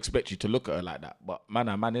 Because she don't expect you to look at her like that. But man,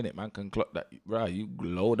 innit? Man can clock that. Right, you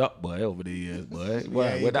glowed up, boy, over the years, boy.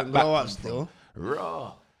 Yeah, you can glow up still.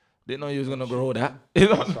 Raw. Didn't know you was gonna grow that. You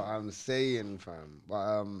know? That's what I'm saying, fam.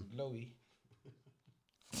 But Lowy.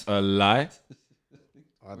 A lie.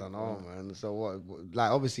 I don't know, man. So what?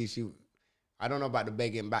 Like, obviously, I don't know about the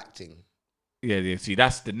begging back thing. Yeah. See,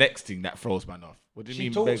 that's the next thing that throws man off. What do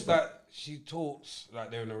you mean? She talks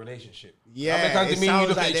like they're in a relationship. Yeah, How many times it did me and you sounds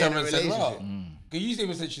look like at each they're other in and a said, "Wow"? relationship. Because you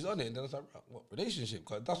even said she's on it, and then I was like, "Right, what relationship?"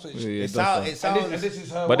 Because that's what Yeah, she. it It does sounds. sound- It sounds. And this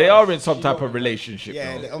is her. But they wife. are in some She type don't- of relationship.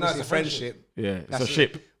 Yeah, though. obviously it's a friendship. Yeah, it's That's a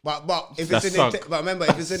ship. But if That's it's sunk. but remember,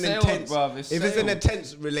 if it's an Sailed, intense, bruv, it's if it's an sailed.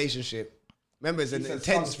 intense relationship, remember it's an said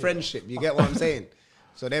intense sunk, friendship. You get what I'm saying?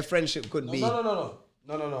 So their friendship could be No.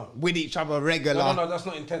 with each other regular. No, that's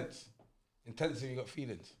not intense. Intense if you got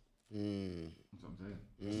feelings.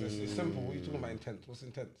 It's simple. What are you talking about intense? What's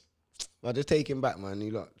intense? Well, just take him back, man.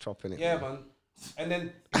 You lot chopping it. Yeah, man. And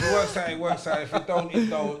then if it works out, it works out. If it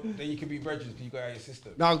don't, then you can be brethren because you got out your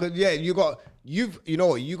system. No, because you got to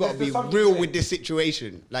There's be something real there. with this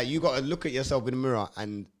situation. Like you got to look at yourself in the mirror,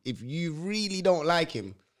 and if you really don't like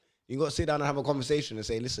him, you got to sit down and have a conversation and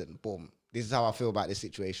say, "Listen, boom, this is how I feel about this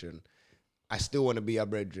situation. I still want to be a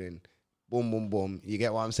brethren. Boom, boom, boom. You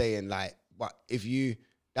get what I'm saying? Like, but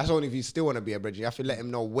that's only if you still want to be a brethren. You have to let him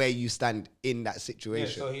know where you stand in that Yeah,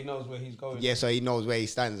 situation. so he knows where he's going. Yeah, so he knows where he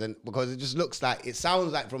stands, and because it just looks like it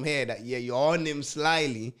sounds like from here that you're on him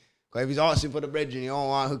slyly. Because if he's asking for the brethren, you don't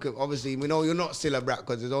want hook up. Obviously, we know you're not Cilla Black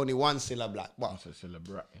because there's only one Cilla Black. What? That's a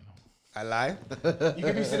celebrate, you know. I lie. You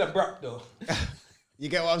can be still a brat though. You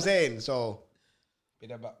get what I'm saying? So Be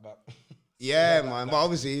that back. yeah, man. But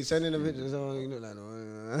obviously, he's sending the pictures. Oh, you look like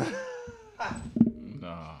no.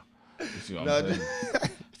 Nah. You see what No, I'm saying?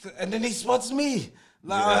 And then he spots me.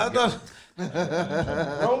 Like I don't.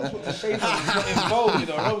 Rose with the shades on, he's not involved. You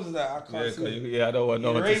know, Rose is like I can't see. I don't want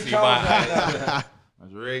no one to Ray see Charles my like that.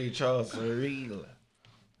 That's Ray Charles for real.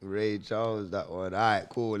 Ray Charles, that one. All right,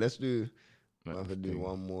 cool. Let's do. I could do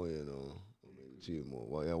one more, you know. Maybe two more.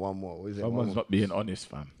 Well, yeah, one more. What is it? Someone's not being honest,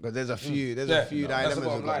 fam. Because there's a few. There's Yeah, a few that's dilemmas what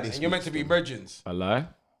we've I'm got like. this And you're week meant to be still. brethrens. A lie?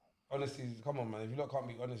 Honesty, come on, man. If you lot can't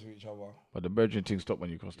be honest with each other. But the virgin thing stopped when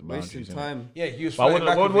you crossed the Wasting boundaries. innit? time. Yeah, he was But flirting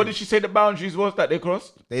back with what him. did she say the boundaries was that they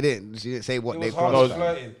crossed? They didn't. She didn't say what It they was harmless crossed.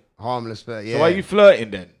 flirting. Harmless flirt. Yeah. So why are you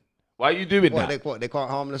flirting then? Why are you doing What that? they can't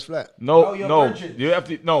harmless flirt. No, Oh, you're no. virgin. You have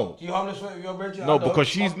to, no. Do you harmless flirt with your brethren? No, I don't. because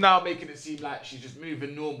she's now making it seem like she's just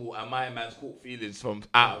moving normal and my man's caught feelings from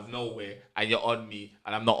out of nowhere and you're on me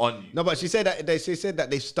and I'm not on you. No, but she said that they said that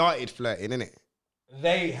they started flirting, innit?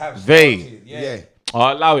 They have They. started. Yeah.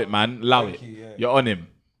 Oh, allow it, man. Allow Thank it. you, yeah. You're on him.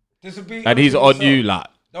 This would be And he's on you, like.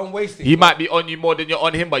 Don't waste it. He might be on you more than you're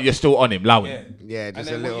on him, but you're still on him, allowing Yeah. him. Yeah, And just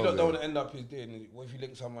then a what you little don't want bit. to end up is doing, what if you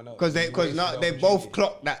link someone else? Because You waste the they both opportunity.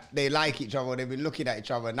 clocked that they like each other. They've been looking at each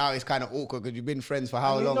other. Now it's kind of awkward because you've been friends for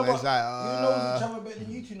how You long? know And it's what? like, You know each other better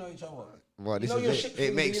than you two know each other. well, You this know is your it. shit It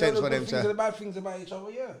things, makes you know sense the for good them things and the to. bad things about each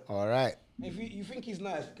other, yeah. All right. If you think he's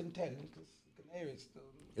nice, you can tell. You can hear it still.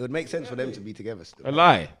 It would make sense for them to be together still. A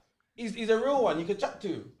lie. He's a real one. You can chat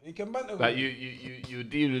to. You can banter with. Like you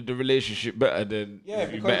deal with the relationship better than Yeah,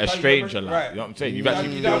 if you because met a like, stranger, right. like you know what I'm saying. You've You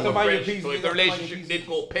actually don't have built to a mind your friendship. P's, So you if the don't have to mind your relationship P's. did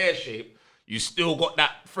go pear shaped, you still got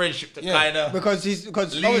that friendship to Yeah. kind of Because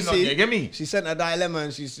lean on. obviously You get me? she sent a dilemma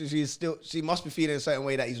and she must be feeling a certain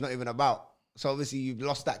way that he's not even about. So obviously you've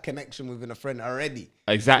lost that connection within a friend already.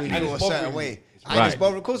 Exactly. You feel a it's certain bothering way. you. And Right. it's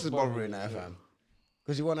bothering, of course it's bothering her, fam.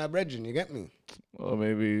 Because you want her brethren, you get me? Or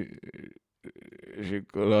maybe she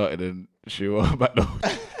could out and then she went back though.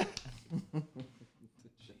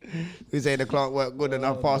 We say the clock work good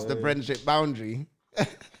enough past the friendship boundary.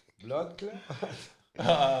 Blood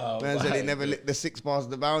clot. Man said he never licked the 6 past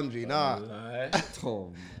the boundary. Nah.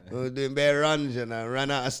 Oh, We were doing bare runs, you know, ran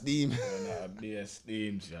out of steam. Beer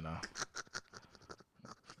steams, you know.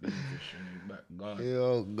 Back gone,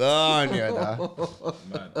 Yo, gone, you know.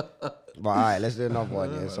 man. But all right, let's do another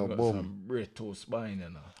one, yeah. So Got boom. some brittle spine, you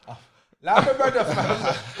know. Laugh about the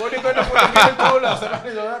fam. What they gonna put the cola? So that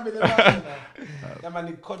is a rabbit in the man. That man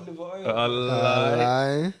need cod liver oil.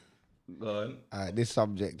 Alright. Gone. Alright, this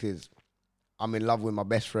subject is I'm in love with my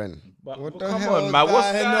best friend. But What come the hell on, is man.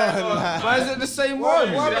 What's going that? on, Man? why is it the same Why-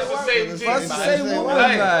 one? why- That's the same thing, That's the man. same one,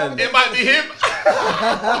 Like, man. it might be him.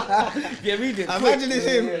 Yeah, read it. Imagine it's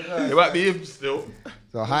him. It might be him still.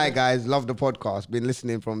 So hi guys, love the podcast. Been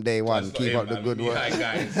listening from day one. That's not Keep him, up the man. good work. Hi,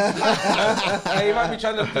 guys. Hey, you might be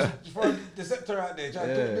trying to throw a deceptor out there, trying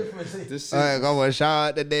to talk differently. This All right, come on, shout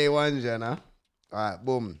out the day ones, you know. All right,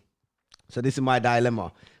 boom. So this is my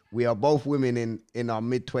dilemma. We are both women in our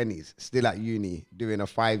mid-20s, still at uni, doing a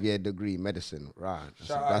 5-year degree medicine. Right,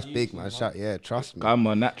 Shout out that's you big, two, man. man. Shout, yeah, trust me. Come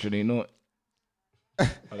on, naturally, not. I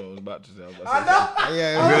was about to say. I know.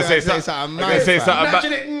 Yeah, I was gonna say something. something. I was gonna say mad, fam.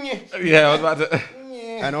 something. Naturally, Yeah, I was about to.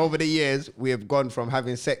 And over the years, we have gone from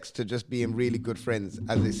having sex to just being really good friends,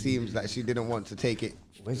 as it seems that she didn't want to take it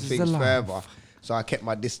things further. So I kept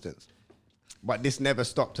my distance. But this never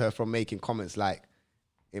stopped her from making comments like,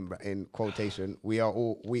 in quotation, we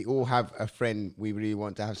all have a friend we really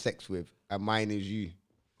want to have sex with, and mine is you.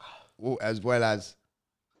 As well as,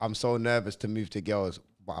 I'm so nervous to move to girls,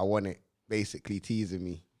 but I want it, basically teasing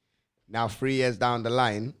me. Now 3 years down the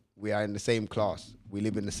line, we are in the same class. We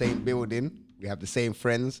live in the same building. We have the same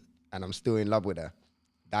friends, and I'm still in love with her.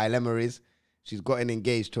 Dilemma is, she's gotten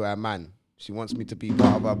engaged to her man. She wants me to be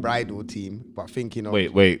part of her bridal team, but thinking of...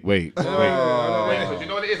 Wait. Because you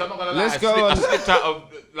know what it is? I'm not gonna lie. Let's go on. I slipped out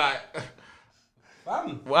of like.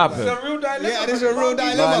 fam. What This is happened? a real dilemma. Yeah, this is a real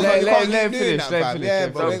dilemma. Nah, fam. let- You let- can't let keep him doing finish, that, let him fam. finish, Yeah, let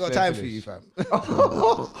him but we ain't got finish, time let for him you,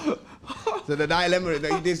 fam. So the dilemma is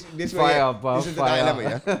that this way, Fire, bro, this is the fire.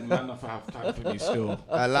 dilemma, yeah. Man, I have time for me still.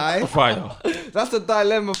 A lie. Fire. That's the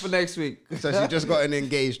dilemma for next week. So she just gotten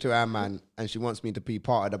engaged to her man, and she wants me to be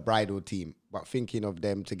part of the bridal team. But thinking of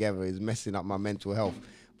them together is messing up my mental health.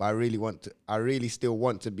 But I really still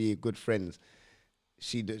want to be good friends.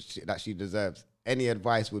 That she deserves. Any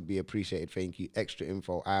advice would be appreciated. Thank you. Extra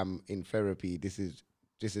info. I am in therapy. This is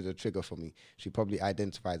a trigger for me. She probably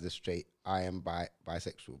identifies as straight. I am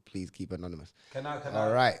bisexual. Please keep anonymous. Can I?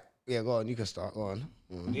 All right. Yeah, go on. You can start. Go on.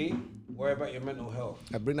 D, worry about your mental health.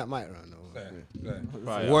 Bring that mic around. Though.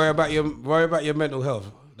 Yeah. Worry about your mental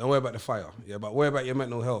health. Don't worry about the fire. Yeah, but worry about your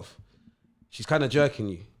mental health. She's kind of jerking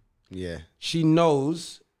you. Yeah. She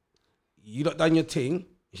knows you not done your thing.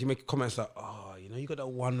 She make comments like, "Oh, you know, you got that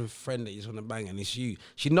one friend that you just want to bang, and it's you."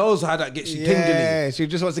 She knows how that gets you tingling. Yeah, she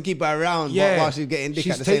just wants to keep her around while she's getting dick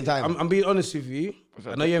at the same time. I'm being honest with you.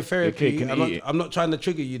 I know you're in therapy. cake and eat it. I'm not trying to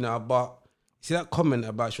trigger you now, but see that comment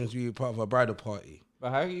about she wants to be part of a bridal party.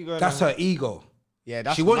 But how are you going? That's her ego. Yeah,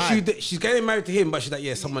 that's She wants mad. you. She's getting married to him, but she's like,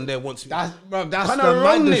 yeah, someone there wants me. That's Kinda the wrongness.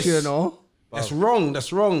 madness, you know. That's wrong.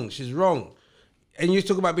 That's wrong. She's wrong. And you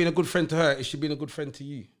talk about being a good friend to her. Is she being a good friend to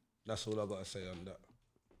you? That's all I gotta say on that.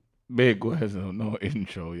 Big words, no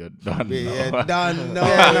intro. You're done. Yeah, now. done. No,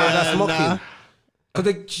 Yeah, no, that's nah. mocking.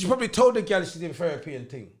 Because she probably told the girl she's in therapy and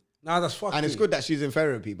thing. Nah, that's fucking. And it's good that she's in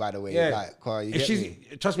therapy, by the way. Yeah. Like, Carl, you If get she's, me?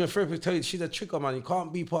 trust me, a therapist tell you she's a trigger, man. You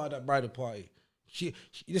can't be part of that bridal party.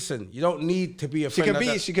 Listen, you don't need to be a She friend.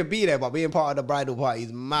 could be there, but being part of the bridal party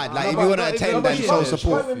is mad. Like, No, if but you want to not- attend no, but and she show won't- she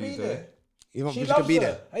support, won't even be there. You want She she loves could be her.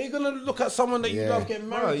 there. Are you gonna look at someone that you Yeah. love getting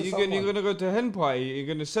married Bro, to you're someone? gonna go to a hen party. You're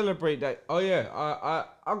gonna celebrate that. Oh yeah,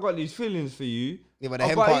 I got these feelings for you. Yeah, but the Oh,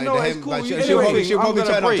 hen but party, you know the what, hen, it's cool, but you she'll do she'll your probably, thing, she'll I'm probably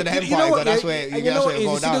gonna turn up to break. the hen You party, know what? because that's Yeah, where and you you know that's what? where it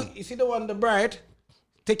go Yeah, down. you see the one, the bride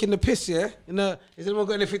taking the piss. Yeah, you know, is anyone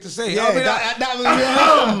got anything to say? Yeah, I'll be that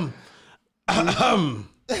was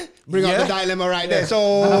bring up Yeah. the dilemma right there.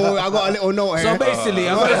 So I got a little note here. So basically,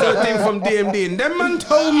 I got this little thing from DMD, and them man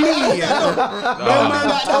told me, yeah. Them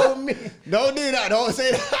man told me. Don't do that. Don't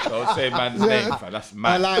say that. Don't say man's name, fam. That's I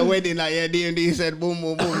mad. like wedding, like yeah, D&D said boom,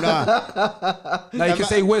 boom, boom. Nah. Now you can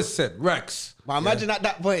say Wes said Rex. But imagine at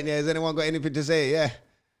that point, yeah, has anyone got anything to say? Yeah.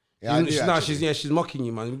 Yeah, I do, Nah, actually. she's mocking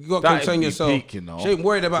you, man. You got to That'd concern be yourself. peak, you know. She ain't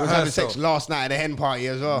worried We about was having sex herself. last night at the hen party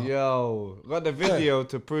as well. Yo, got the video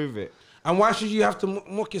to prove it. And why should you have to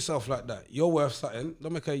mock yourself like that? You're worth something.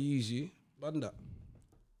 Don't make her use you. Bun that.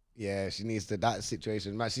 Yeah, she needs to that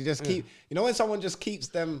situation, man. She just keep, you know, when someone just keeps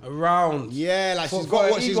them, Around. yeah, like For- she's for got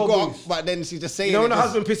an what she's ego got, boost. but then she's just saying, You know when it the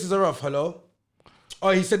just- husband pisses her off, hello?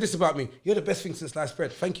 Oh, he said this about me. You're the best thing since sliced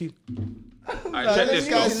bread. Thank you. Alright, Nah, check this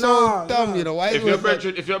this guy's though. so dumb, you know. Why If he your was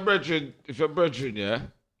like- brethren, yeah,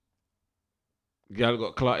 girl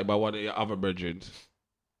got clotted by one of your other brethren,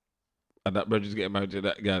 and that brethren's getting married to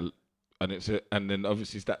that girl, and then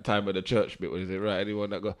obviously it's that time of the church bit. What is it, right? Anyone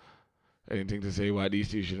that got anything to say why these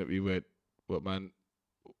two shouldn't be wed? What's man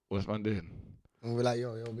doing? And we're like,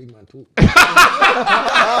 yo, big man, talk.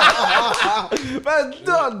 Man's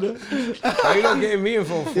done. Why you not getting me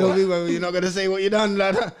involved for? Yo, big man, you're not gonna say what you done,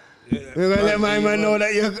 lad. We're gonna let my man know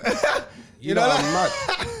that you're. You know, I'm mad.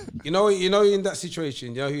 You know, in that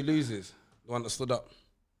situation, you know who loses? The one that stood up.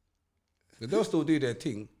 But they'll still do their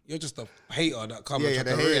thing. You're just a hater that come and Yeah,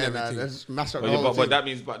 try the to ruin hater, nah, everything. that's mash up But, the whole but thing. that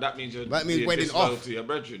means you're That means being wedding disloyal off. to your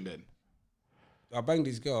brethren then. I banged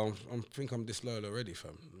this girl. I think I'm disloyal already,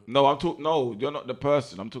 fam. No, no, you're not the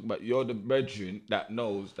person. I'm talking about you're the brethren that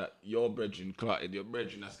knows that your brethren clotted your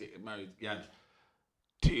brethren that's getting married. Yeah,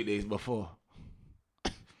 2 days before.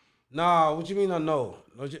 Nah, what do you mean I know?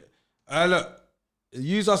 Look,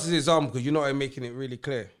 use us as an example because you're not making it really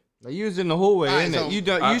clear. They're using the hallway, Alright, innit? so- You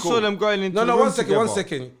don't. Alright, You saw cool. them going into No, the one room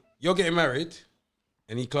second. together. You're getting married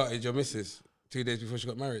and he clotted your missus 2 days before she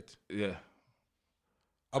got married. Yeah.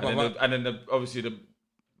 Oh, And then obviously the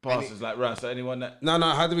pastor's like, right, so anyone that... No,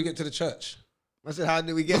 how did we get to the church? I said, how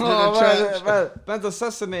did we get to Oh, the church? man's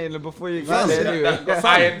assassinating them before you Fam, get there that- anyway. Got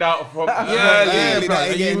ironed out from Yeah, early. Early bro, that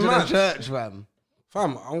are he get you into the mad? church, fam.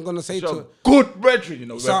 Fam, I'm gonna say to her. So, good brethren, you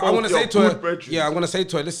know. So we're I'm both gonna your say to good her. brethren. Yeah, I'm gonna say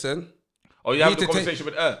to her. Listen, Oh, you you have need the to take- conversation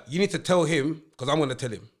with her? you need to tell him because I'm gonna tell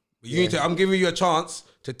him. But you need to. I'm giving you a chance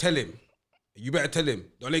to tell him. You better tell him.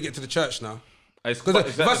 Don't let it get to the church now.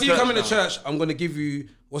 Because if I see you coming to church, I'm gonna give you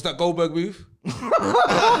what's that Goldberg move?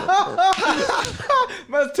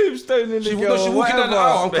 Man's tombstone in the She's girl. walking down the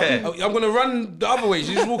aisle. Spare. I'm gonna run the other way.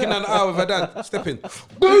 She's just walking down the aisle with her dad, stepping.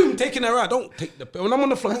 Boom, taking her out. Don't take the piss. When I'm on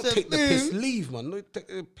the floor, don't said, take the piss. boom. Leave, man. Don't take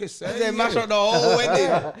the piss. I said, mash up the whole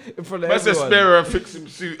wedding. In front of That's a everyone. spare and fix him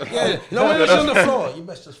suit. Yeah, no, when she's on the floor, you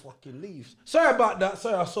best just fucking leave. Sorry about that.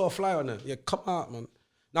 Sorry, I saw a fly on her. Yeah, come out, man.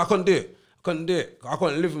 No, I couldn't do it. I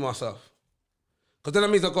couldn't live with myself. Because then that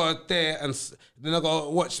means I got to there and then I got to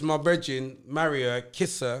watch my brethren marry her,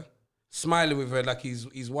 kiss her, smiling with her like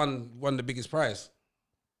he's won the biggest prize.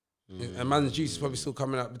 And man's juice is probably still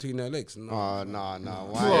coming out between their legs. Oh, no. it's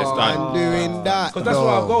Why done. I'm doing that? Because that's where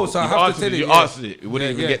I go, so I have to tell You you. answered it. It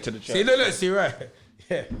wouldn't even get to the church. See, look, see, right.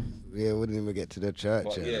 Yeah. Yeah, wouldn't even get to the church.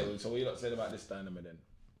 But yeah. yeah, so what you not saying about this dynamic then?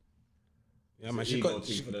 Yeah, man, It's she ego got,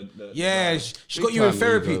 thing she, for the yeah, she got Big you in time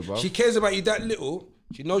therapy. ego, bro. She cares about you that little.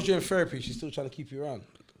 She knows you're in therapy. She's still trying to keep you around.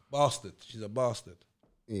 Bastard. She's a bastard.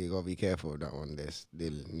 Yeah, you gotta be careful with that one.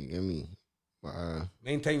 You get me? But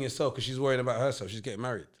Maintain yourself because she's worrying about herself. She's getting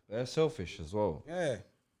married. They're selfish as well. Yeah.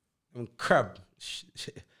 And crab.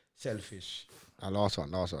 Selfish. last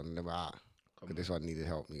one. Never. But this one needed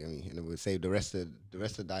help. You get me? And then we'll save the rest of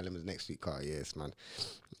the dilemmas next week. Yes, man.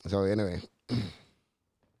 So anyway,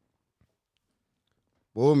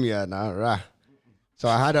 boom, yeah, now, right. So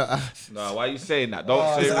I had No, why are you saying that?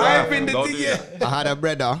 Don't say I've right. been the Don't thing, do yeah. that. I had a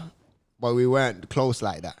brother, but we weren't close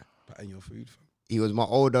like that. Patting your food. Fam. He was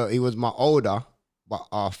my older, but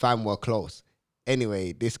our fam were close.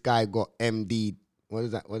 Anyway, this guy got MD. What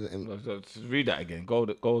is that? What is it? Just read that again. Go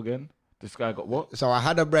again. This guy got what? So I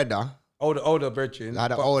had a brother. Older brethren. I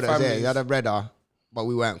had an but older. Yeah, families. he had a brother, but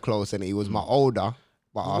we weren't close, and he was my older.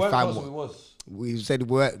 But We our weren't fam. close, we was. We said they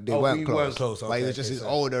weren't we close. weren't close, But he okay, was just okay, his so-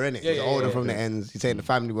 older, innit? Yeah, He's yeah, older yeah, from the ends. He's saying the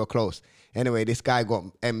family were close. Anyway, this guy got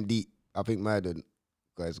MD, I think murdered.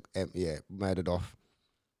 Guys, murdered off.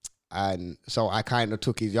 and so I kind of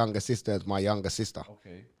took his younger sister as my younger sister.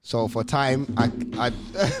 Okay. So for time, I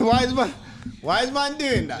why is man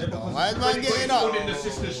doing that? Though? Why is man getting up? In the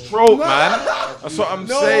sister's throat, man. That's what I'm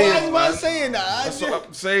No, saying. why is man man. saying that? That's what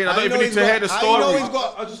I'm saying. I How don't you know even need he's to hear got- the how you know story. he's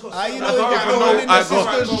got- I just got. How you know I he's don't got even hole know- in the I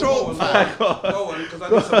got- sister's throat? fam? Go on, because I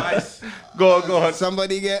need some ice. Go on.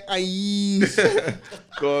 Somebody get ice.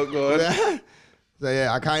 Go on. So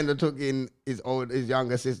yeah, I kind of took in his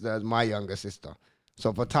younger sister as my younger sister.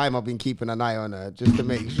 So for time, I've been keeping an eye on her just to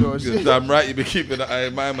make sure she. You're damn right you be keeping an eye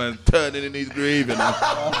on my man turning in his grave, you know.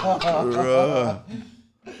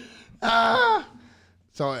 Bruh.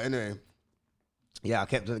 So anyway, yeah, I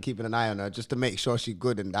kept keeping an eye on her just to make sure she's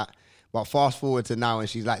good and that. But fast forward to now, and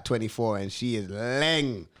she's like 24, and she is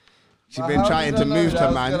leng. She's been trying to move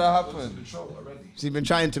to man. She's been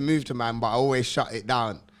trying to move to man, but I always shut it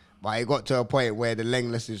down. But it got to a point where the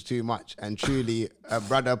lengless is too much, and truly, a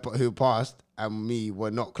brother who passed and me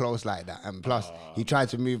were not close like that. And plus, he tried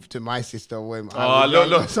to move to my sister when I was younger.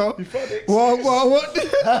 look. So,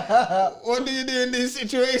 what do you do in this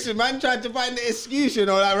situation? Man tried to find the excuse, you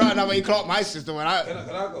know, like right now when you clock my sister when Can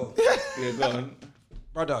I go? Yeah, go on.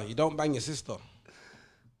 Brother, you don't bang your sister.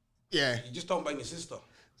 yeah, You just don't bang your sister.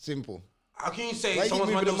 simple. How can you say Why you someone's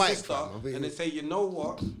keep my moving little the mic, sister fam? I think and they you- say, you know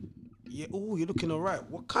what? Yeah, oh, you're looking all right.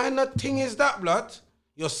 What kind of thing is that, blood?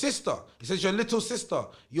 Your sister. He says your little sister.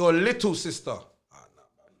 Your little sister.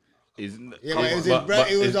 Yeah, but it was his brother.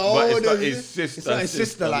 It was it's not his sister. It's not his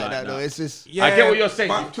sister like that though. It's just. Yeah, I get what you're saying.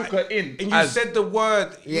 but You took her in and you as- said the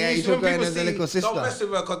word. Yeah, you see took when her in people as a see, little sister. Don't mess with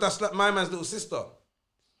her because that's like my man's little sister.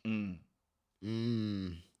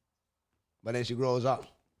 But then she grows up.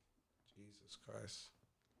 Jesus Christ.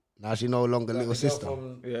 Now she no longer little Like the girl sister.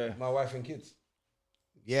 From Yeah. My wife and kids.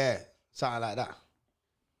 Yeah, something like that.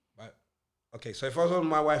 Right. Okay, so if I was on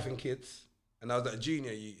My Wife and Kids and I was at a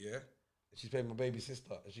junior year, yeah, and she's playing my baby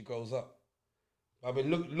sister and she grows up. I've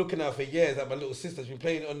been looking at her for years at my little sister. She's been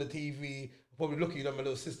playing it on the TV, probably looking at my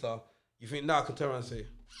little sister. You think now I can turn around and say,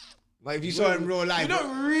 But if you saw her in real life, you're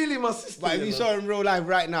not really my sister. but if you saw her in real life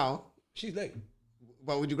right now, she's late.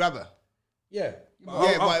 but would you grab her? Yeah.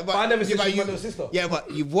 Yeah, but I never said but she's my little sister. Yeah,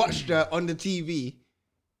 but you've watched her on the TV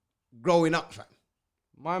growing up, fam.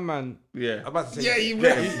 My man, Yeah. I'm about to say, Yeah, you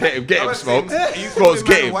Get him, get I'm him, about to say, Smoke. are you Smokes, calling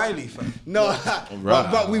get man him. Wiley, fam? No,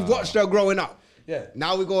 but we've watched her growing up. Yeah.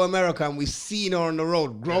 Now we go America and we've seen her on the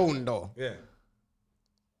road, grown though. Yeah.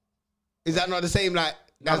 Is that not the same? Like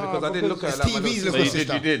That's because I didn't look at her it's like my TV's little little sister.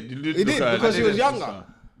 sister. You did. He did, look at her because like she was a younger. sister.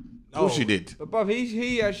 Of course she did. but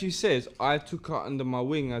he actually says I took her under my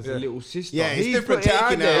wing as a little sister. Yeah, it's He different put it out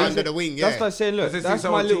taking her there. under the wing, That's yeah. like saying, look, As if that's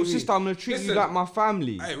it's my on little TV. sister. I'm gonna treat you Listen. like my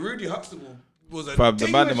family. Hey, Rudy Huxtable was a Fam, the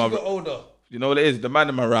thing man when them she are- got older. You know what it is? The man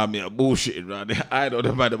them around me are bullshitting around there. I know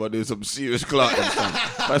the man them are doing some serious clout and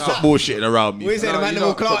stuff. That's not bullshitting around me. We say No, the man you that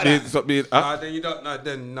will don't. clock that. Stop being, Nah, then you don't. Nah,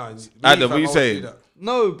 then no. Adam, what you saying?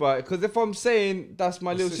 No, but because if I'm saying that's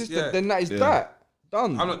my little just- sister, yeah. then that is Yeah. that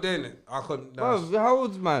done. I'm not doing it. I couldn't. Bro, how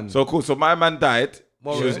old's man? So cool. So my man died.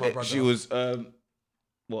 Maurice, my brother. She was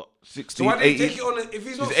what, So 16, why did he 18? take it on? If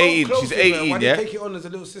he's not She's so 18, close she's with her, 18, why did yeah? he take it on as a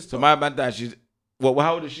little sister? So my man died. She's well,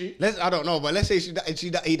 how old is she? I don't know, but let's say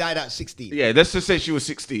he died at 16. Yeah, let's just say she was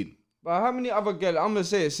 16. But how many other girls? I'm gonna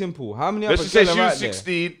say it simple. How many Let's other just say girls she are was out there?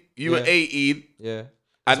 16, you were Yeah. 18, Yeah.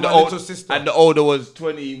 and my little sister. and the older was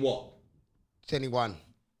 20 what? 21.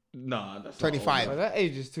 Nah, that's 25. But that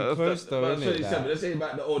age is too Not close though, about isn't it? 27. Let's say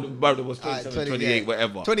about the older brother was 27, 28,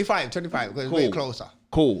 whatever. 25, because Cool. we're closer.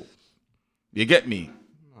 Cool. You get me?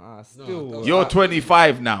 Still. You're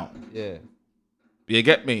 25 now. Yeah. You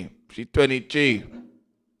get me? She's 23.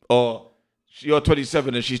 Or you're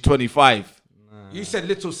 27 and she's 25. You said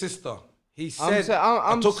little sister. He said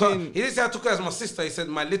I'm I took her. saying- He didn't say I took her as my sister. He said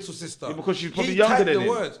my little sister. Yeah, because she's probably He younger typed than the him.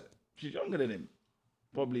 word. She's younger than him.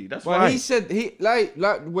 Probably. That's But why. he said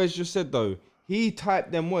like Wes just said though. He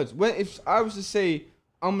typed them words. When if I was to say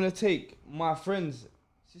I'm gonna take my friend's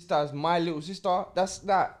sister as my little sister, it's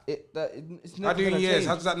How never do you gonna years? change.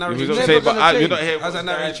 How does that You narrative was never saying, change? but gonna you're not change. here. How's that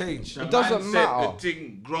narrative change? The It doesn't man said matter. The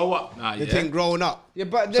thing grow up now. The Yeah. thing growing up. Yeah,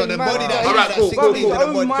 but So then the man, body that Alright, that cool, 16 cool, to cool. the His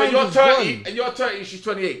own body. So mind you're is 30 gone. and you're 30. She's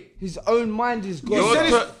 28. His own mind is gone. You're said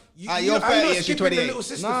tur- it's- you're 30 I'm not and she's skipping 28. the little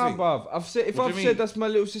sister Nah, thing. bruv. I've said if What do I've you said mean? that's my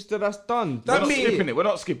little sister, that's done. We're That not mean- skipping it. We're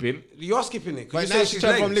not skipping. You're skipping it. But Because now you say she's she's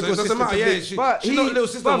turned late. from So little it doesn't sister matter. to Yeah, big. But she's not little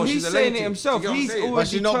sister. bruv, but he's she's a saying lady. it himself. Do you get what I'm He's saying? already But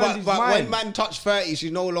she's not. turned his But when mind. man touched 30,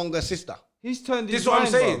 she's no longer sister. He's turned his This is what I'm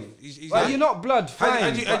mind, saying. bruv. He's But like- you're not blood,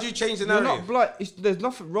 fine. How'd you change the You're narrative? not blood. There's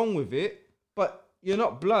nothing wrong with it, but you're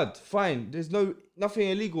not blood, fine. There's nothing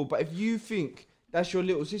illegal. But if you think that's your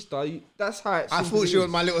little sister, that's how it I simply thought she was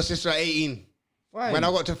is. my little sister at 18. Fine. when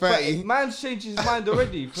I got to But 30. man's changed his mind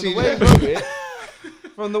already. From She- the way he wrote it,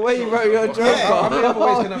 from the way you wrote your joke. How many other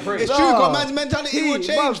ways can I pray? It's true, because man's mentality will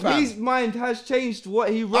change, bruv, fam. his mind has changed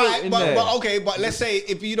what he wrote Alright, in but, there. but okay, but let's say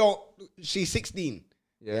if you don't, she's 16.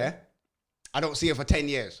 yeah. I don't see her for 10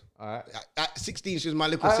 years. Alright. At 16, she was my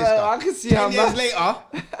little sister. I can see 10 how years much. later,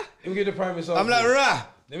 Let me give you the prime example. I'm like, rah.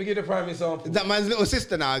 Let me give you the prime example. Is that man's little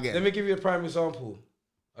sister now again? Let me give you a prime example.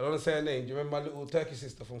 I don't want to say her name. Do you remember my little Turkish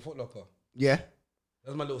sister from Foot Locker? Yeah.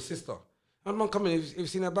 That's my little sister. And man coming, have you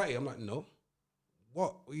seen her batty? I'm like, no.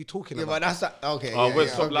 What are you talking Yeah, about? but that's okay. Oh, yeah, wait,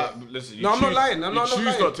 yeah, stop okay. lying. Listen, you No, I'm not choose- lying. I'm you not choose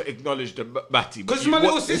lying. not to acknowledge the batty. 'Cause it's my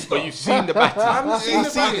little sister. But you've seen the batty. I haven't seen the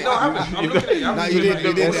seen batty. it. No, I haven't. I'm looking at it. I No, haven't you seen did. it.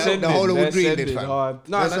 You did. They're The whole of sending, Green they're did, sending fam. hard.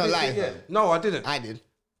 No, Let's I not didn't lie, see- yeah. fam. No, I didn't. I did.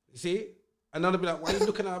 You see? And I'll be like, why are you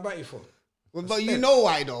looking at her batty for? Well, but you know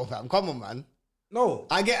why though, fam. Come on, man. No.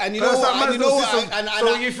 I get, and you That's know that what, man's and you know little what, sister. and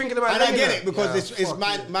So I- you're thinking about and I laying get her? it because Yeah, it's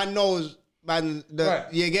fuck man knows, man. Right.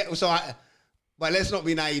 You get so. But let's not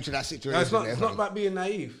be naive to that situation. No, it's not. there, It's not fam. about being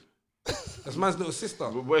naive. That's man's little sister.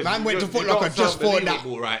 Man went to Foot Locker just for that.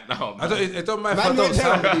 Right now, I man. don't. It don't matter if I Man don't went,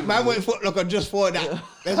 sound to, believable. man went Foot Locker just for that.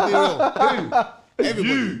 Let's be real.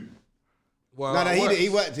 Everybody. Well, No, I he worked. did. He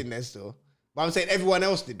worked in there still. But I'm saying everyone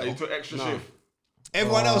else did. And you Though. took extra shift.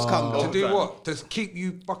 Everyone else come. To Though. do Time. what? To keep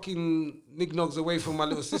you fucking nignogs away from my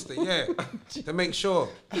little sister, yeah. To make sure.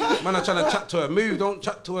 Man, I'm trying to chat to her. Move, don't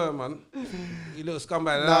chat to her, man. You little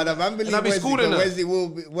scumbag. No, no, man, believe And I be Wesley, schooling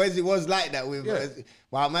her. Wesley was like that with. Yeah.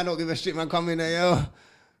 Wow, man, don't give a shit, man. Come in there, yo.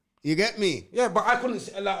 You get me? Yeah, but I couldn't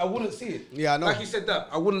see, like, I wouldn't see it. Yeah, I know. Like you said that,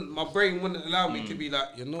 my brain wouldn't allow me to be like,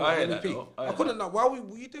 you know, I hear let me that, peek. though. I I hear couldn't know. What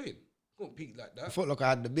are you doing? I couldn't peek like that. Foot Locker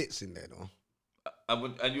had the bits in there, though.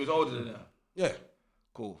 And you was older than her. Yeah.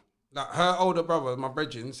 Cool. Like her older brother, my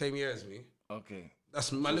brethren, same year as me. Okay.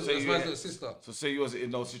 That's my So little, say that's you my had- little sister. So say you was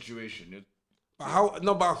in no situation, But how?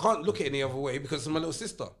 No, but I can't look at it any other way because it's my little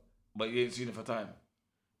sister. but you ain't seen it for time.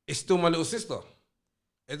 It's still my little sister.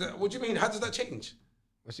 What do you mean? How does that change?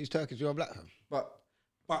 Well, she's Turkish, you're black. Fam.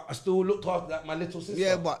 But I still looked after that my little sister.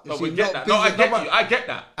 Yeah, but No, she's we get not that. No, I busy- get but- you. I get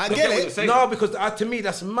that. I I get what it. you're saying. No, because to me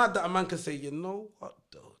that's mad that a man can say, you know what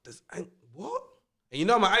though? What? And you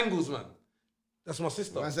know my angles, man. That's my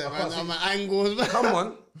sister. I said, I can't man, see- my angles, man. Come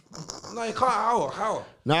on. No, you can't. How?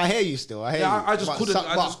 No, I hear you still. I hear Yeah, you. I just But couldn't.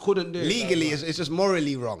 I but just couldn't do it. Legally, Like, it's just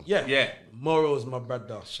morally wrong. yeah. Yeah. Morals, my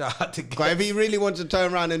brother. Shout out to Because if he really wants to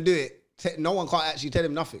turn around and do it, no one can't actually tell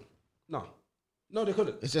him nothing. No, they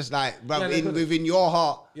couldn't. It's just like, bro, Yeah, they couldn't. within your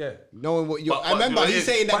heart, Yeah. knowing what you. But- I remember but he's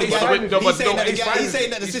saying that but the he's guy- fine with it. he's saying that the He's guy- fine he's with saying it.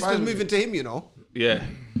 that the He's sister's fine with moving it. to him. You know, Yeah.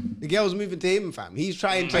 the girl's moving to him, fam. He's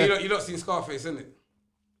trying But to. you not seen Scarface, innit?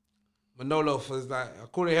 Manolo was like, I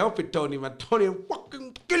couldn't help it, Tony, man. Tony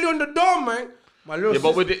fucking kill you on the door, man. My little Yeah, but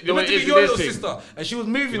sister. with it- you know meant what to it be is your with little this thing? sister, and she was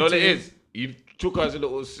moving You know what to it him. is? You took her as a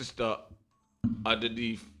little sister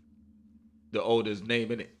underneath the older's name,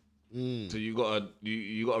 innit? So you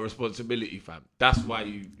got a responsibility, fam. That's why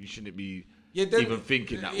you shouldn't be even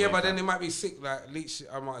thinking that way. Yeah, but then fam. it might be sick. Like, at least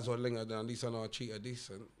I might as well ling her down. At least I know I treat her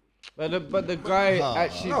decent. But the guy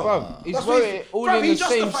actually, No. bruv, he's That's wrote what it all bruv, in he the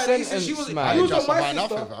same justified it. He said sentence, she was, man. You was on Justify my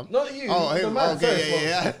nothing, sister, fam. not you. Oh, the him. man. Okay, Sorry,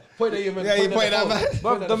 yeah. folks. Point at you, man. Yeah, you point at the man. phone. But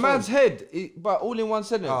Point at the phone. man's head, but all in one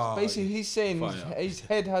sentence. Oh, Basically, he's saying his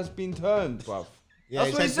head has been turned, bruv. Yeah,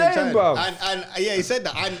 That's what he's said saying, turn. bruv. And yeah, he said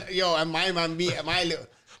that. And my man beat my little.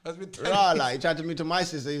 That's been Rah, like, he tried to move to my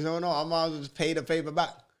sister. He's like, no, I might as well just pay the paper back.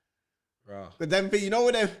 Rah. But then, you know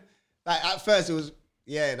what? Like at first it was,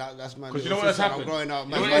 yeah, that's my. Because you little know what has sister, I'm happened? growing up,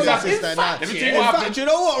 You man. know My what little has happened? sister and that. Let me tell you In what fact, happened. you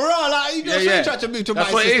know what? Raw, like you just really tried to move to my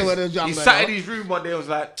That's what it sister is. with a He jumper. sat in his room one day and was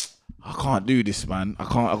like, I can't do this, man. I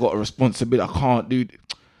got a responsibility. I can't do this.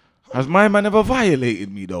 Has my man ever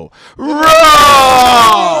violated me though? Raw!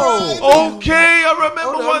 Okay, I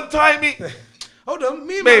remember one time he. Hold on,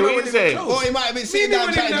 me and Mate, my what man you weren't even saying? close. Or he might have been Me sitting and him down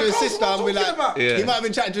weren't chatting even to his close. sister What and be am I like, talking about? Yeah. he might have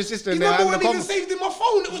been chatting to his sister His and they're number having a wasn't even conversation. saved in my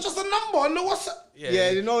phone. It was just a number. I know what's. Yeah,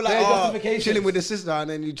 you know, like Their oh, justifications. chilling with the sister, and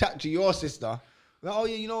then you chat to your sister. Like, oh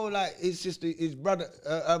yeah, you know, like his sister, his brother,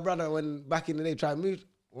 her brother, when back in the day tried to move,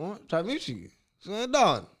 what? Tried to move to you. So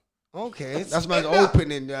done. Okay, that's my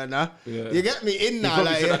opening there now. Yeah. You get me in He now,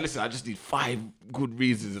 probably like said, yeah. listen, I just need 5 good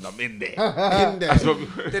reasons and I'm in there. in there. That's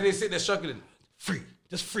what, Then they sit there struggling.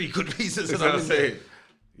 Just free good reasons. that's and what I'm I'm in there. saying.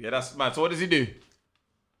 Yeah, that's mad. So what does he do?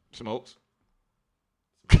 Smokes.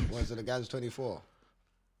 One to the guy's 24.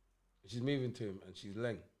 She's moving to him and she's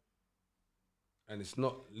leng. And it's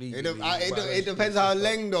not legal. It depends how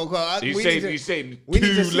long though. 'Cause You we need to- saying we need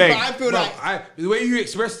too to see, but I late. feel like the way you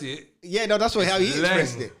expressed it, yeah, no, that's what how he It's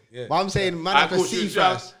expressed lame. it. Yeah. But I'm saying man I have to thought see she was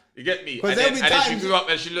first. You get me? 'Cause And there'll then, be and then she times grew up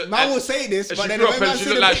and she looked. Man and- will say this, and but she then grew when up man and she see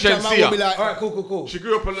looked the like picture, man will be Shensia. like, all right, cool. She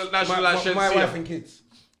grew up and looked like she looked like my wife Shensia. and kids.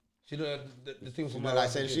 She looked at the thing for my like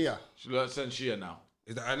wife and kids. Senshia. She looked like Shensia now.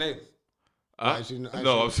 Is that her name?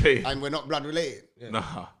 No, I'm saying. And we're not blood related.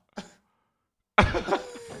 Nah.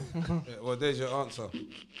 Well, there's your answer.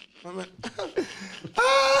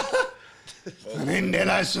 And in there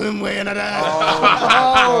I swim way in that.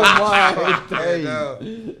 Oh my days.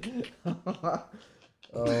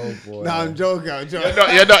 Oh boy. No, I'm joking. You're not.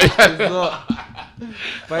 It's not.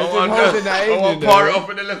 But it's been holding that I Asian want pour it up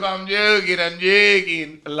in the look. I'm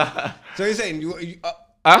joking. So you're saying you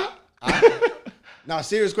Huh? now,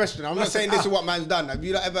 serious question. I'm not saying this is what man's done. Have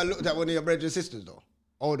you ever looked at one of your brothers and sisters though?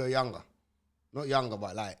 Older or younger? Not younger,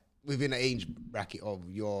 but like within the age bracket of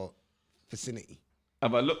your vicinity.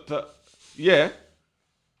 Have I looked at? Yeah.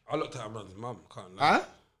 I looked at man's mum. Can't lie.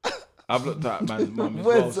 Huh? I've looked at man's mum as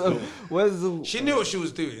well. still. Where's the? She knew what she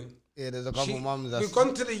was doing. Yeah, there's a couple mums that's... We've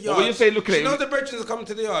gone to the yard. when you say look at she it, knows the brethren come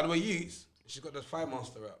to the yard. We're youths. She's got the Fire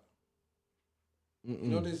Master out. You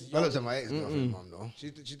know this. I looked at my ex-girlfriend's mum though.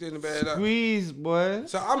 She's doing the better of that. Squeeze, boy.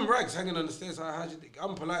 So I'm rags hanging on the stairs.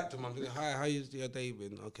 I'm polite to mum. Hi, how you your day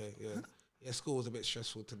been? Okay, yeah. Yeah, school was a bit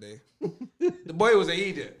stressful today. The boy was an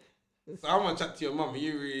idiot. So I'm gonna chat to your mum.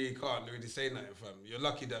 You really can't really say nothing, fam. You're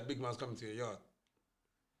lucky that big man's coming to your yard.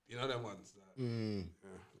 You know them ones. Like, yeah,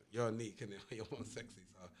 you're neat, innit? You're more sexy.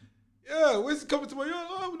 So yeah, where's he coming to my yard?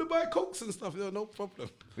 Oh, I'm gonna buy cokes and stuff. Yeah, no problem.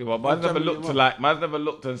 Yeah, but man's never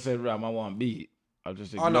looked and said, "Ram, I want beat." I've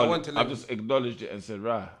just acknowledged it and said,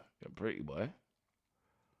 "Right, you're pretty boy."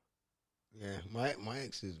 Yeah, my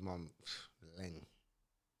ex's mum, Leng,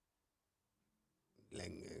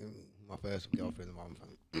 my first girlfriend's mum,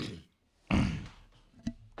 fam.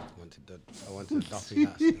 I wanted the Duffy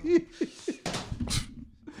that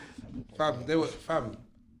still.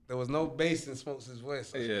 There was no bass in Smokes'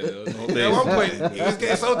 voice. Yeah, there was no At one point, he was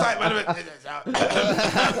getting so tight, man.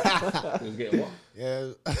 He was getting what?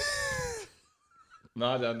 Yeah. No,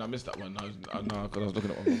 I missed that one. No, because I was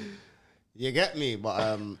looking at one. You get me,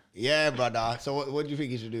 but yeah, brother. So what do you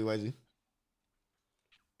think you should do, Wesley?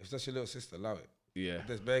 If that's your little sister, allow it. Yeah.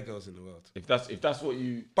 There's bare girls in the world. If that's what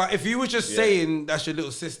you. But if you were just saying that's your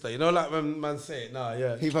little sister, you know, like when man say it, nah,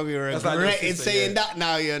 yeah. He probably That's like regretted your sister, saying yeah. that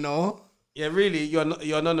now, you know. Yeah, really,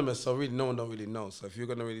 you're anonymous, so really no one don't really know. So if you're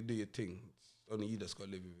gonna really do your thing, it's only you that's gotta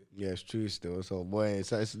live with it. Yeah, it's true still. So boy,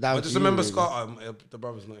 so it's down But to just you, remember really. Scott, the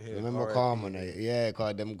brother's not here. Remember R.I.P. Carmen, yeah,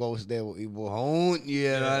 cause them ghosts there will haunt you,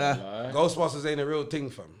 you know that. Ghostbusters ain't a real thing,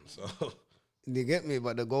 fam. So You get me,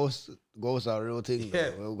 but the ghosts are a real thing.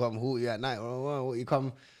 Yeah. They'll come hoot you at night. Or you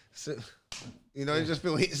come, you know, you just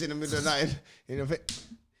feel hits in the middle of the night. You know,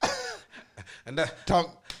 and that Tom.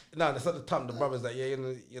 no, that's not the time. The brother's like, yeah,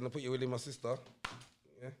 you're gonna put your will in my sister.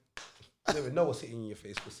 Yeah, you never know what's hitting in your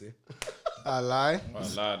face, pussy. I lie. I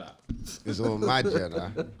lie that. It's all mad, you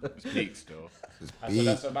know. It's peak still. Peak.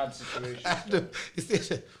 That's a bad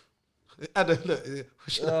situation. Adam, look.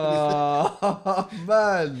 Oh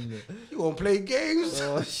man. You won't play games?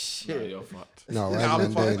 Oh Yeah, shit. you're fucked. No, Yeah, I'm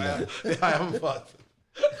I'm doing fucked. that. I am fucked.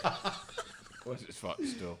 What's it's fucked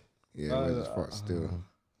still? Yeah, it's fucked still.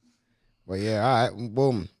 But yeah, all right,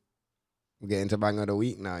 boom. We're getting to bang of the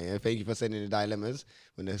week now, yeah? Thank you for sending the dilemmas.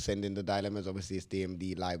 When they're sending the dilemmas, obviously it's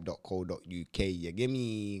dmdlive.co.uk. You give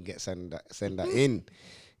me, send that in.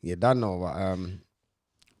 You done know, but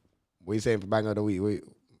what you saying for bang of the week?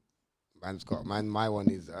 My one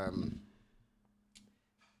is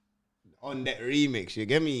On Deck Remix. You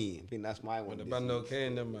get me? I think that's my one. The this band week. okay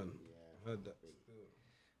in them, man. Yeah, heard that.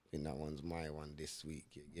 I think that one's my one this week.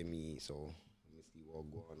 You get me? So let me see what's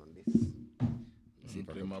going on this. See if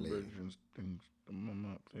I Play can my play. brethren things. I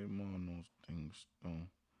might play more of those things.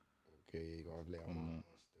 Okay, you gotta play on one.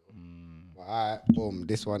 Mm. Well, all right, boom.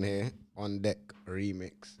 This one here, On Deck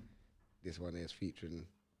Remix. This one is featuring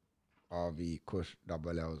RV, Kush,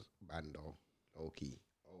 Double L's, Bando, Low Key,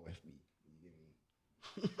 OFB. You get me?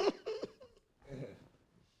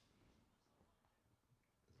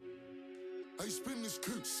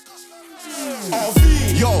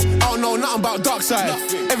 Yo, I don't know nothing about dark side.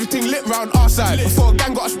 Everything lit round our side. Before a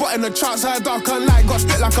gang got a spot in the chart side, dark and light got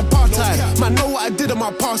split like apartheid. Man, know what I did in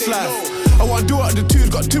my past life. I want to do what the twos,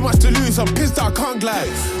 got too much to lose. I'm pissed I can't glide.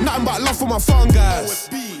 Nothing but love for my farm guys.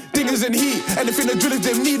 Dingers in heat, anything the drillers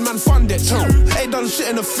they need, man, fund it. Ain't done shit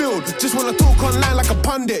in the field, just wanna talk online like a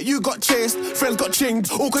pundit. You got chased, friends got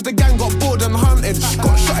chinged, all cause the gang got bored and hunted.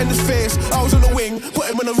 Got shot in his face, I was on the wing,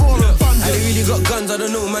 put him in a roll and funded. I really got guns, I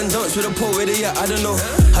don't know, man, dance with a pole with it, yeah, I don't know.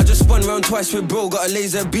 I just spun round twice with bro, got a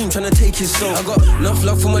laser beam tryna take his soul. I got enough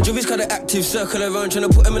love for my jobbies, got an active circle around,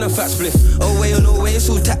 tryna put him in a fat spliff. Oh way or no way, it's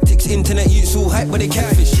all tactics. clips, internet youths all hype, but they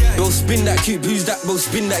catfish. Bro, spin that cute, who's that? Bro,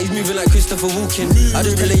 spin that, he's moving like Christopher Walken. I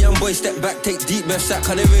just tell a young boy, step back, take deep breaths, that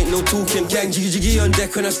cause there ain't no talking. Gang, jiggy jiggy on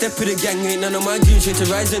deck, when I step with the gang, ain't none of my goons here to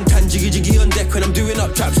rise and tan. Jiggy jiggy on deck, when I'm doing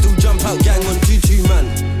up trap, still jump out, gang on 2-2, man.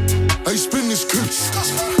 I spin this clip,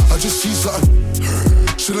 I just see something.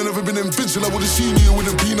 Should've never been invincible, I would've seen you,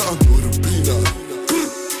 would've been nothing.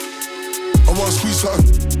 I wanna squeeze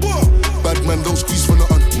something. Bad man don't squeeze for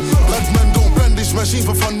nothing. Bad man don't brandish machine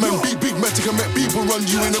for fun, man. Big matic and make people run.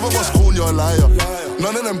 You ain't never was called you a liar.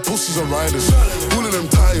 None of them pussies are riders. All of them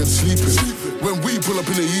tired, sleeping. When we pull up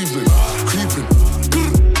in the evening, creeping.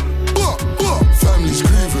 Family's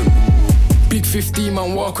grieving. Big 15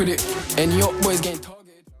 man walk with it. And your boys getting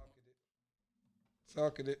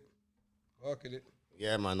targeted. Walk it.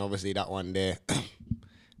 Yeah, man, obviously that one there.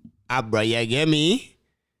 Abra, you get me?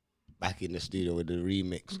 Back in the studio with the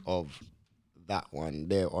remix of that one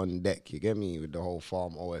there on deck, you get me? With the whole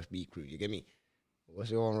Farm OFB crew, you get me? What's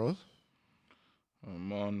your one, Rose?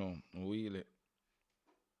 Mono, wheel it.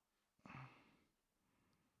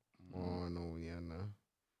 Mono, yeah, nah.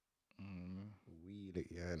 Wheel it,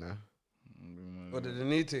 yeah, nah. What did the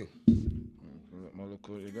new thing?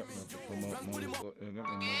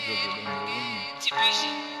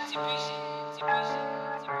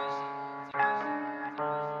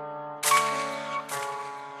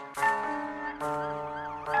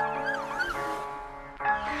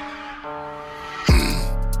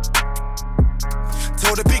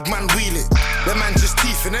 Tell the big man wheel it. Them man just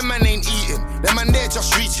teething, them man ain't eating. Them man there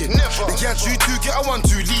just reaching. They can't you two get a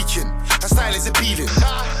 1-2 leaking. Her style is appealing.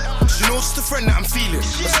 She knows it's the friend that I'm feeling.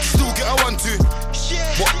 But she still get a 1-2.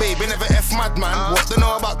 What babe, never F mad man. What they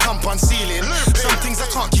know about compound ceiling. Some things I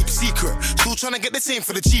can't keep secret. Still trying to get the same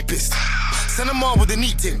for the cheapest. Send them all with a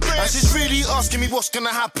neat thing. And she's really asking me what's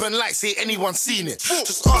gonna happen. Like say anyone's seen it.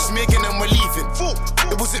 Just ask me again and we're leaving.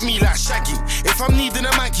 It wasn't me like Shaggy. If I'm needing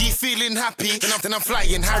a Maggie, feeling happy, then I'm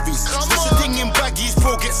flying Harry's. There's a thing in baggies,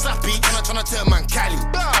 pro get slappy. And I'm trying to turn man Cali.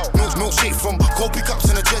 Milkshake from cold pickups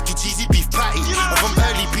and a jerky cheesy beef patty. And from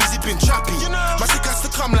early peas, it been trappy. My sick has to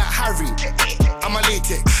come like Harry. I'm a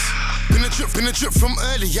latex. Been a drip from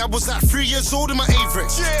early. I was like 3 years old in my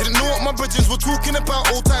Avrex. Didn't know what my brethren were talking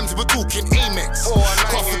about. Old times, we were talking Amex.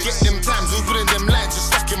 Can't forget them times, opening them lines, just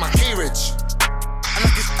stuck in my carriage.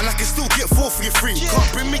 And I can still get 4 for your free.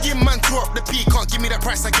 Can't bring me in, man, draw up the P. Can't give me that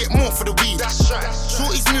price, I get more for the weed. That's right.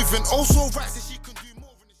 Shorty's moving, also right, so she can do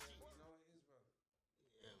more in the street.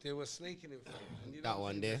 They were snaking him. And you That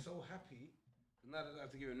one there. So happy. Now they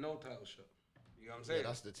have to give him no title shot. You know what I'm saying? Yeah,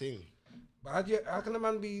 that's the thing. But how can a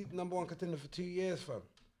man be number 1 contender for 2 years, fam?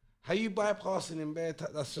 How you bypassing him bare?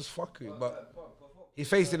 That's just fuckery. But he's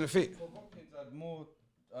facing the fit. Hopkins had more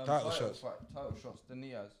Title shots than he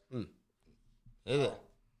has. Is it?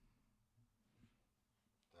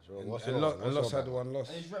 What's your Loss had the one loss.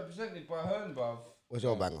 And he's represented by Hearn, bruv. What's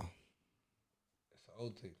your banger? It's an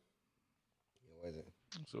old thing. Yeah, what is it?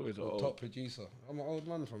 It's always I'm a top producer. I'm an old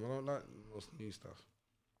man, fam. I don't like most new stuff.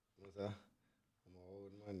 What's that? I'm an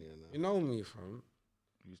old man, you know. You know me, fam.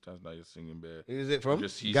 These times now you're singing bare. Who is it from?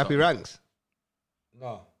 Just see Gappy something. Ranks.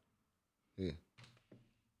 No. Yeah.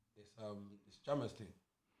 It's Jammer's thing.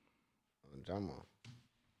 Jammer. Don't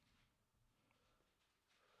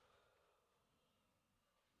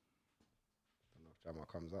know if Jammer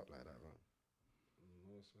comes up like that, man.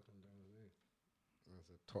 That's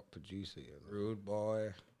a top producer, you know. Rude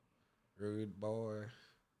boy.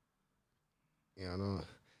 Yeah, I know.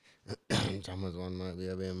 Jammer's one might be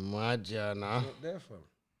a bit mad, yeah, nah. Not there, fam.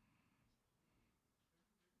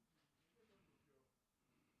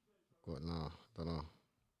 What now? Don't know.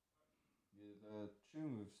 Yeah, the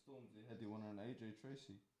tune with Stormzy, Heady One and AJ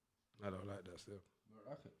Tracy. I don't like that still. I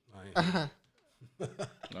like it.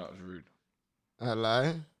 That was rude. I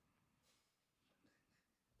lie.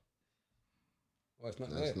 Well, it's not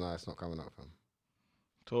No, there. it's not coming up, fam.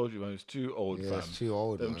 Told you, man, it's too old, Yeah, fam. it's too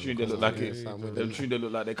old, Them man. tunes they look like Yeah, it. Sam with Them them. tunes they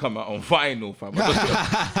look like they come out on vinyl, fam. Man,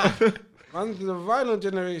 the vinyl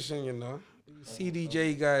generation, you know.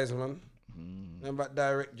 CDJ guys, man. Remember about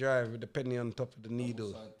direct drive with the penny on top of the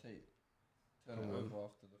needle. Side tape. Turn it over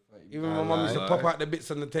after the 30 Even my mum used to pop out the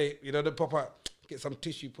bits on the tape. You know, they pop out, get some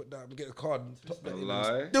tissue, put that, get a card, top that in,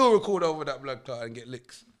 lie. and still record over that blood clot and get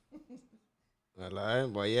licks. I lie,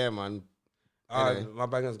 but yeah, man. Anyway. My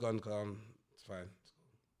banger's gone, it's fine.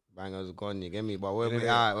 Banger's gone, you get me? But we're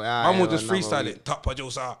Mum will just freestyle it. Top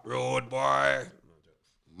producer, road boy.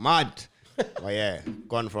 Mad. But yeah,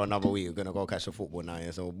 gone for another week. We're gonna go catch the football now.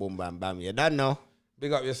 Yeah, so boom, bam, bam. You done now?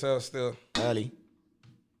 Big up yourself still. Early.